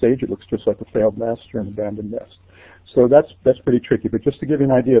in the egg stage. It looks just like a failed nest or an abandoned nest. So that's pretty tricky. But just to give you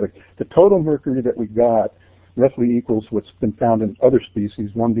an idea, the total mercury that we got roughly equals what's been found in other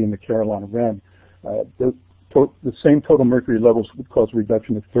species, one being the Carolina wren. The same total mercury levels would cause a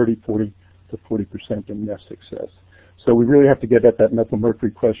reduction of 30, 40 to 40% in nest success. So we really have to get at that methyl mercury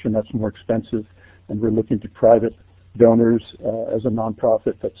question. That's more expensive, and we're looking to private donors as a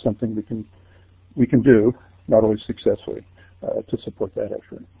nonprofit. That's something we can do, not always successfully, to support that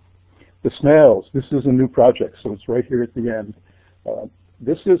effort. The snails, this is a new project, so it's right here at the end.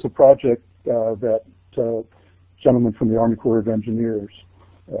 This is a project that a gentleman from the Army Corps of Engineers,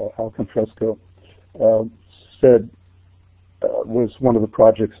 Al Confresco, said was one of the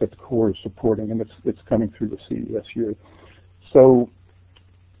projects that the Corps is supporting, and it's coming through the CESU. So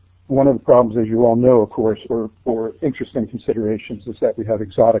one of the problems, as you all know, of course, or interesting considerations, is that we have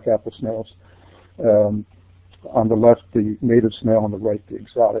exotic apple snails. On the left, the native snail, on the right, the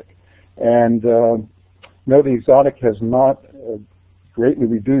exotic. And no, the exotic has not greatly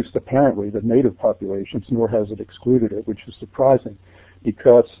reduced, apparently, the native populations, nor has it excluded it, which is surprising,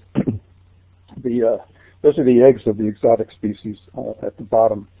 because those are the eggs of the exotic species at the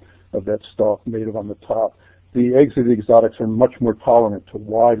bottom of that stalk, native on the top. The eggs of the exotics are much more tolerant to a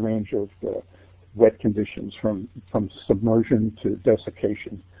wide range of wet conditions, from submersion to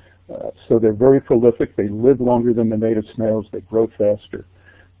desiccation. So they're very prolific. They live longer than the native snails. They grow faster.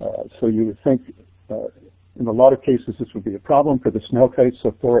 So you would think in a lot of cases this would be a problem for the snail kites.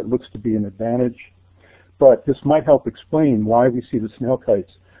 So far it looks to be an advantage. But this might help explain why we see the snail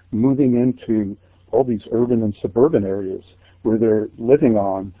kites moving into all these urban and suburban areas where they're living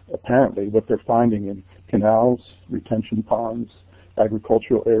on, apparently, what they're finding in canals, retention ponds,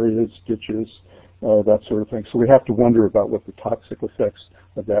 agricultural areas, ditches, that sort of thing. So we have to wonder about what the toxic effects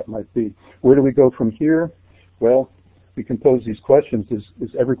of that might be. Where do we go from here? Well, we can pose these questions.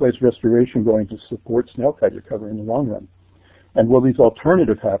 Is Everglades restoration going to support snail kite recovery in the long run? And will these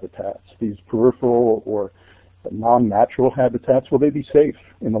alternative habitats, these peripheral or non-natural habitats, will they be safe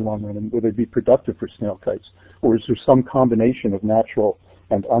in the long run, and will they be productive for snail kites? Or is there some combination of natural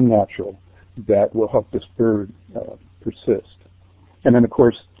and unnatural that will help this bird persist? And then, of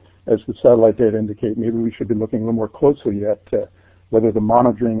course, as the satellite data indicate, maybe we should be looking a little more closely at whether the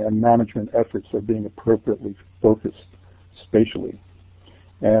monitoring and management efforts are being appropriately focused spatially.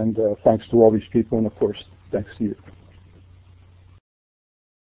 And thanks to all these people, and of course, thanks to you.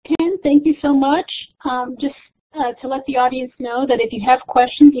 Ken, thank you so much. Just to let the audience know that if you have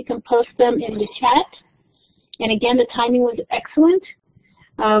questions, you can post them in the chat. And again, the timing was excellent.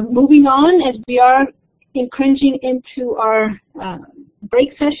 Moving on, as we are encroaching into our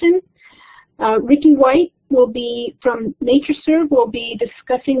break session, Ricky White will be from NatureServe, will be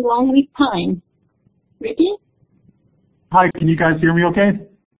discussing longleaf pine. Ricky? Hi, can you guys hear me okay?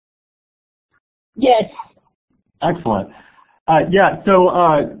 Yes. Excellent.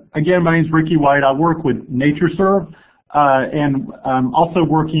 Again, my name is Ricky White. I work with NatureServe, and I'm also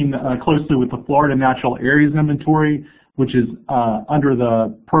working closely with the Florida Natural Areas Inventory, which is under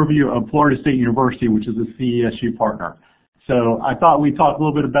the purview of Florida State University, which is a CESU partner. So I thought we'd talk a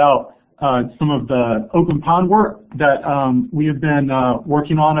little bit about some of the open pond work that we have been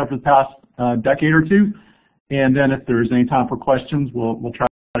working on over the past decade or two. And then if there's any time for questions, we'll try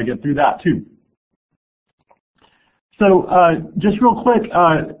to get through that too. So just real quick,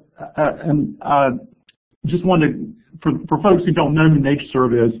 just wanted to, for folks who don't know who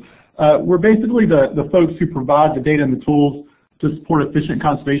NatureServe is, we're basically the folks who provide the data and the tools to support efficient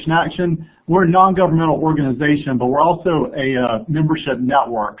conservation action. We're a non-governmental organization, but we're also a membership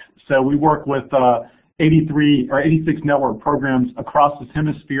network. So we work with 86 network programs across this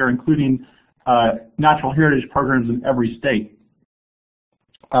hemisphere, including natural heritage programs in every state.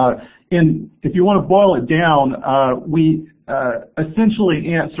 And if you want to boil it down, we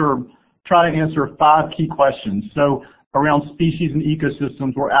essentially try to answer 5 key questions. So around species and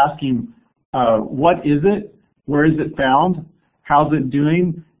ecosystems, we're asking what is it, where is it found, how's it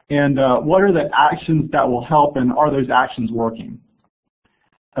doing, and what are the actions that will help, and are those actions working?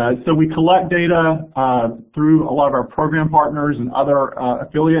 So we collect data through a lot of our program partners and other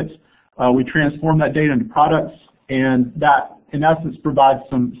affiliates. We transform that data into products, and that, in essence, provides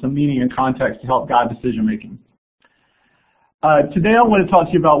some meaning and context to help guide decision making. Today I want to talk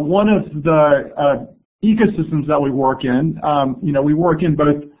to you about one of the ecosystems that we work in. We work in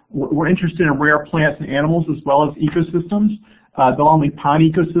both, we're interested in rare plants and animals as well as ecosystems. The lonely pine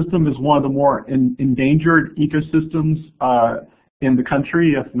ecosystem is one of the more endangered ecosystems in the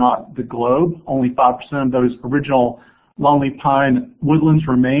country, if not the globe. Only 5% of those original lonely pine woodlands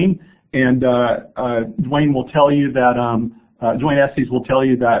remain, and Dwayne will tell you that Dwayne Estes will tell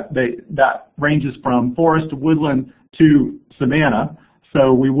you that that ranges from forest to woodland to savanna.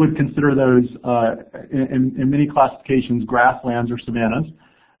 So we would consider those in many classifications grasslands or savannas.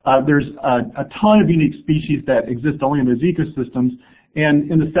 There's a ton of unique species that exist only in those ecosystems, and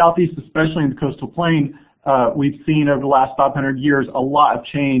in the southeast, especially in the coastal plain, we've seen over the last 500 years a lot of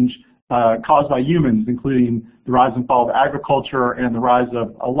change caused by humans, including the rise and fall of agriculture and the rise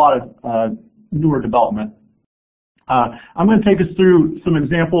of a lot of newer development. I'm going to take us through some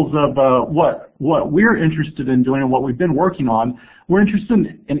examples of what we're interested in doing and what we've been working on. We're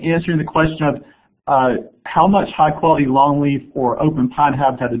interested in answering the question of how much high-quality longleaf or open pine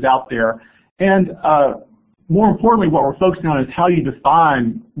habitat is out there, and more importantly, what we're focusing on is how you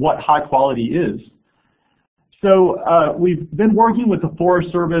define what high quality is. So we've been working with the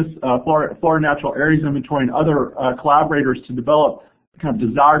Forest Service, Florida Natural Areas Inventory, and other collaborators to develop kind of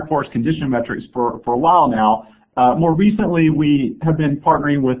desired forest condition metrics for a while now. More recently, we have been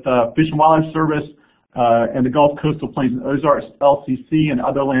partnering with Fish and Wildlife Service and the Gulf Coastal Plains and Ozarks LCC and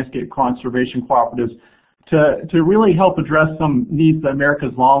other landscape conservation cooperatives to really help address some needs that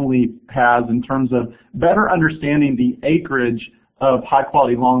America's longleaf has in terms of better understanding the acreage of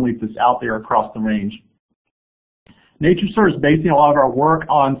high-quality longleaf that's out there across the range. NatureServe is basing a lot of our work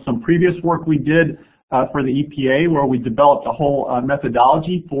on some previous work we did for the EPA, where we developed a whole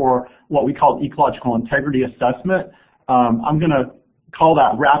methodology for what we call ecological integrity assessment. I'm going to call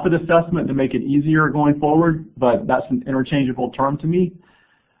that rapid assessment to make it easier going forward, but that's an interchangeable term to me.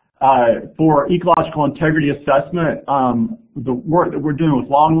 For ecological integrity assessment, the work that we're doing with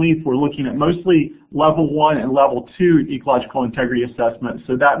longleaf, we're looking at mostly level 1 and level 2 ecological integrity assessment.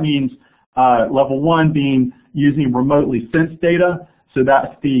 So that means level 1 being using remotely sensed data, so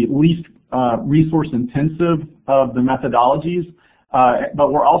that's the least resource intensive of the methodologies.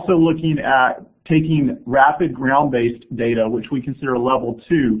 But we're also looking at taking rapid ground-based data, which we consider level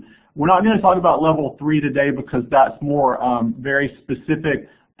 2. We're not going to talk about level 3 today because that's more very specific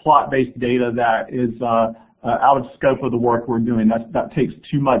plot-based data that is out of scope of the work we're doing. That takes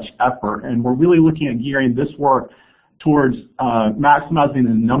too much effort, and we're really looking at gearing this work towards maximizing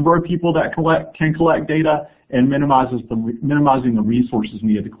the number of people that can collect data and minimizing the resources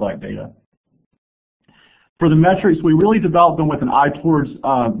needed to collect data. For the metrics, we really developed them with an eye towards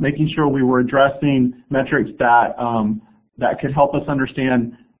making sure we were addressing metrics that could help us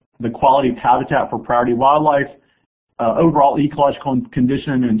understand the quality of habitat for priority wildlife, overall ecological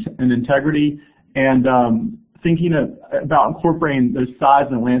condition and integrity, and thinking about incorporating those size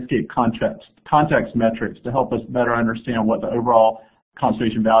and landscape context metrics to help us better understand what the overall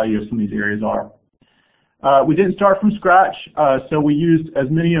conservation value of some of these areas are. We didn't start from scratch, so we used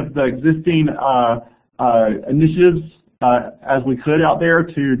as many of the existing initiatives as we could out there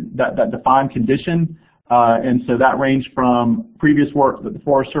that define condition, and so that ranged from previous work that the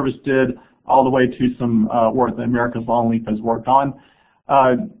Forest Service did all the way to some work that America's Longleaf has worked on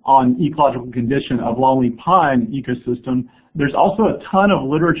ecological condition of lonely pine ecosystem. There's also a ton of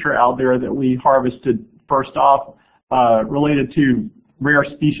literature out there that we harvested first off related to rare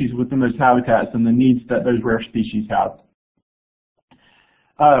species within those habitats and the needs that those rare species have.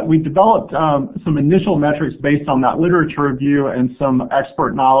 We developed some initial metrics based on that literature review and some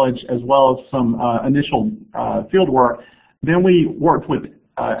expert knowledge as well as some initial field work. Then we worked with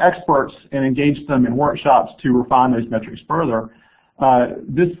experts and engaged them in workshops to refine those metrics further.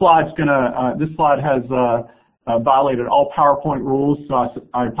 This slide has violated all PowerPoint rules, so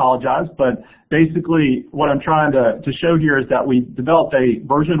I apologize. But basically, what I'm trying to show here is that we developed a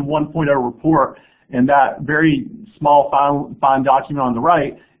version 1.0 report, and that very small fine document on the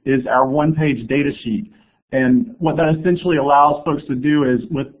right is our one-page data sheet. And what that essentially allows folks to do is,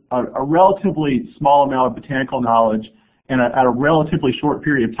 with a relatively small amount of botanical knowledge and at a relatively short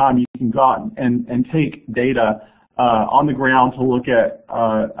period of time, you can go out and take data on the ground to look at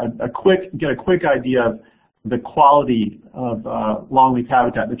get a quick idea of the quality of longleaf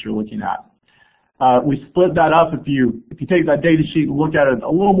habitat that you're looking at. We split that up. If you take that data sheet and look at it a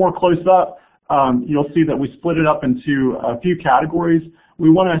little more close up, you'll see that we split it up into a few categories. We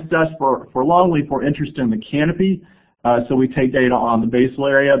want to assess for longleaf, we're interested in the canopy. So we take data on the basal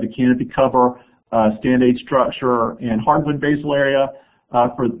area, the canopy cover, stand age structure, and hardwood basal area.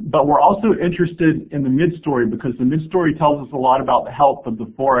 But we're also interested in the mid-story because the mid-story tells us a lot about the health of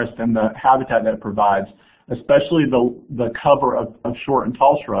the forest and the habitat that it provides, especially the cover of short and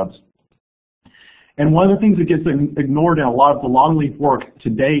tall shrubs. And one of the things that gets ignored in a lot of the longleaf work to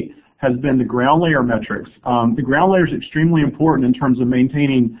date has been the ground layer metrics. The ground layer is extremely important in terms of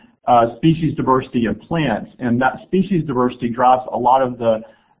maintaining species diversity of plants, and that species diversity drives a lot of the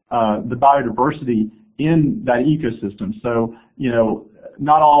biodiversity in that ecosystem. So, you know,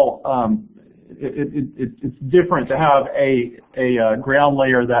 not all, it's different to have a ground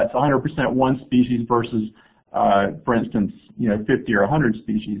layer that's 100% one species versus, for instance, you know, 50 or 100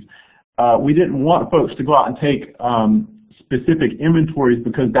 species. We didn't want folks to go out and take specific inventories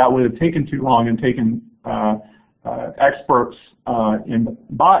because that would have taken too long and taken experts in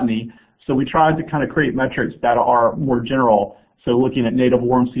botany. So we tried to kind of create metrics that are more general. So looking at native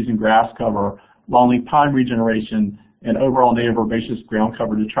warm season grass cover, longleaf pine regeneration, and overall native herbaceous ground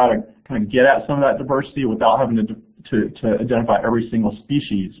cover to try to kind of get at some of that diversity without having to identify every single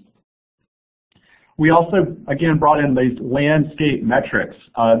species. We also, again, brought in these landscape metrics.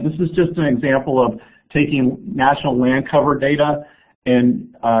 This is just an example of taking national land cover data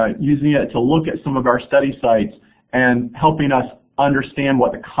and using it to look at some of our study sites and helping us understand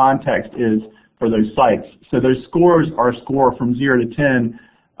what the context is for those sites. So those scores are a score from 0 to 10.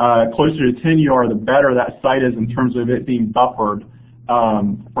 Closer to 10 you are, the better that site is in terms of it being buffered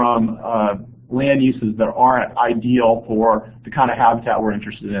from land uses that aren't ideal for the kind of habitat we're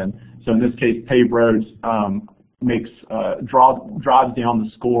interested in. So in this case, paved roads drives down the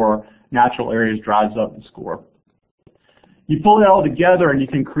score, natural areas drives up the score. You pull it all together and you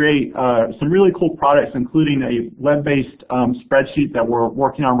can create some really cool products, including a web-based spreadsheet that we're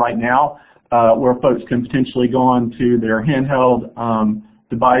working on right now, where folks can potentially go onto their handheld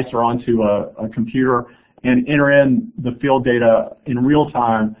device or onto a computer and enter in the field data in real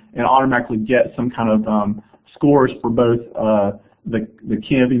time and automatically get some kind of scores for both the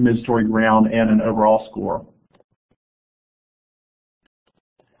canopy, mid-story, ground, and an overall score.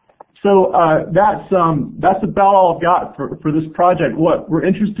 So that's about all I've got for this project. What we're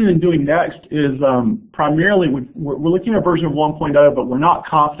interested in doing next is primarily we're looking at version 1.0, but we're not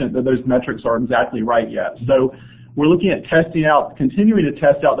confident that those metrics are exactly right yet. So we're looking at continuing to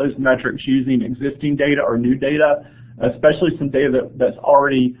test out those metrics using existing data or new data, especially some data that's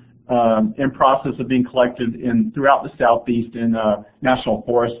already in process of being collected throughout the Southeast in national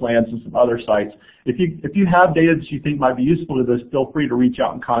forest lands and some other sites. If you have data that you think might be useful to this, feel free to reach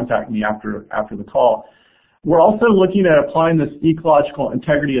out and contact me after the call. We're also looking at applying this ecological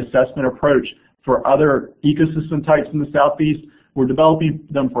integrity assessment approach for other ecosystem types in the Southeast. We're developing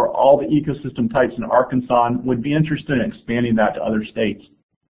them for all the ecosystem types in Arkansas and would be interested in expanding that to other states.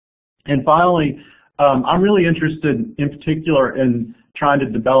 And finally, I'm really interested in particular in trying to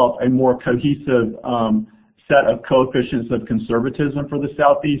develop a more cohesive set of coefficients of conservatism for the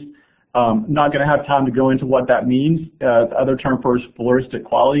Southeast. Not going to have time to go into what that means. The other term for it is floristic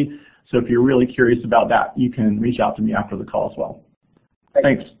quality. So if you're really curious about that, you can reach out to me after the call as well.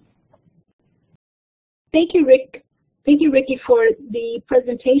 Thanks. Thank you, Rick. Thank you, Ricky, for the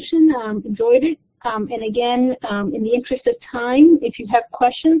presentation. Enjoyed it. And again, in the interest of time, if you have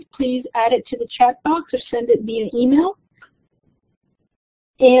questions, please add it to the chat box or send it via email.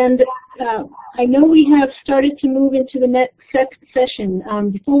 And I know we have started to move into the next session.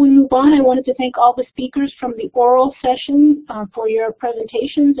 Before we move on, I wanted to thank all the speakers from the oral session for your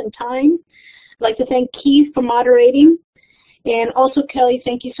presentations and time. I'd like to thank Keith for moderating. And also, Kelly,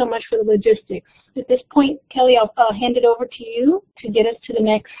 thank you so much for the logistics. At this point, Kelly, I'll hand it over to you to get us to the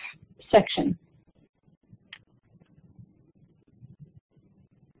next section.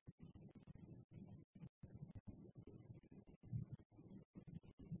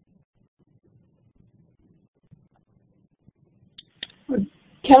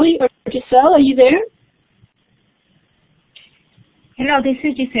 Kelly or Giselle, are you there? Hello, this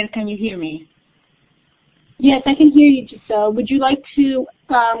is Giselle. Can you hear me? Yes, I can hear you, Giselle. Would you like to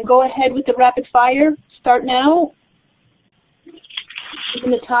go ahead with the rapid fire? Start now,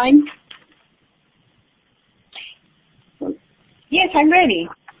 given the time. I'm ready.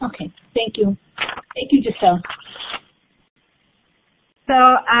 Okay, thank you. Thank you, Giselle.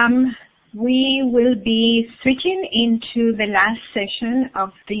 So we will be switching into the last session of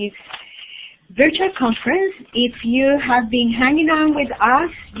this virtual conference. If you have been hanging on with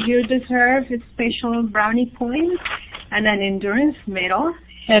us, you deserve a special brownie point and an endurance medal.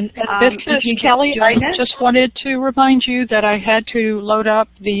 And this is Kelly. I just wanted to remind you that I had to load up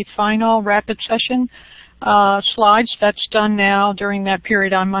the final rapid session slides. That's done now. During that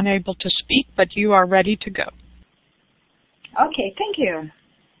period, I'm unable to speak, but you are ready to go. Okay, thank you.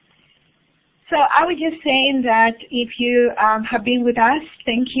 So I was just saying that if you have been with us,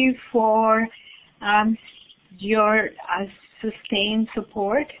 thank you for your sustained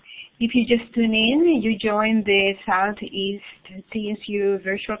support. If you just tune in, you join the Southeast CSU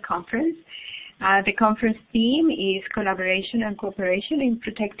virtual conference. The conference theme is collaboration and cooperation in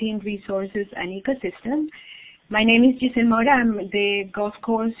protecting resources and ecosystems. My name is Giselle Mora. I'm the Gulf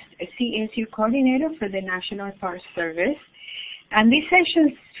Coast CSU coordinator for the National Park Service. And this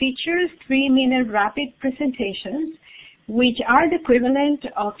session features 3-minute rapid presentations, which are the equivalent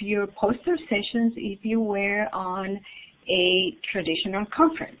of your poster sessions if you were on a traditional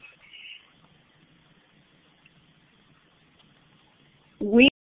conference.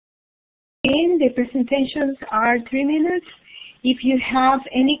 The presentations are 3 minutes. If you have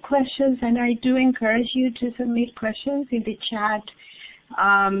any questions, and I do encourage you to submit questions in the chat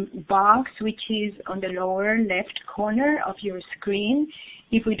box, which is on the lower left corner of your screen.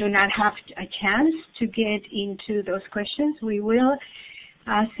 If we do not have a chance to get into those questions, we will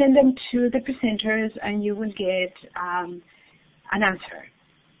send them to the presenters and you will get an answer.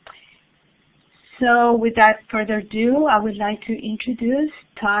 So without further ado, I would like to introduce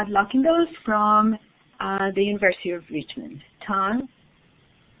Todd Lockendos from the University of Richmond. Todd?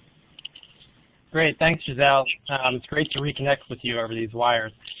 Great, thanks Giselle. It's great to reconnect with you over these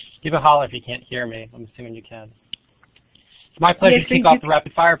wires. Give a holler if you can't hear me. I'm assuming you can. It's my pleasure to kick off the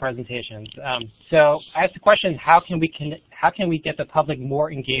rapid fire presentations. So I asked the question, how can we get the public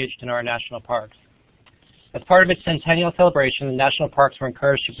more engaged in our national parks? As part of its centennial celebration, the national parks were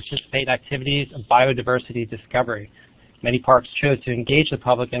encouraged to participate in activities of biodiversity discovery. Many parks chose to engage the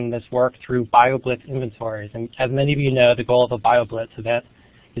public in this work through BioBlitz inventories. And as many of you know, the goal of a BioBlitz event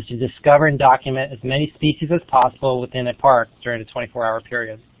is to discover and document as many species as possible within a park during a 24-hour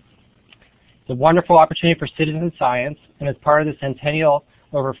period. It's a wonderful opportunity for citizen science, and as part of the centennial,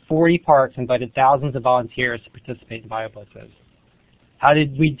 over 40 parks invited thousands of volunteers to participate in BioBlitzes. How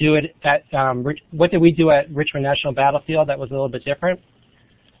did we do it at, what did we do at Richmond National Battlefield that was a little bit different?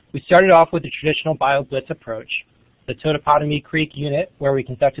 We started off with the traditional BioBlitz approach. The Totopotomoy Creek unit, where we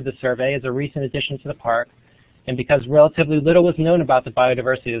conducted the survey, is a recent addition to the park, and because relatively little was known about the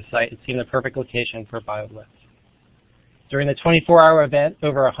biodiversity of the site, it seemed the perfect location for a BioBlitz. During the 24-hour event,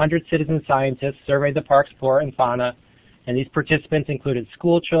 over 100 citizen scientists surveyed the park's flora and fauna, and these participants included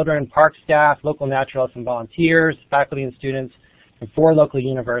school children, park staff, local naturalists and volunteers, faculty and students from 4 local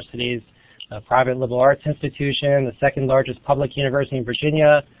universities, a private liberal arts institution, the second largest public university in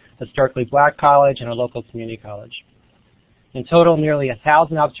Virginia, a historically black college, and a local community college. In total, nearly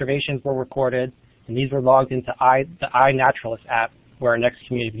 1,000 observations were recorded, and these were logged into the iNaturalist app, where our next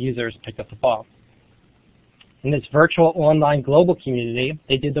community of users picked up the ball. In this virtual online global community,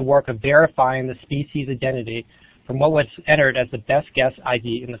 they did the work of verifying the species identity from what was entered as the best guess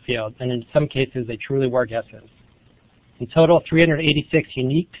ID in the field, and in some cases, they truly were guesses. In total, 386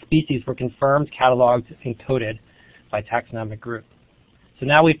 unique species were confirmed, cataloged, and coded by taxonomic group. So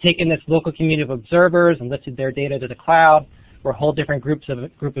now we've taken this local community of observers and lifted their data to the cloud. We're a whole different group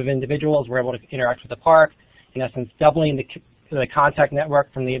of individuals. We're able to interact with the park, in essence, doubling the contact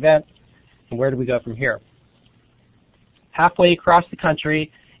network from the event. And where do we go from here? Halfway across the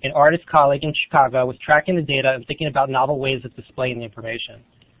country, an artist colleague in Chicago was tracking the data and thinking about novel ways of displaying the information.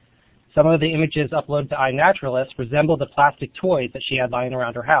 Some of the images uploaded to iNaturalist resembled the plastic toys that she had lying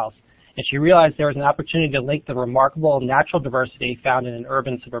around her house, and she realized there was an opportunity to link the remarkable natural diversity found in an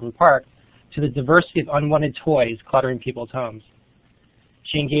urban suburban park to the diversity of unwanted toys cluttering people's homes.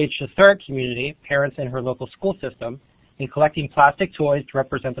 She engaged a third community, parents in her local school system, in collecting plastic toys to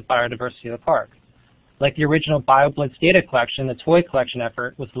represent the biodiversity of the park. Like the original BioBlitz data collection, the toy collection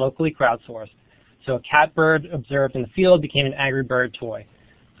effort was locally crowdsourced, so a catbird observed in the field became an angry bird toy.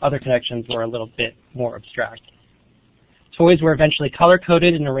 Other connections were a little bit more abstract. Toys were eventually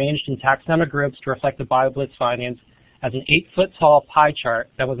color-coded and arranged in taxonomic groups to reflect the BioBlitz findings as an 8-foot-tall pie chart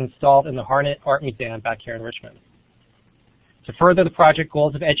that was installed in the Harnett Art Museum back here in Richmond. To further the project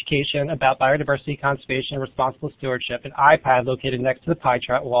goals of education about biodiversity, conservation, and responsible stewardship, an iPad located next to the pie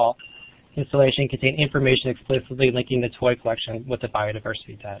chart wall installation contained information explicitly linking the toy collection with the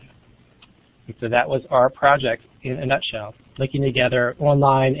biodiversity data. And so that was our project in a nutshell, linking together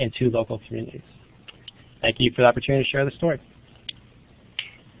online and 2 local communities. Thank you for the opportunity to share the story.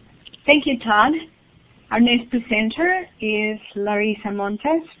 Thank you, Todd. Our next presenter is Larissa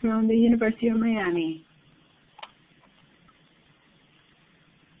Montes from the University of Miami.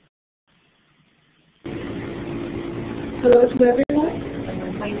 Hello to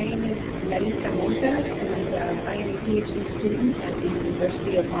everyone. My name is Larissa Montes, and I am a PhD student at the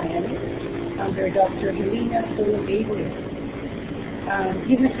University of Miami under Dr. Helena Solo-Gabriel.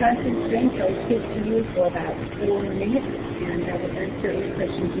 Given the time constraints, I'll speak to you for about 4 minutes, and I will answer any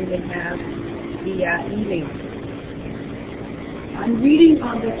questions you may have via email. I'm reading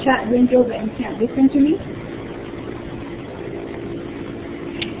on the chat window that you can't listen to me.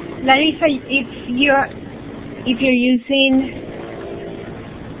 Larissa, if you're using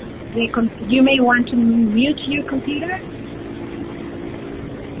you may want to mute your computer.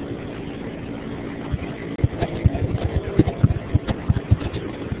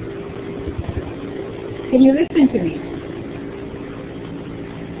 Can you listen to me?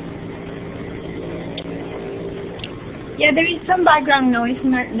 Yeah, there is some background noise,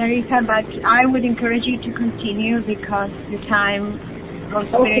 Larissa, but I would encourage you to continue because the time goes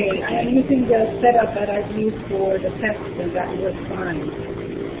very quickly. I am using the setup that I've used for the test, and that was fine.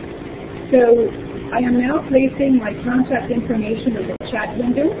 So I am now placing my contact information in the chat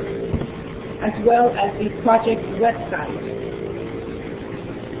window, as well as the project website.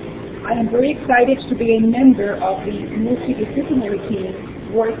 I am very excited to be a member of the multidisciplinary team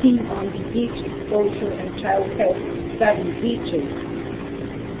working on the beach exposure and child health study beaches.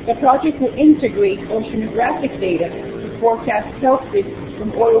 The project will integrate oceanographic data to forecast health risks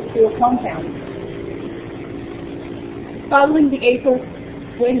from oil spill compounds. Following the April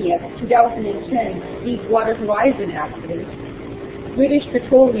 20th, 2010 Deepwater Horizon accident, British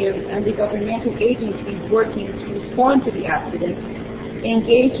Petroleum and the governmental agencies working to respond to the accident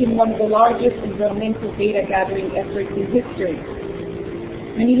engaged in one of the largest environmental data gathering efforts in history.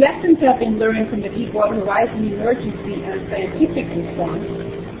 Many lessons have been learned from the Deepwater Horizon emergency and scientific response.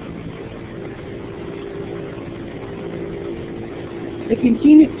 The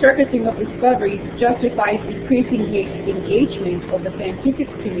continued surfacing of discoveries justifies increasing the engagement of the scientific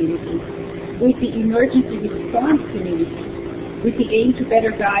community with the emergency response community, with the aim to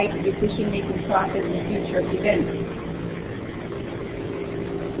better guide the decision-making process in future events.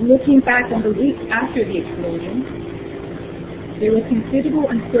 Looking back on the weeks after the explosion, there was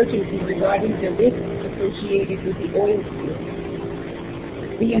considerable uncertainty regarding the risks associated with the oil spill.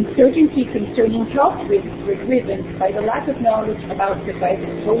 The uncertainty concerning health risks were driven by the lack of knowledge about precise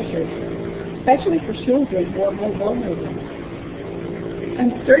exposures, especially for children who are more vulnerable.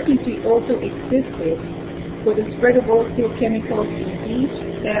 Uncertainty also existed for the spread of oil spill chemicals in beach,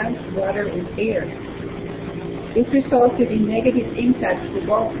 sand, water, and air. This resulted in negative impacts to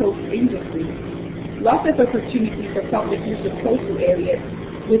Gulf Coast industry, loss of opportunity for public use of coastal areas,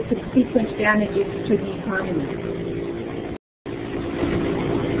 with subsequent damages to the economy.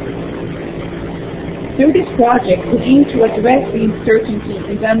 Through this project, we aim to address the uncertainty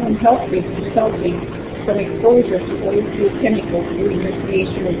and unknown health risks resulting from exposure to oil spill chemicals during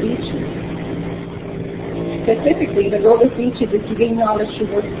recreational beaches. Specifically, the goal of beaches is to gain knowledge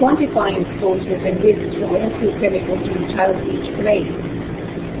towards quantifying exposures and risks from oil spill chemicals during child beach play.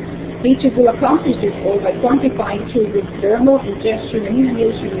 Beaches will accomplish this goal by quantifying children's thermal, ingestion, and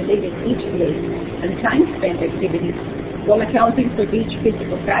inhalation-related beach play and time spent activities while accounting for beach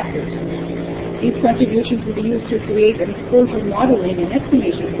physical factors. These contributions will be used to create an exposure modeling and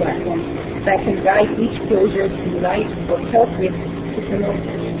estimation platform that can guide beach closures in light of health risks to promote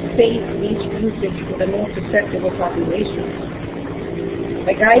safe beach usage for the most susceptible populations.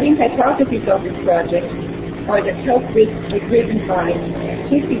 The guiding hypotheses of this project are that health risks are driven by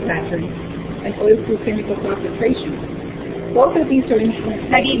activity patterns and oil spill chemical concentrations. Both of these are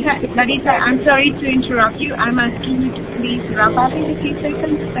influenced. Larissa, I'm sorry to interrupt you. I'm asking you to please wrap up in a few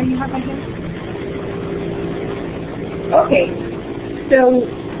seconds that you have ahead. Okay, so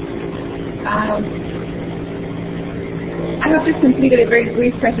I have just completed a very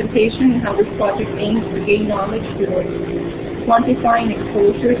brief presentation on how this project aims to gain knowledge towards quantifying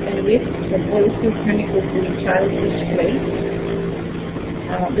exposures and risks from oil spill chemicals during child beach play.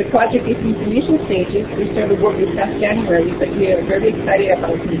 The project is in its initial stages. We started work this last January, but we are very excited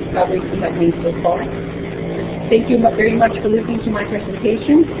about the discoveries we have made so far. Thank you very much for listening to my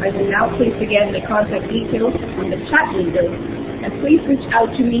presentation. I will now place again the contact details on the chat window, and please reach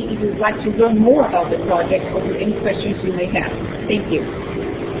out to me if you would like to learn more about the project or any questions you may have. Thank you.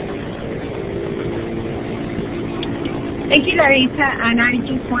 Thank you, Larissa, and I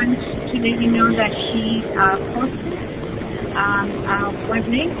just want to let you know that she posted a web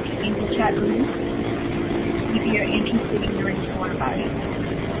link in the chat room if you're interested in learning more about it.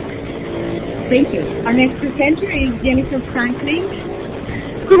 Thank you. Our next presenter is Jennifer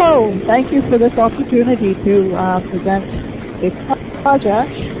Franklin. Hello. Thank you for this opportunity to present a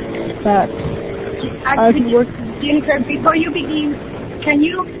project that I've been working. Jennifer, before you begin, can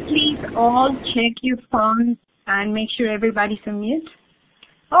you please all check your phones and make sure everybody's on mute?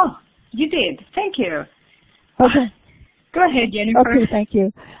 Oh, you did. Thank you. Okay. Go ahead, Jennifer. Okay, thank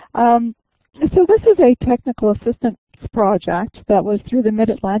you. So this is a technical assistance project that was through the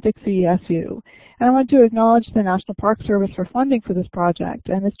Mid-Atlantic CESU. And I want to acknowledge the National Park Service for funding for this project.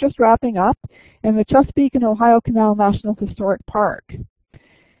 And it's just wrapping up in the Chesapeake and Ohio Canal National Historic Park.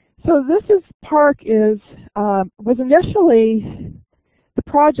 So this park was initially, the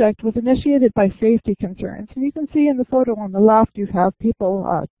project was initiated by safety concerns. And you can see in the photo on the left, you have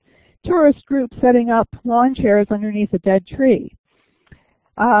people, tourist groups setting up lawn chairs underneath a dead tree.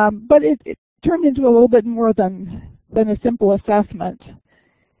 But it turned into a little bit more than a simple assessment.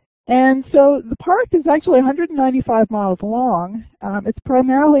 And so the park is actually 195 miles long. It's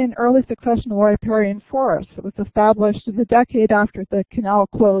primarily an early successional riparian forest. It was established in the decade after the canal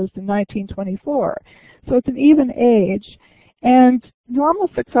closed in 1924. So it's an even age. And normal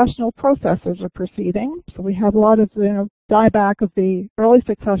successional processes are proceeding. So we have a lot of dieback of the early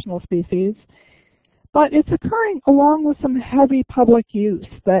successional species. But it's occurring along with some heavy public use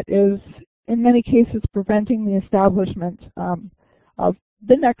that is, in many cases, preventing the establishment of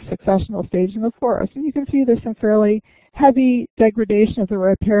the next successional stage in the forest. And you can see there's some fairly heavy degradation of the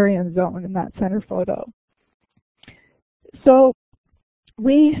riparian zone in that center photo. So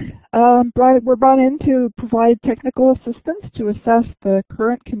we were brought in to provide technical assistance to assess the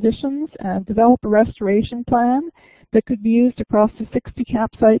current conditions and develop a restoration plan that could be used across the 60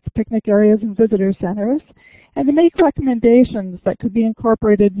 campsites, picnic areas, and visitor centers, and to make recommendations that could be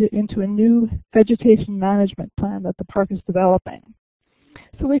incorporated into a new vegetation management plan that the park is developing.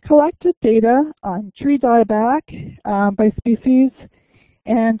 So we collected data on tree dieback by species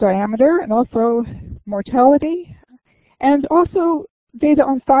and diameter, and also mortality, and also data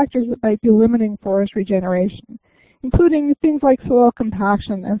on factors that might be limiting forest regeneration, including things like soil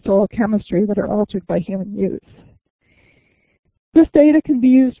compaction and soil chemistry that are altered by human use. This data can be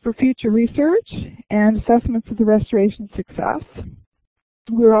used for future research and assessments of the restoration success.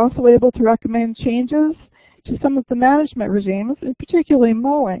 We were also able to recommend changes to some of the management regimes, and particularly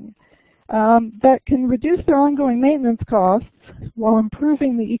mowing, that can reduce their ongoing maintenance costs while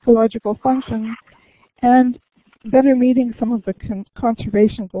improving the ecological function and better meeting some of the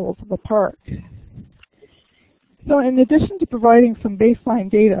conservation goals of the park. So in addition to providing some baseline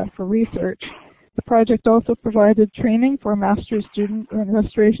data for research, the project also provided training for a master's student in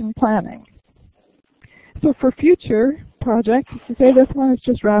restoration planning. So for future projects, to say this one is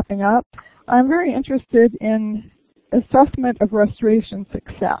just wrapping up, I'm very interested in assessment of restoration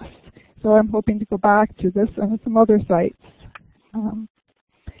success. So I'm hoping to go back to this and some other sites.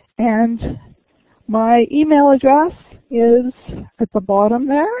 And my email address is at the bottom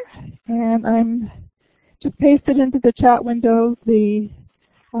there, and I'm just pasted into the chat window the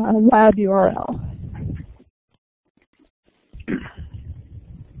lab URL.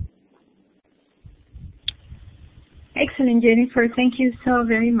 Excellent, Jennifer. Thank you so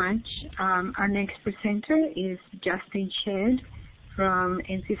very much. Our next presenter is Justin Shedd from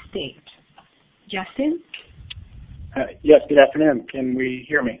NC State. Justin? Yes, good afternoon. Can we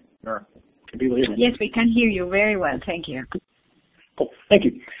hear me? Or can people hear me? Yes, we can hear you very well. Thank you. Cool. Thank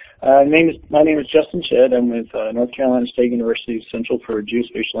you. My name is Justin Shedd. I'm with North Carolina State University's Central for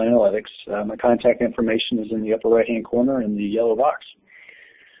Geospatial Analytics. My contact information is in the upper right-hand corner in the yellow box.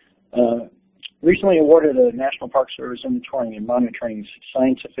 Recently awarded a National Park Service Inventorying and Monitoring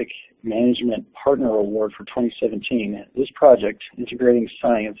Scientific Management Partner Award for 2017. This project, integrating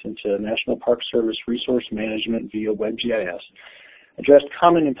science into National Park Service resource management via WebGIS, addressed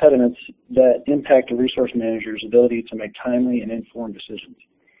common impediments that impact a resource manager's ability to make timely and informed decisions.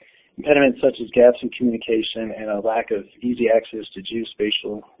 Impediments such as gaps in communication and a lack of easy access to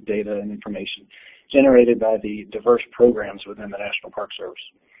geospatial data and information generated by the diverse programs within the National Park Service.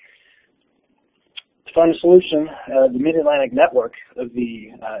 To find a solution, the Mid-Atlantic network of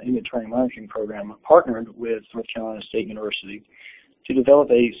the Inventory and Monitoring Program partnered with North Carolina State University to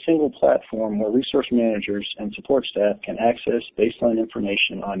develop a single platform where resource managers and support staff can access baseline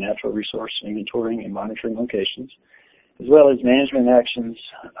information on natural resource inventorying and monitoring locations, as well as management actions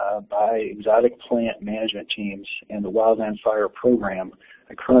by exotic plant management teams and the Wildland Fire Program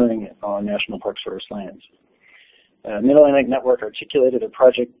occurring on National Park Service lands. Mid-Atlantic Network articulated their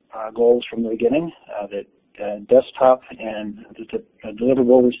project goals from the beginning, that desktop and the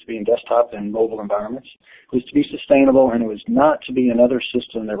deliverable was to be in desktop and mobile environments. It was to be sustainable, and it was not to be another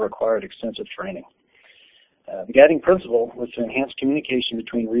system that required extensive training. The guiding principle was to enhance communication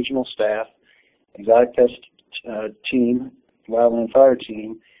between regional staff, exotic pest team, wildland fire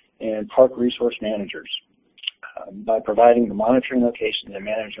team, and park resource managers by providing the monitoring locations and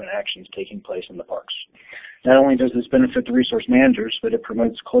management actions taking place in the parks. Not only does this benefit the resource managers, but it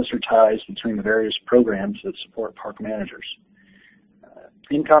promotes closer ties between the various programs that support park managers.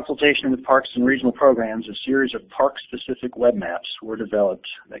 In consultation with parks and regional programs, a series of park-specific web maps were developed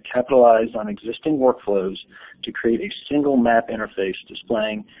that capitalized on existing workflows to create a single map interface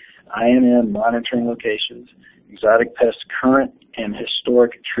displaying INN monitoring locations, exotic pest current and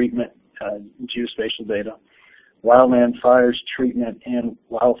historic treatment geospatial data, wildland fires treatment and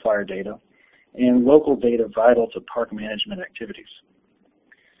wildfire data, and local data vital to park management activities.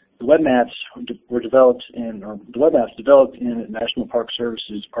 The web maps developed in National Park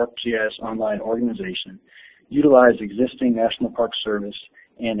Service's ArcGIS online organization utilize existing National Park Service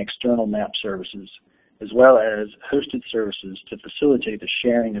and external map services, as well as hosted services to facilitate the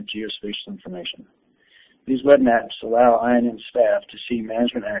sharing of geospatial information. These web maps allow INN staff to see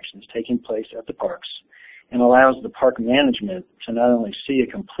management actions taking place at the parks and allows the park management to not only see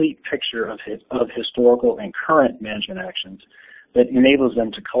a complete picture of historical and current management actions, but enables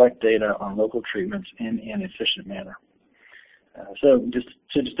them to collect data on local treatments in an efficient manner. So just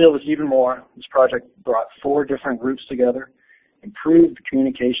to distill this even more, this project brought 4 different groups together, improved the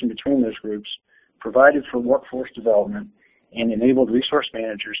communication between those groups, provided for workforce development, and enabled resource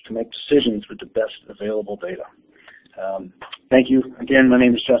managers to make decisions with the best available data. Thank you. Again, my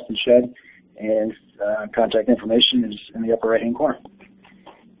name is Justin Shedd, and contact information is in the upper right-hand corner.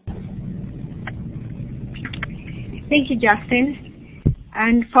 Thank you, Justin.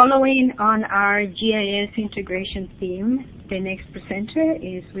 And following on our GIS integration theme, the next presenter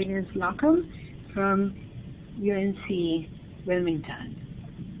is William Slocum from UNC Wilmington.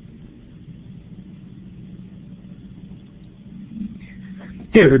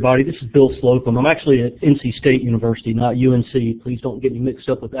 Hey everybody, this is Bill Slocum. I'm actually at NC State University, not UNC. Please don't get me mixed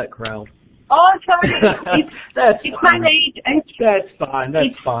up with that crowd. Oh, sorry. It's my late. That's fine.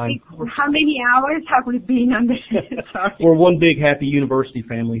 That's fine. How many hours have we been on this? Sorry. We're one big happy university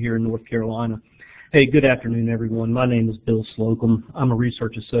family here in North Carolina. Hey, good afternoon, everyone. My name is Bill Slocum. I'm a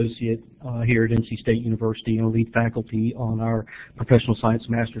research associate here at NC State University and lead faculty on our Professional Science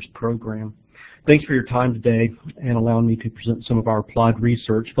Master's program. Thanks for your time today and allowing me to present some of our applied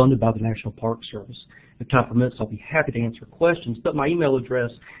research funded by the National Park Service. If time permits, I'll be happy to answer questions, but my email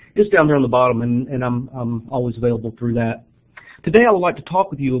address is down there on the bottom, and I'm always available through that. Today I would like to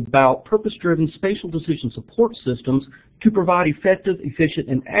talk with you about purpose-driven spatial decision support systems to provide effective, efficient,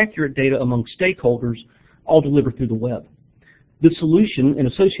 and accurate data among stakeholders, all delivered through the web. This solution and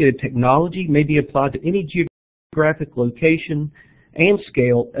associated technology may be applied to any geographic location and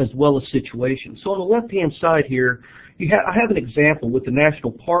scale as well as situation. So on the left-hand side here, I have an example with the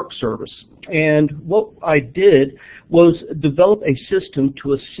National Park Service, and what I did was develop a system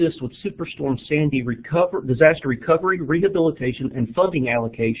to assist with Superstorm Sandy disaster recovery, rehabilitation, and funding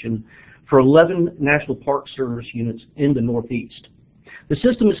allocation for 11 National Park Service units in the Northeast. The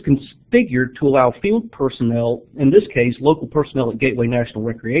system is configured to allow field personnel, in this case local personnel at Gateway National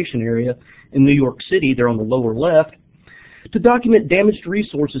Recreation Area in New York City, they're on the lower left, to document damaged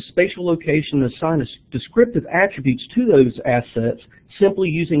resources, spatial location, and assign descriptive attributes to those assets simply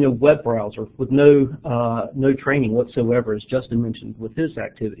using a web browser with no training whatsoever, as Justin mentioned with his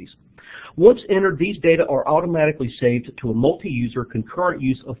activities. Once entered, these data are automatically saved to a multi-user concurrent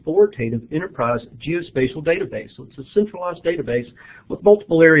use authoritative enterprise geospatial database. So it's a centralized database with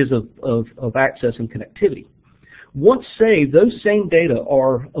multiple areas of access and connectivity. Once saved, those same data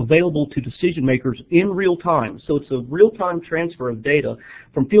are available to decision makers in real time. So it's a real-time transfer of data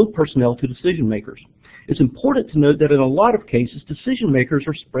from field personnel to decision makers. It's important to note that in a lot of cases, decision makers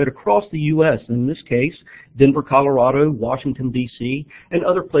are spread across the U.S. In this case, Denver, Colorado, Washington, D.C., and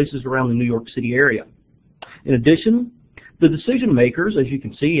other places around the New York City area. In addition, the decision makers, as you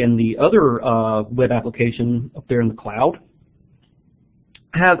can see in the other web application up there in the cloud,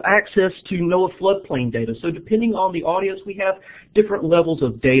 have access to NOAA floodplain data. So depending on the audience, we have different levels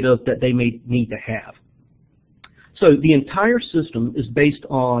of data that they may need to have. So the entire system is based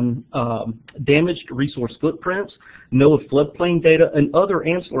on damaged resource footprints, NOAA floodplain data, and other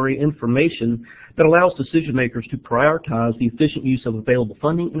ancillary information that allows decision makers to prioritize the efficient use of available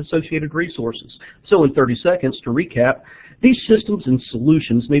funding and associated resources. So in 30 seconds, to recap, These systems and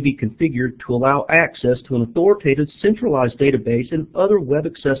solutions may be configured to allow access to an authoritative centralized database and other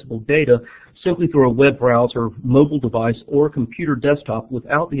web-accessible data simply through a web browser, mobile device, or computer desktop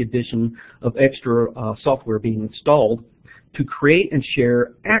without the addition of extra software being installed, to create and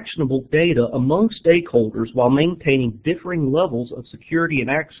share actionable data among stakeholders while maintaining differing levels of security and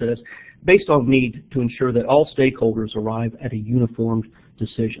access based on need to ensure that all stakeholders arrive at a uniformed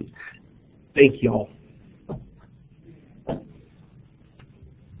decision. Thank you all.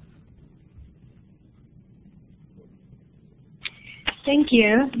 Thank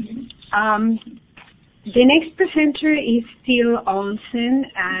you. The next presenter is Phil Olson,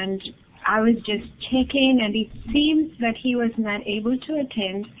 and I was just checking, and it seems that he was not able to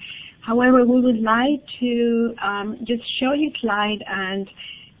attend. However, we would like to just show you slide, and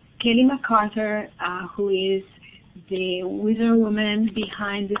Kelly MacArthur, who is the wizard woman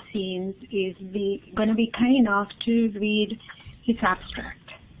behind the scenes, is going to be kind enough to read his abstract.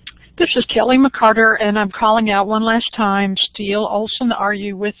 This is Kelly MacArthur, and I'm calling out one last time. Steele Olson, are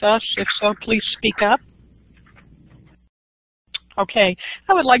you with us? If so, please speak up. Okay,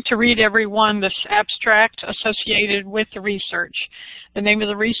 I would like to read everyone this abstract associated with the research. The name of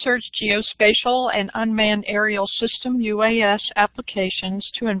the research, Geospatial and Unmanned Aerial System, UAS, Applications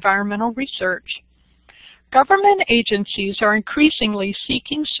to Environmental Research. Government agencies are increasingly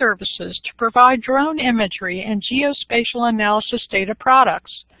seeking services to provide drone imagery and geospatial analysis data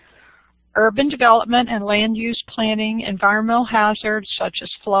products. Urban development and land use planning, environmental hazards such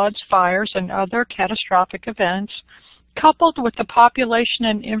as floods, fires, and other catastrophic events, coupled with the population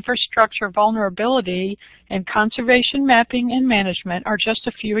and infrastructure vulnerability and conservation mapping and management are just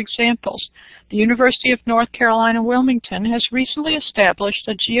a few examples. The University of North Carolina, Wilmington has recently established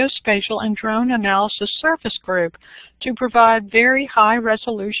a geospatial and drone analysis service group to provide very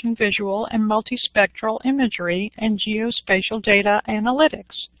high-resolution visual and multispectral imagery and geospatial data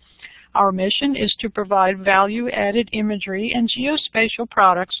analytics. Our mission is to provide value-added imagery and geospatial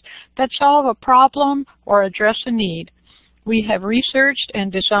products that solve a problem or address a need. We have researched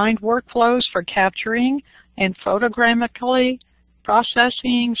and designed workflows for capturing and photographically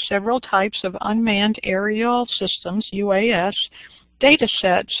processing several types of unmanned aerial systems, UAS, data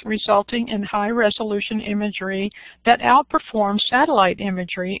sets resulting in high-resolution imagery that outperforms satellite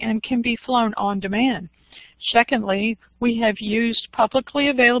imagery and can be flown on demand. Secondly, we have used publicly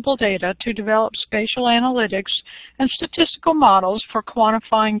available data to develop spatial analytics and statistical models for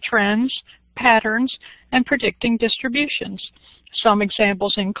quantifying trends, patterns, and predicting distributions. Some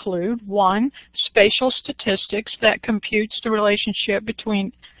examples include 1. Spatial statistics that computes the relationship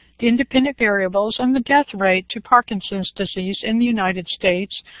between the independent variables and the death rate to Parkinson's disease in the United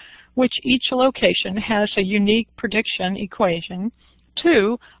States, which each location has a unique prediction equation.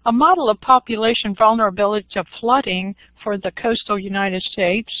 2, a model of population vulnerability to flooding for the coastal United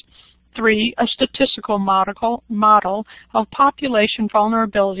States. 3, a statistical model of population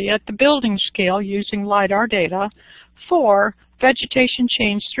vulnerability at the building scale using LiDAR data. 4, vegetation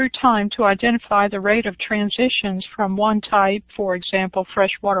change through time to identify the rate of transitions from one type, for example,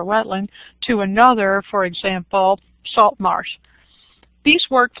 freshwater wetland, to another, for example, salt marsh. These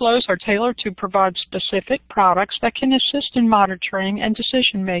workflows are tailored to provide specific products that can assist in monitoring and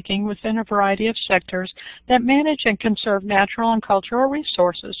decision-making within a variety of sectors that manage and conserve natural and cultural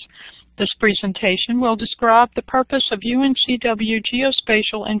resources. This presentation will describe the purpose of UNCW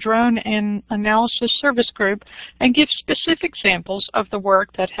Geospatial and Drone and Analysis Service Group and give specific examples of the work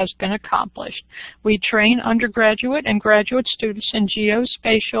that has been accomplished. We train undergraduate and graduate students in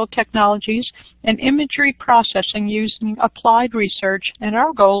geospatial technologies and imagery processing using applied research, and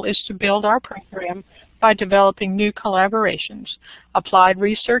our goal is to build our program by developing new collaborations. Applied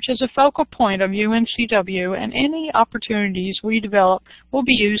research is a focal point of UNCW, and any opportunities we develop will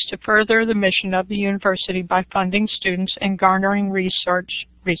be used to further the mission of the university by funding students and garnering research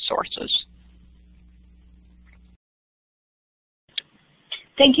resources.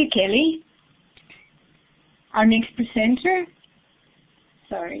 Thank you, Kelly. Our next presenter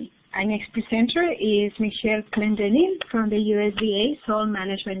is Michelle Clendenin from the USDA Soil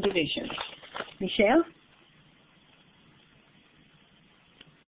Management Division. Michelle?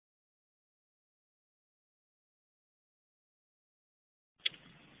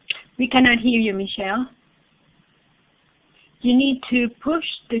 We cannot hear you, Michelle. You need to push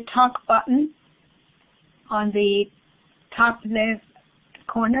the talk button on the top left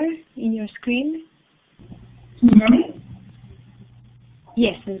corner in your screen. Can you hear me?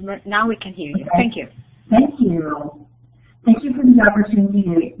 Yes, now we can hear you. Okay. Thank you. Thank you. Thank you for the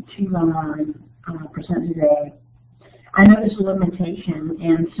opportunity to present today. I know there's a limitation,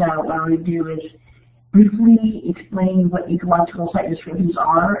 and so what I would do is briefly explain what ecological site descriptions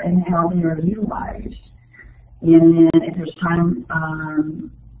are and how they are utilized. And then if there's time,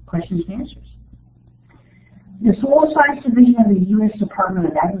 questions and answers. The Soil Science Division of the U.S. Department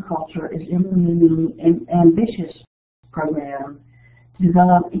of Agriculture is implementing an ambitious program to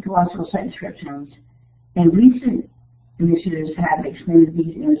develop ecological site descriptions, and recent initiatives have expanded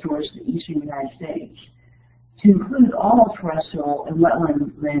these inventories to the eastern United States to include all terrestrial and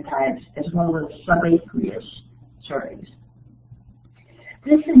wetland land types as well as subaqueous surveys.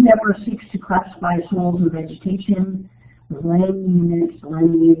 This endeavor seeks to classify soils and vegetation with land units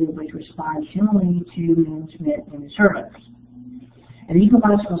delineated which respond similarly to management and disturbance. An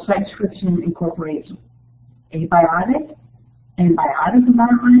ecological site description incorporates abiotic and biotic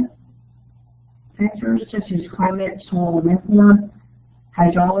environment factors such as climate, soil and wind form,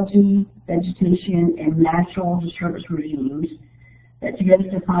 hydrology, vegetation, and natural disturbance regimes that together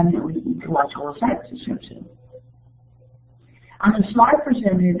define an ecological site description. On the slide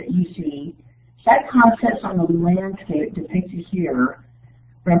presented that you see, site concepts on the landscape depicted here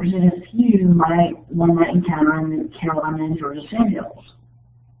represent a few one might encounter in the Carolina and Georgia sandhills.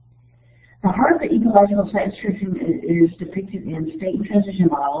 The heart of the ecological site description is depicted in state and transition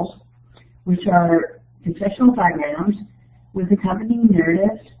models, which are conceptual diagrams with accompanying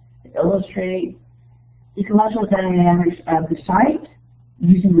narratives that illustrate ecological dynamics of the site,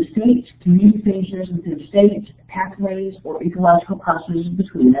 using the states, community phases within states, pathways, or ecological processes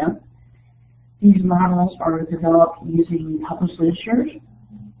between them. These models are developed using published literature,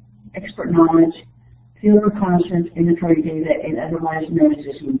 expert knowledge, field reconnaissance, inventory data, and otherwise known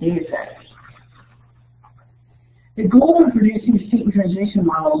existing data sets. The goal of producing state and transition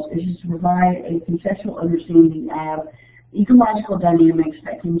models is to provide a conceptual understanding of ecological dynamics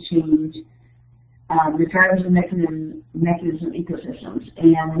that can change the drivers and mechanisms of ecosystems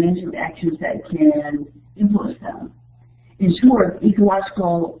and the management actions that can influence them. In short,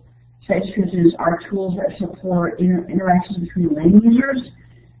 ecological site descriptions are tools that support interactions between land users,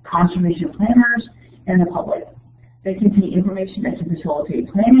 conservation planners, and the public. They contain information that can facilitate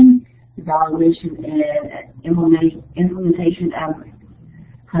planning, evaluation, and implementation of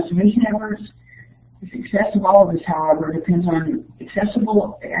conservation efforts. The success of all of this, however, depends on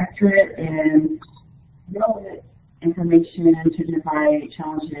accessible, accurate, and relevant information to identify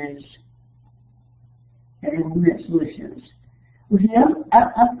challenges and implement solutions. With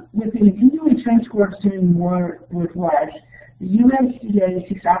the continuing trend towards doing more with less, the USDA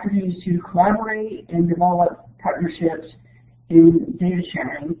seeks opportunities to collaborate and develop partnerships in data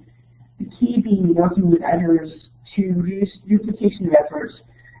sharing, the key being working with others to reduce duplication of efforts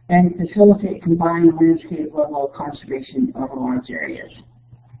and facilitate combined landscape-level conservation over large areas.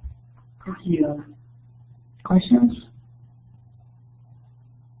 Thank you. Questions?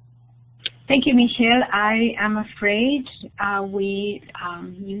 Thank you, Michelle. I am afraid we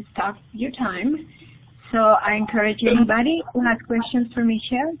used up your time. So I encourage anybody who has questions for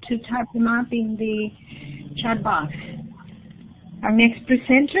Michelle to type them up in the chat box. Our next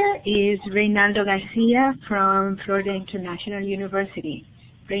presenter is Reynaldo Garcia from Florida International University.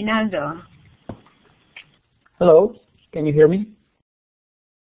 Reynaldo. Hello, can you hear me?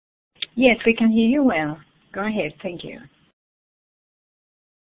 Yes, we can hear you well. Go ahead, thank you.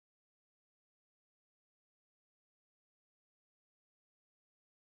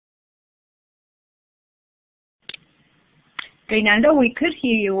 Reynaldo, we could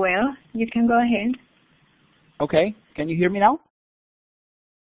hear you well. You can go ahead. Okay, can you hear me now?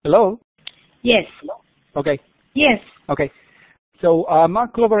 Hello? Yes. Okay. Yes. Okay. So I'm a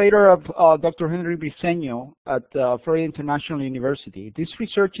collaborator of Dr. Henry Briceño at Florida International University. This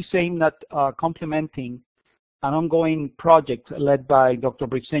research is aimed at complementing an ongoing project led by Dr.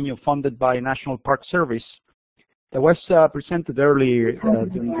 Briceño, funded by National Park Service, that was presented earlier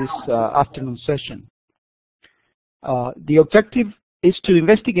during this afternoon session. The objective is to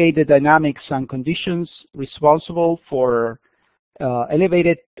investigate the dynamics and conditions responsible for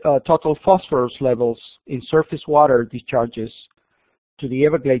elevated total phosphorus levels in surface water discharges to the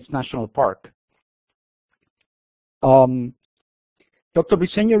Everglades National Park. Dr.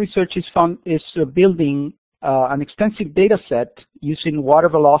 Briceño research is building an extensive data set using water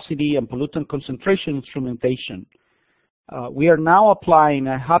velocity and pollutant concentration instrumentation. We are now applying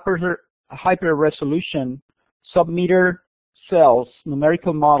a hyper-resolution sub-meter cells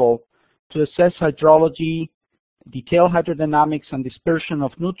numerical model to assess hydrology, detailed hydrodynamics and dispersion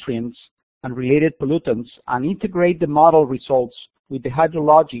of nutrients and related pollutants, and integrate the model results with the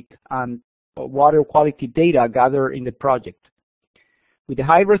hydrologic and water quality data gathered in the project. With the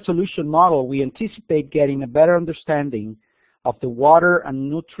high-resolution model, we anticipate getting a better understanding of the water and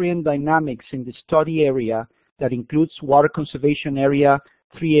nutrient dynamics in the study area that includes water conservation area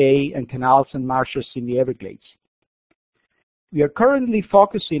 3A and canals and marshes in the Everglades. We are currently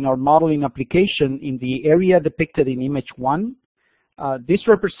focusing our modeling application in the area depicted in image 1. This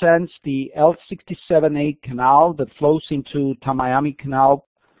represents the L67A canal that flows into Tamiami Canal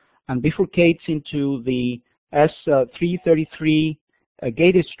and bifurcates into the S333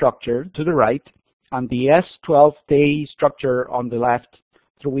 gated structure to the right and the S12 day structure on the left,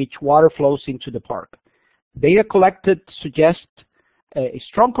 through which water flows into the park. Data collected suggest a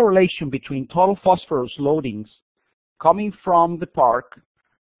strong correlation between total phosphorus loadings coming from the park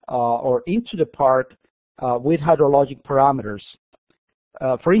or into the park with hydrologic parameters.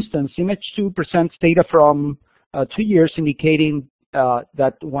 For instance, image 2 presents data from 2 years indicating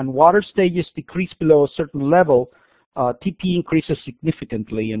that when water stages decrease below a certain level, TP increases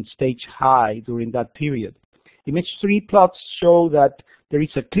significantly and stays high during that period. Image 3 plots show that there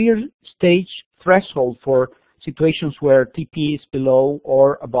is a clear stage threshold for situations where TP is below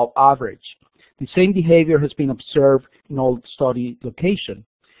or above average. The same behavior has been observed in all study locations.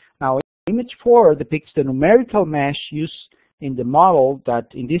 Now, image 4 depicts the numerical mesh used in the model that,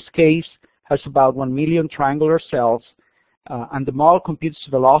 in this case, has about 1 million triangular cells, and the model computes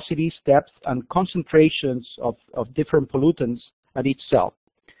velocities, depth, and concentrations of different pollutants at each cell.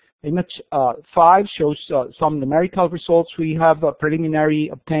 Image 5 shows some numerical results we have preliminary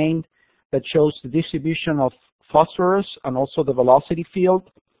obtained that shows the distribution of phosphorus and also the velocity field.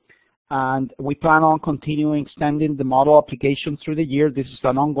 And we plan on continuing extending the model application through the year. This is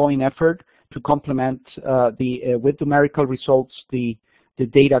an ongoing effort to complement with numerical results the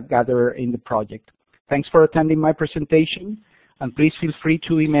data gathered in the project. Thanks for attending my presentation, and please feel free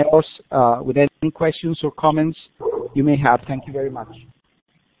to email us with any questions or comments you may have. Thank you very much.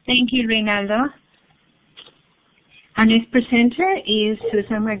 Thank you, Reynaldo. Our next presenter is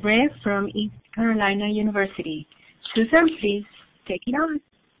Susan McGrath from East Carolina University. Susan, please take it on.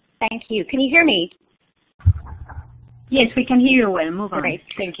 Thank you. Can you hear me? Yes, we can hear you well. Move on. Great.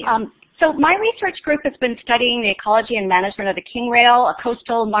 Thank you. So my research group has been studying the ecology and management of the King Rail, a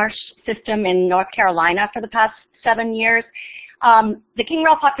coastal marsh system in North Carolina, for the past 7 years. The King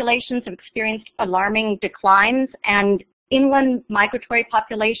Rail populations have experienced alarming declines, and inland migratory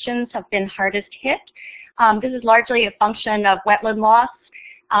populations have been hardest hit. This is largely a function of wetland loss.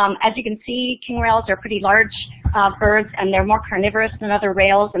 As you can see, king rails are pretty large birds, and they're more carnivorous than other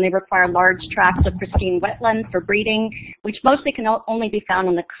rails, and they require large tracts of pristine wetland for breeding, which mostly can only be found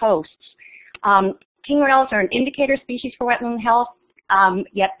on the coasts. King rails are an indicator species for wetland health,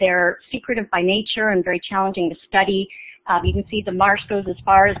 yet they're secretive by nature and very challenging to study. You can see the marsh goes as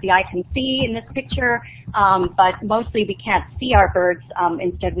far as the eye can see in this picture, but mostly we can't see our birds.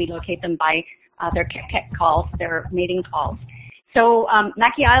 Instead, we locate them by their kek calls, their mating calls. So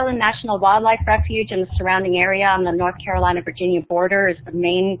Mackay Island National Wildlife Refuge and the surrounding area on the North Carolina-Virginia border is the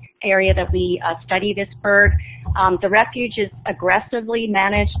main area that we study this bird. The refuge is aggressively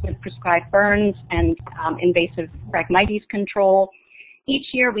managed with prescribed burns and invasive Phragmites control. Each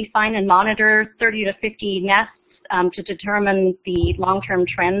year we find and monitor 30 to 50 nests to determine the long-term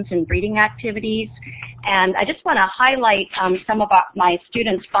trends in breeding activities. And I just want to highlight some of my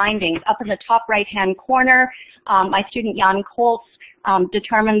students' findings. Up in the top right-hand corner, my student Jan Koltz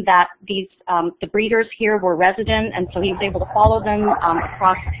determined that the breeders here were resident, and so he was able to follow them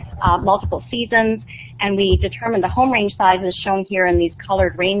across multiple seasons. And we determined the home range sizes shown here in these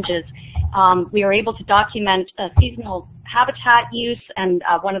colored ranges. We were able to document seasonal habitat use, and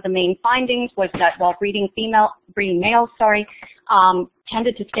one of the main findings was that while breeding males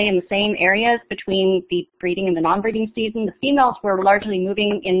tended to stay in the same areas between the breeding and the non-breeding season, the females were largely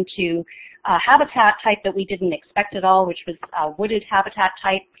moving into habitat type that we didn't expect at all, which was wooded habitat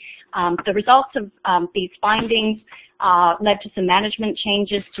type. The results of these findings led to some management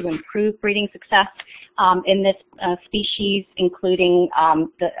changes to improve breeding success in this species, including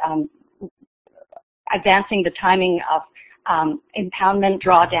advancing the timing of impoundment,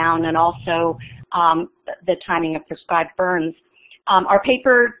 drawdown, and also the timing of prescribed burns. Our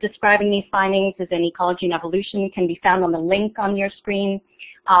paper describing these findings is in Ecology and Evolution, can be found on the link on your screen.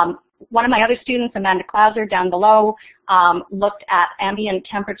 One of my other students, Amanda Klauser, down below, looked at ambient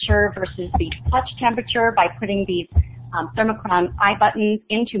temperature versus the touch temperature by putting these thermochron eye buttons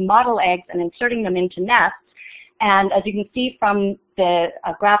into model eggs and inserting them into nests. And as you can see from the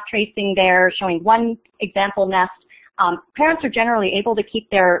graph tracing there showing one example nest, parents are generally able to keep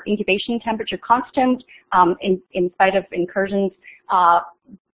their incubation temperature constant in spite of incursions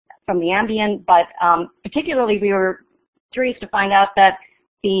from the ambient, but particularly we were curious to find out that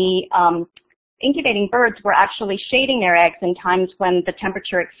the incubating birds were actually shading their eggs in times when the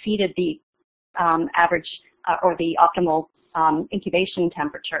temperature exceeded the average or the optimal incubation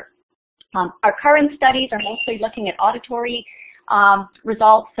temperature. Our current studies are mostly looking at auditory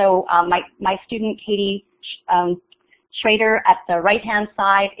results. So my student Katie Schrader at the right-hand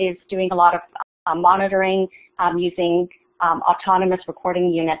side is doing a lot of monitoring using autonomous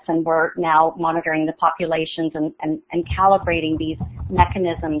recording units, and we're now monitoring the populations and calibrating these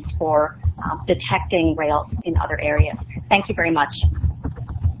mechanisms for detecting rails in other areas. Thank you very much.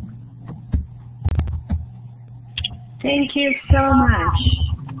 Thank you so much.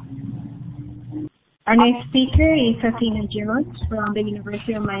 Our next speaker is Athena Jones from the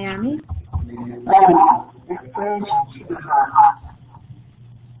University of Miami.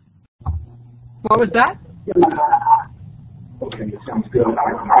 What was that? Okay, sounds good.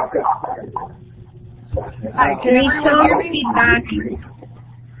 Hi, can we hear feedback?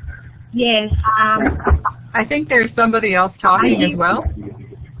 Yes. I think there's somebody else talking as well.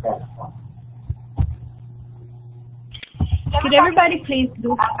 Could everybody please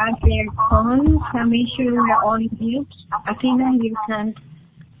look at their phones and make sure we're all in mute? Athena, you can.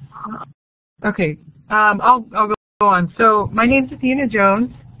 Okay, I'll go on. So my name's Athena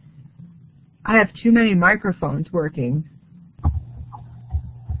Jones. I have too many microphones working.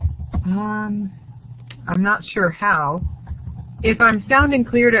 I'm not sure how. If I'm sounding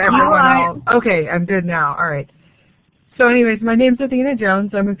clear to everyone, okay, I'm good now. All right. So anyways, my name's Athena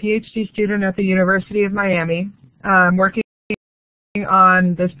Jones. I'm a PhD student at the University of Miami. I'm working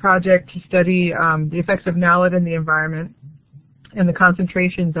on this project to study the effects of NALED in the environment and the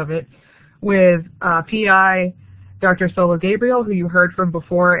concentrations of it with PI Dr. Solo Gabriel, who you heard from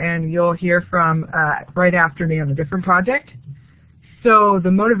before and you'll hear from right after me on a different project. So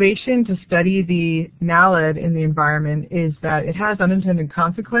the motivation to study the NALED in the environment is that it has unintended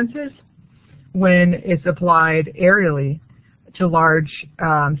consequences when it's applied aerially to large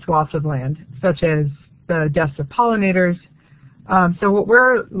swaths of land, such as the deaths of pollinators. So what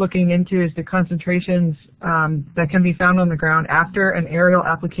we're looking into is the concentrations that can be found on the ground after an aerial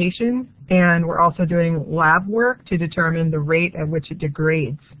application, and we're also doing lab work to determine the rate at which it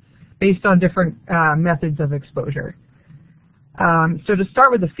degrades based on different methods of exposure. So to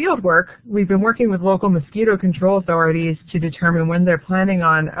start with the field work, we've been working with local mosquito control authorities to determine when they're planning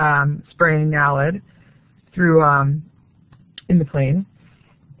on spraying NALED through in the plain.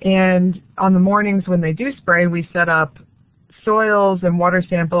 And on the mornings when they do spray, we set up soils and water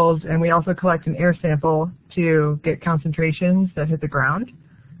samples, and we also collect an air sample to get concentrations that hit the ground.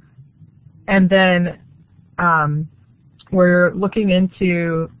 And then we're looking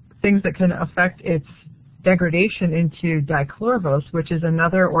into things that can affect its degradation into dichlorvos, which is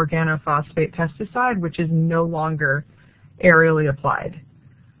another organophosphate pesticide, which is no longer aerially applied.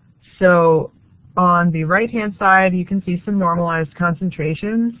 So on the right-hand side, you can see some normalized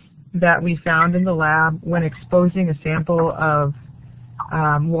concentrations that we found in the lab when exposing a sample of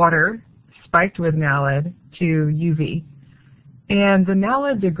water spiked with NALED to UV. And the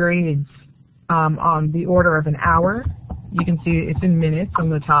NALED degrades on the order of an hour. You can see it's in minutes on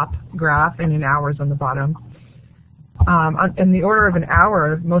the top graph and in hours on the bottom. In the order of an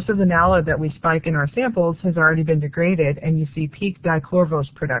hour, most of the NALED that we spike in our samples has already been degraded, and you see peak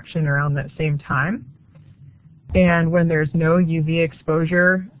dichlorvos production around that same time. And when there's no UV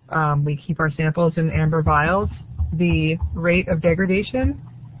exposure, we keep our samples in amber vials. The rate of degradation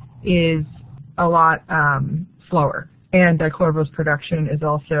is a lot slower, and dichlorvos production is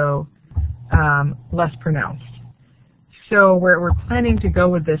also less pronounced. So where we're planning to go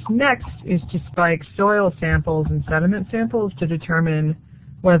with this next is to spike soil samples and sediment samples to determine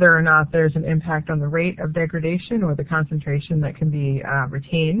whether or not there's an impact on the rate of degradation or the concentration that can be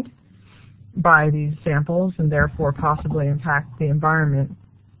retained by these samples and therefore possibly impact the environment.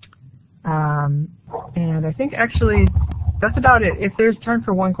 And I think actually that's about it. If there's time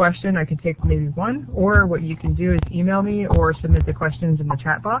for one question, I can take maybe one, or what you can do is email me or submit the questions in the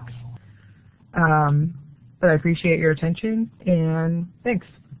chat box. But I appreciate your attention, and thanks.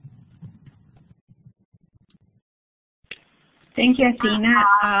 Thank you, Athena.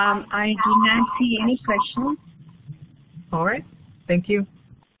 I do not see any questions. All right. Thank you.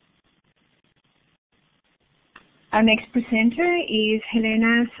 Our next presenter is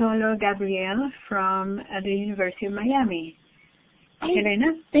Helena Solo Gabriel from the University of Miami.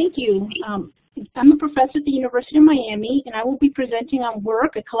 Helena? Thank you. I'm a professor at the University of Miami, and I will be presenting on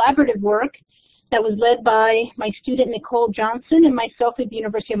work, a collaborative work, that was led by my student Nicole Johnson and myself at the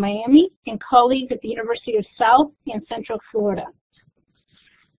University of Miami and colleagues at the University of South and Central Florida.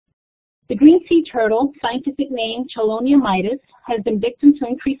 The green sea turtle, scientific name Chelonia mitis, has been victim to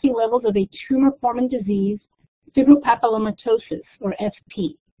increasing levels of a tumor-forming disease, fibropapillomatosis, or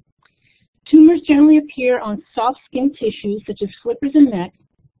FP. Tumors generally appear on soft skin tissues such as flippers and neck,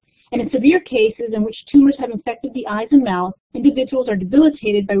 and in severe cases in which tumors have infected the eyes and mouth, individuals are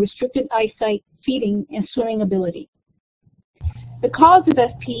debilitated by restricted eyesight, feeding, and swimming ability. The cause of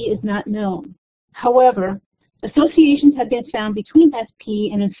FP is not known. However, associations have been found between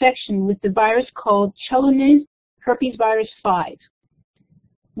FP and infection with the virus called Chelones herpes virus 5.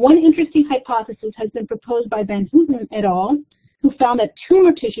 One interesting hypothesis has been proposed by Van Houten et al., who found that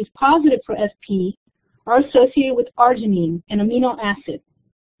tumor tissues positive for FP are associated with arginine, an amino acid.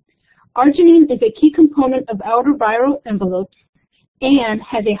 Arginine is a key component of outer viral envelopes and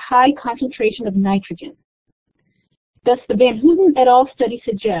has a high concentration of nitrogen. Thus, the Van Houten et al. Study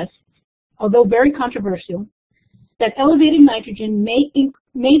suggests, although very controversial, that elevated nitrogen may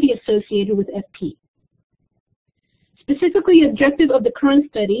be associated with FP. Specifically, the objective of the current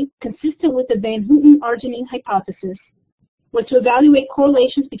study, consistent with the Van Houten arginine hypothesis, was to evaluate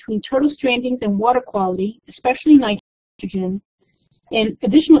correlations between turtle strandings and water quality, especially nitrogen, and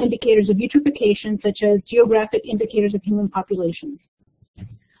additional indicators of eutrophication, such as geographic indicators of human populations.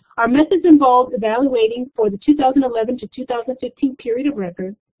 Our methods involved evaluating for the 2011 to 2015 period of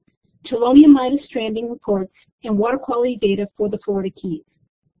record, Chelonia mitis stranding reports, and water quality data for the Florida Keys.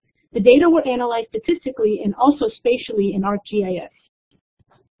 The data were analyzed statistically and also spatially in ArcGIS.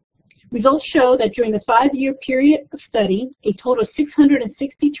 Results show that during the 5-year period of study, a total of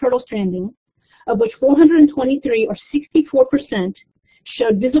 660 turtle strandings, of which 423 or 64%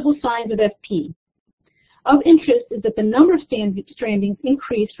 showed visible signs of FP. Of interest is that the number of strandings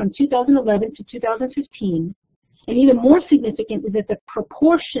increased from 2011 to 2015, and even more significant is that the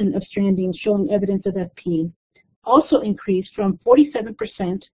proportion of strandings showing evidence of FP also increased from 47%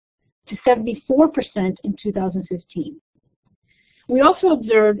 to 74% in 2015. We also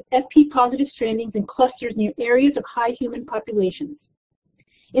observed FP-positive strandings in clusters near areas of high human populations.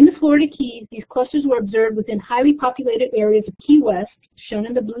 In the Florida Keys, these clusters were observed within highly populated areas of Key West, shown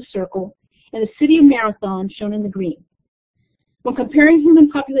in the blue circle, and the city of Marathon, shown in the green. When comparing human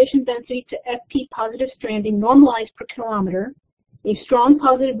population density to FP-positive stranding normalized per kilometer, a strong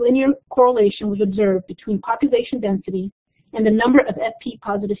positive linear correlation was observed between population density and the number of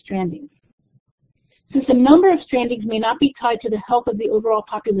FP-positive strandings. Since the number of strandings may not be tied to the health of the overall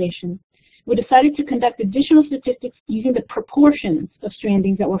population, we decided to conduct additional statistics using the proportions of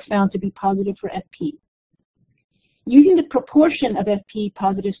strandings that were found to be positive for FP. Using the proportion of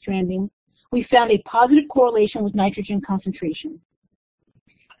FP-positive stranding, we found a positive correlation with nitrogen concentration.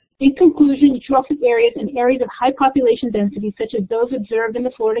 In conclusion, eutrophic areas and areas of high population density, such as those observed in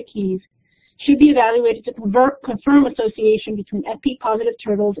the Florida Keys, should be evaluated to confirm association between FP-positive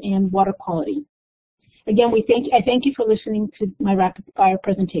turtles and water quality. Again, I thank you for listening to my rapid-fire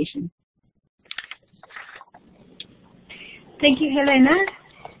presentation. Thank you, Helena.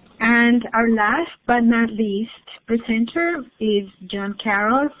 And our last but not least presenter is John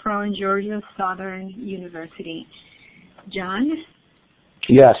Carroll from Georgia Southern University. John?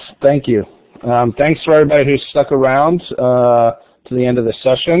 Yes, thank you. Thanks for everybody who stuck around to the end of the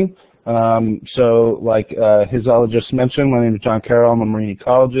session. So like Hizala just mentioned, my name is John Carroll. I'm a marine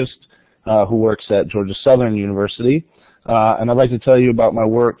ecologist who works at Georgia Southern University. And I'd like to tell you about my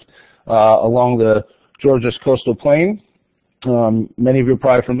work along the Georgia's coastal plain. Many of you are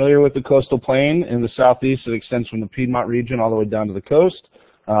probably familiar with the coastal plain in the southeast. It extends from the Piedmont region all the way down to the coast,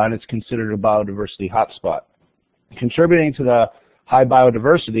 and it's considered a biodiversity hotspot. Contributing to the high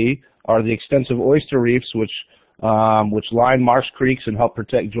biodiversity are the extensive oyster reefs, which line marsh creeks and help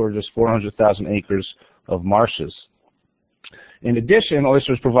protect Georgia's 400,000 acres of marshes. In addition,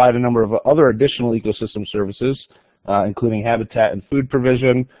 oysters provide a number of other additional ecosystem services, including habitat and food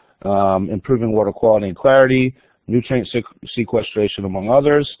provision, improving water quality and clarity, nutrient sequestration, among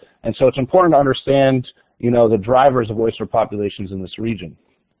others. And so it's important to understand, the drivers of oyster populations in this region.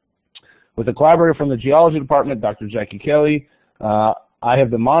 With a collaborator from the geology department, Dr. Jackie Kelly, I have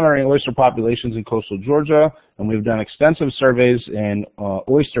been monitoring oyster populations in coastal Georgia, and we've done extensive surveys in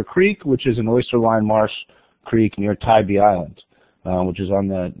Oyster Creek, which is an oyster-lined marsh creek near Tybee Island, which is on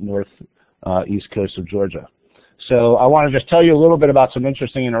the northeast coast of Georgia. So I want to just tell you a little bit about some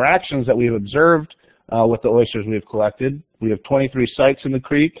interesting interactions that we've observed with the oysters we've collected. We have 23 sites in the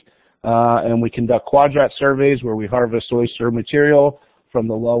creek, and we conduct quadrat surveys where we harvest oyster material from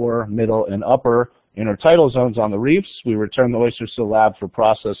the lower, middle, and upper intertidal zones on the reefs. We return the oysters to the lab for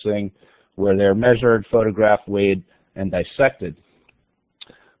processing, where they're measured, photographed, weighed, and dissected.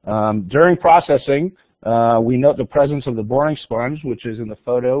 During processing, We note the presence of the boring sponge, which is in the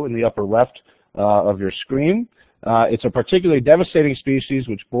photo in the upper left of your screen. It's a particularly devastating species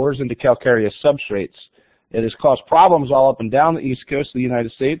which bores into calcareous substrates. It has caused problems all up and down the east coast of the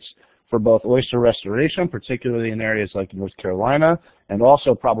United States for both oyster restoration, particularly in areas like North Carolina, and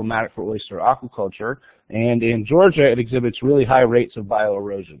also problematic for oyster aquaculture. And in Georgia, it exhibits really high rates of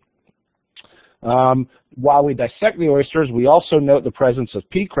bioerosion. While we dissect the oysters, we also note the presence of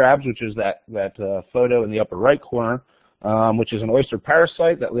pea crabs, which is that photo in the upper right corner, which is an oyster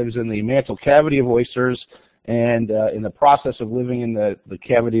parasite that lives in the mantle cavity of oysters, and in the process of living in the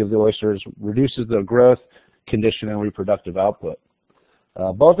cavity of the oysters reduces the growth, condition, and reproductive output.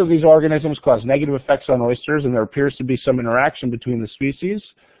 Both of these organisms cause negative effects on oysters, and there appears to be some interaction between the species.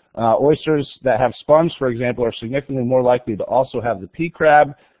 Oysters that have sponge, for example, are significantly more likely to also have the pea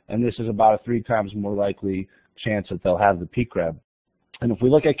crab, and this is about a 3 times more likely chance that they'll have the pea crab. And if we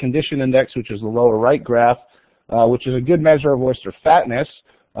look at condition index, which is the lower right graph, which is a good measure of oyster fatness,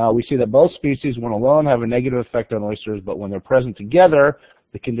 we see that both species, when alone, have a negative effect on oysters, but when they're present together,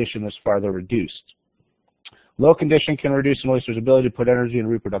 the condition is farther reduced. Low condition can reduce an oyster's ability to put energy in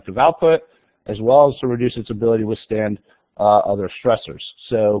reproductive output, as well as to reduce its ability to withstand other stressors.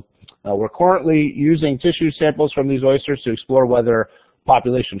 So we're currently using tissue samples from these oysters to explore whether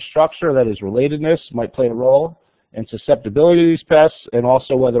population structure, that is relatedness, might play a role in susceptibility to these pests, and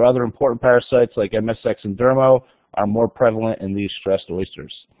also whether other important parasites like MSX and Dermo are more prevalent in these stressed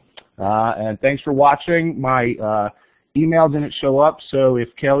oysters. And thanks for watching. My email didn't show up, so if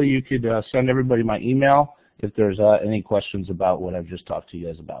Kelly, you could send everybody my email if there's any questions about what I've just talked to you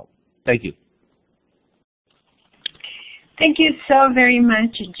guys about. Thank you. Thank you so very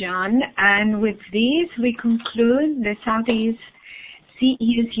much, John. And with this, we conclude the Southeast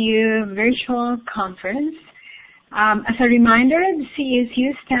CESU virtual conference. As a reminder, the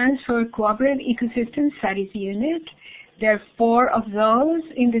CESU stands for Cooperative Ecosystem Studies Unit. There are 4 of those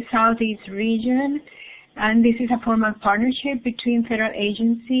in the Southeast region, and this is a formal partnership between federal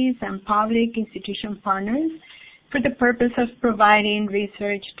agencies and public institution partners for the purpose of providing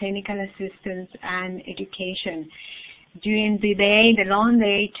research, technical assistance, and education. During the day, the long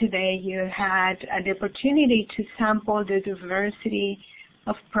day today, you had the opportunity to sample the diversity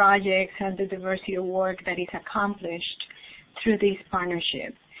of projects and the diversity of work that is accomplished through this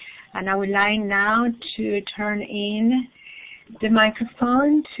partnership. And I would like now to turn in the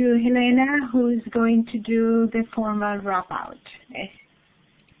microphone to Helena, who is going to do the formal wrap-out.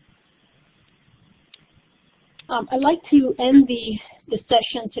 I'd like to end the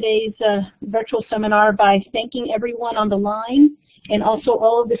session, today's virtual seminar, by thanking everyone on the line and also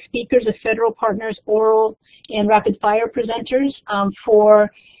all of the speakers, the federal partners, oral and rapid fire presenters for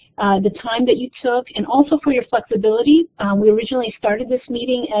the time that you took and also for your flexibility. We originally started this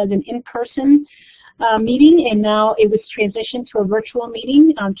meeting as an in-person meeting, and now it was transitioned to a virtual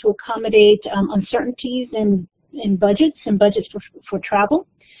meeting to accommodate uncertainties in budgets for travel.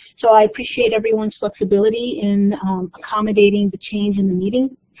 So I appreciate everyone's flexibility in accommodating the change in the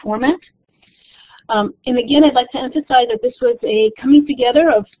meeting format. And again, I'd like to emphasize that this was a coming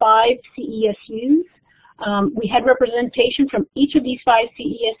together of 5 CESUs. We had representation from each of these 5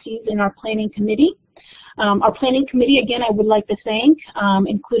 CESUs in our planning committee. Our planning committee, again, I would like to thank,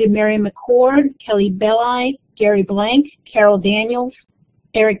 included Marion McCord, Kelly Belli, Gary Blank, Carol Daniels,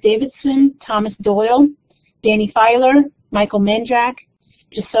 Eric Davidson, Thomas Doyle, Danny Filer, Michael Menjak,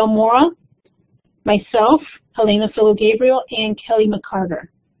 Giselle Mora, myself, Helena Solo-Gabriel, and Kelly McCarter.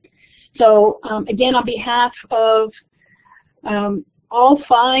 So again, on behalf of all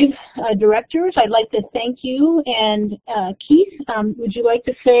 5 directors, I'd like to thank you. And Keith, would you like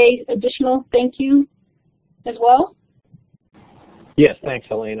to say additional thank you as well? Yes, thanks,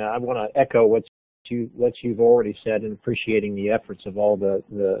 Helena. I want to echo what you've already said in appreciating the efforts of all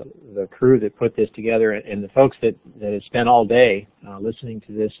the crew that put this together and the folks that have spent all day listening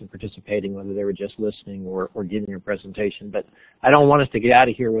to this and participating, whether they were just listening or giving a presentation. But I don't want us to get out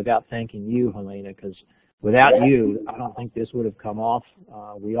of here without thanking you, Helena, because without you, I don't think this would have come off.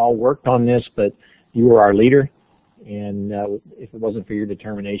 We all worked on this, but you were our leader, and if it wasn't for your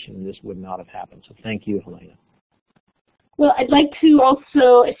determination, this would not have happened. So thank you, Helena. Well, I'd like to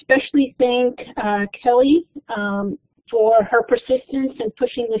also especially thank Kelly for her persistence in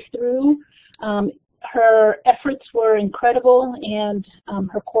pushing this through. Her efforts were incredible, and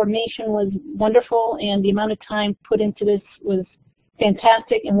her coordination was wonderful, and the amount of time put into this was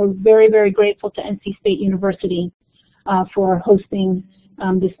fantastic, and we're very, very grateful to NC State University for hosting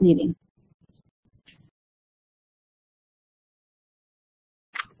this meeting.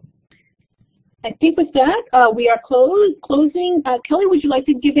 I think with that, we are closing. Kelly, would you like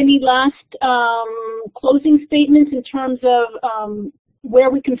to give any last closing statements in terms of where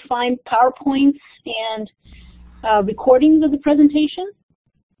we can find PowerPoints and recordings of the presentation?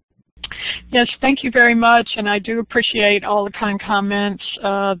 Yes, thank you very much, and I do appreciate all the kind comments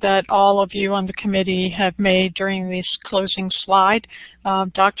that all of you on the committee have made during this closing slide.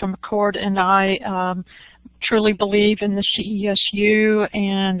 Dr. McCord and I truly believe in the CESU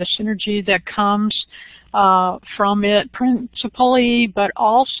and the synergy that comes from it principally, but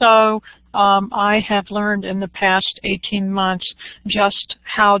also I have learned in the past 18 months just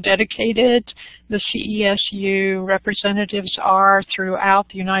how dedicated the CESU representatives are throughout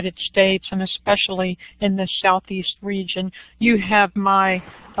the United States and especially in the Southeast region. You have my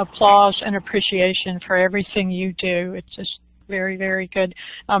applause and appreciation for everything you do. It's just very, very good.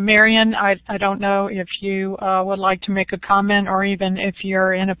 Marion, I don't know if you would like to make a comment or even if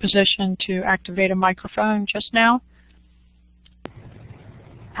you're in a position to activate a microphone just now.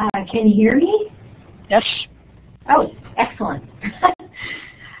 Can you hear me? Yes. Oh, excellent.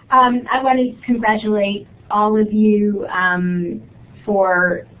 I want to congratulate all of you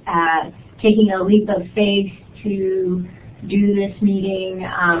for taking a leap of faith to do this meeting,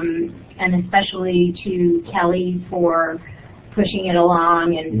 and especially to Kelly for pushing it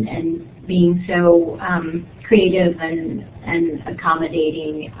along and being so creative and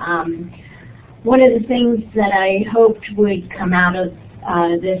accommodating. One of the things that I hoped would come out of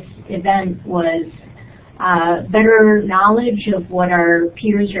this event was better knowledge of what our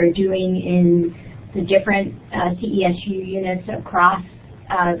peers are doing in the different CESU units across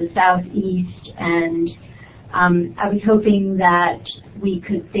the Southeast, and I was hoping that we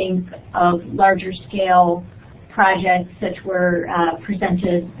could think of larger scale projects that were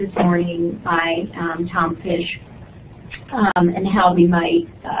presented this morning by Tom Fish, and how we might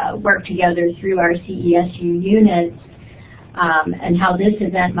work together through our CESU units, and how this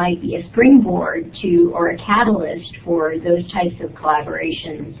event might be a springboard to or a catalyst for those types of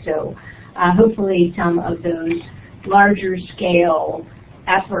collaborations. So hopefully some of those larger scale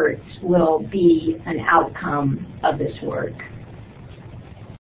efforts will be an outcome of this work.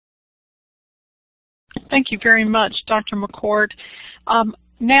 Thank you very much, Dr. McCord.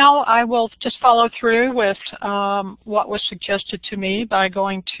 Now I will just follow through with what was suggested to me by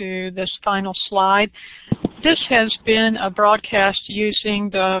going to this final slide. This has been a broadcast using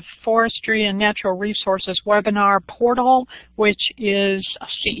the Forestry and Natural Resources webinar portal, which is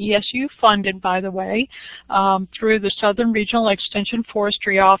CESU funded, by the way, through the Southern Regional Extension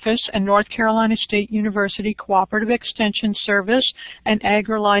Forestry Office and North Carolina State University Cooperative Extension Service and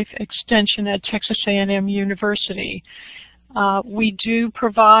AgriLife Extension at Texas A&M University. We do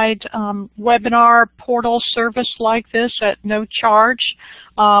provide webinar portal service like this at no charge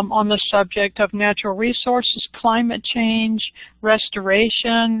on the subject of natural resources, climate change,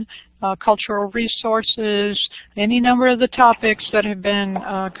 restoration, cultural resources, any number of the topics that have been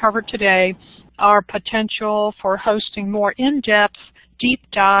covered today are potential for hosting more in-depth, deep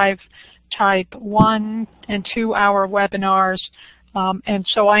dive type 1 and 2 hour webinars. And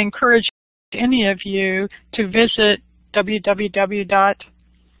so I encourage any of you to visit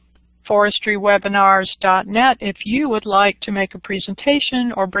www.forestrywebinars.net if you would like to make a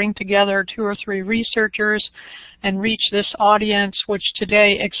presentation or bring together 2 or 3 researchers and reach this audience, which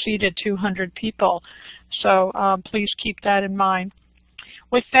today exceeded 200 people. So please keep that in mind.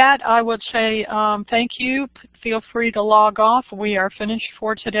 With that, I would say thank you. Feel free to log off. We are finished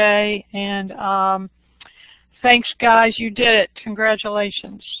for today. And thanks, guys. You did it.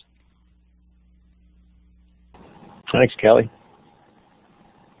 Congratulations. Thanks, Kelly.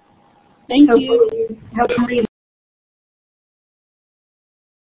 Thank you. Hopefully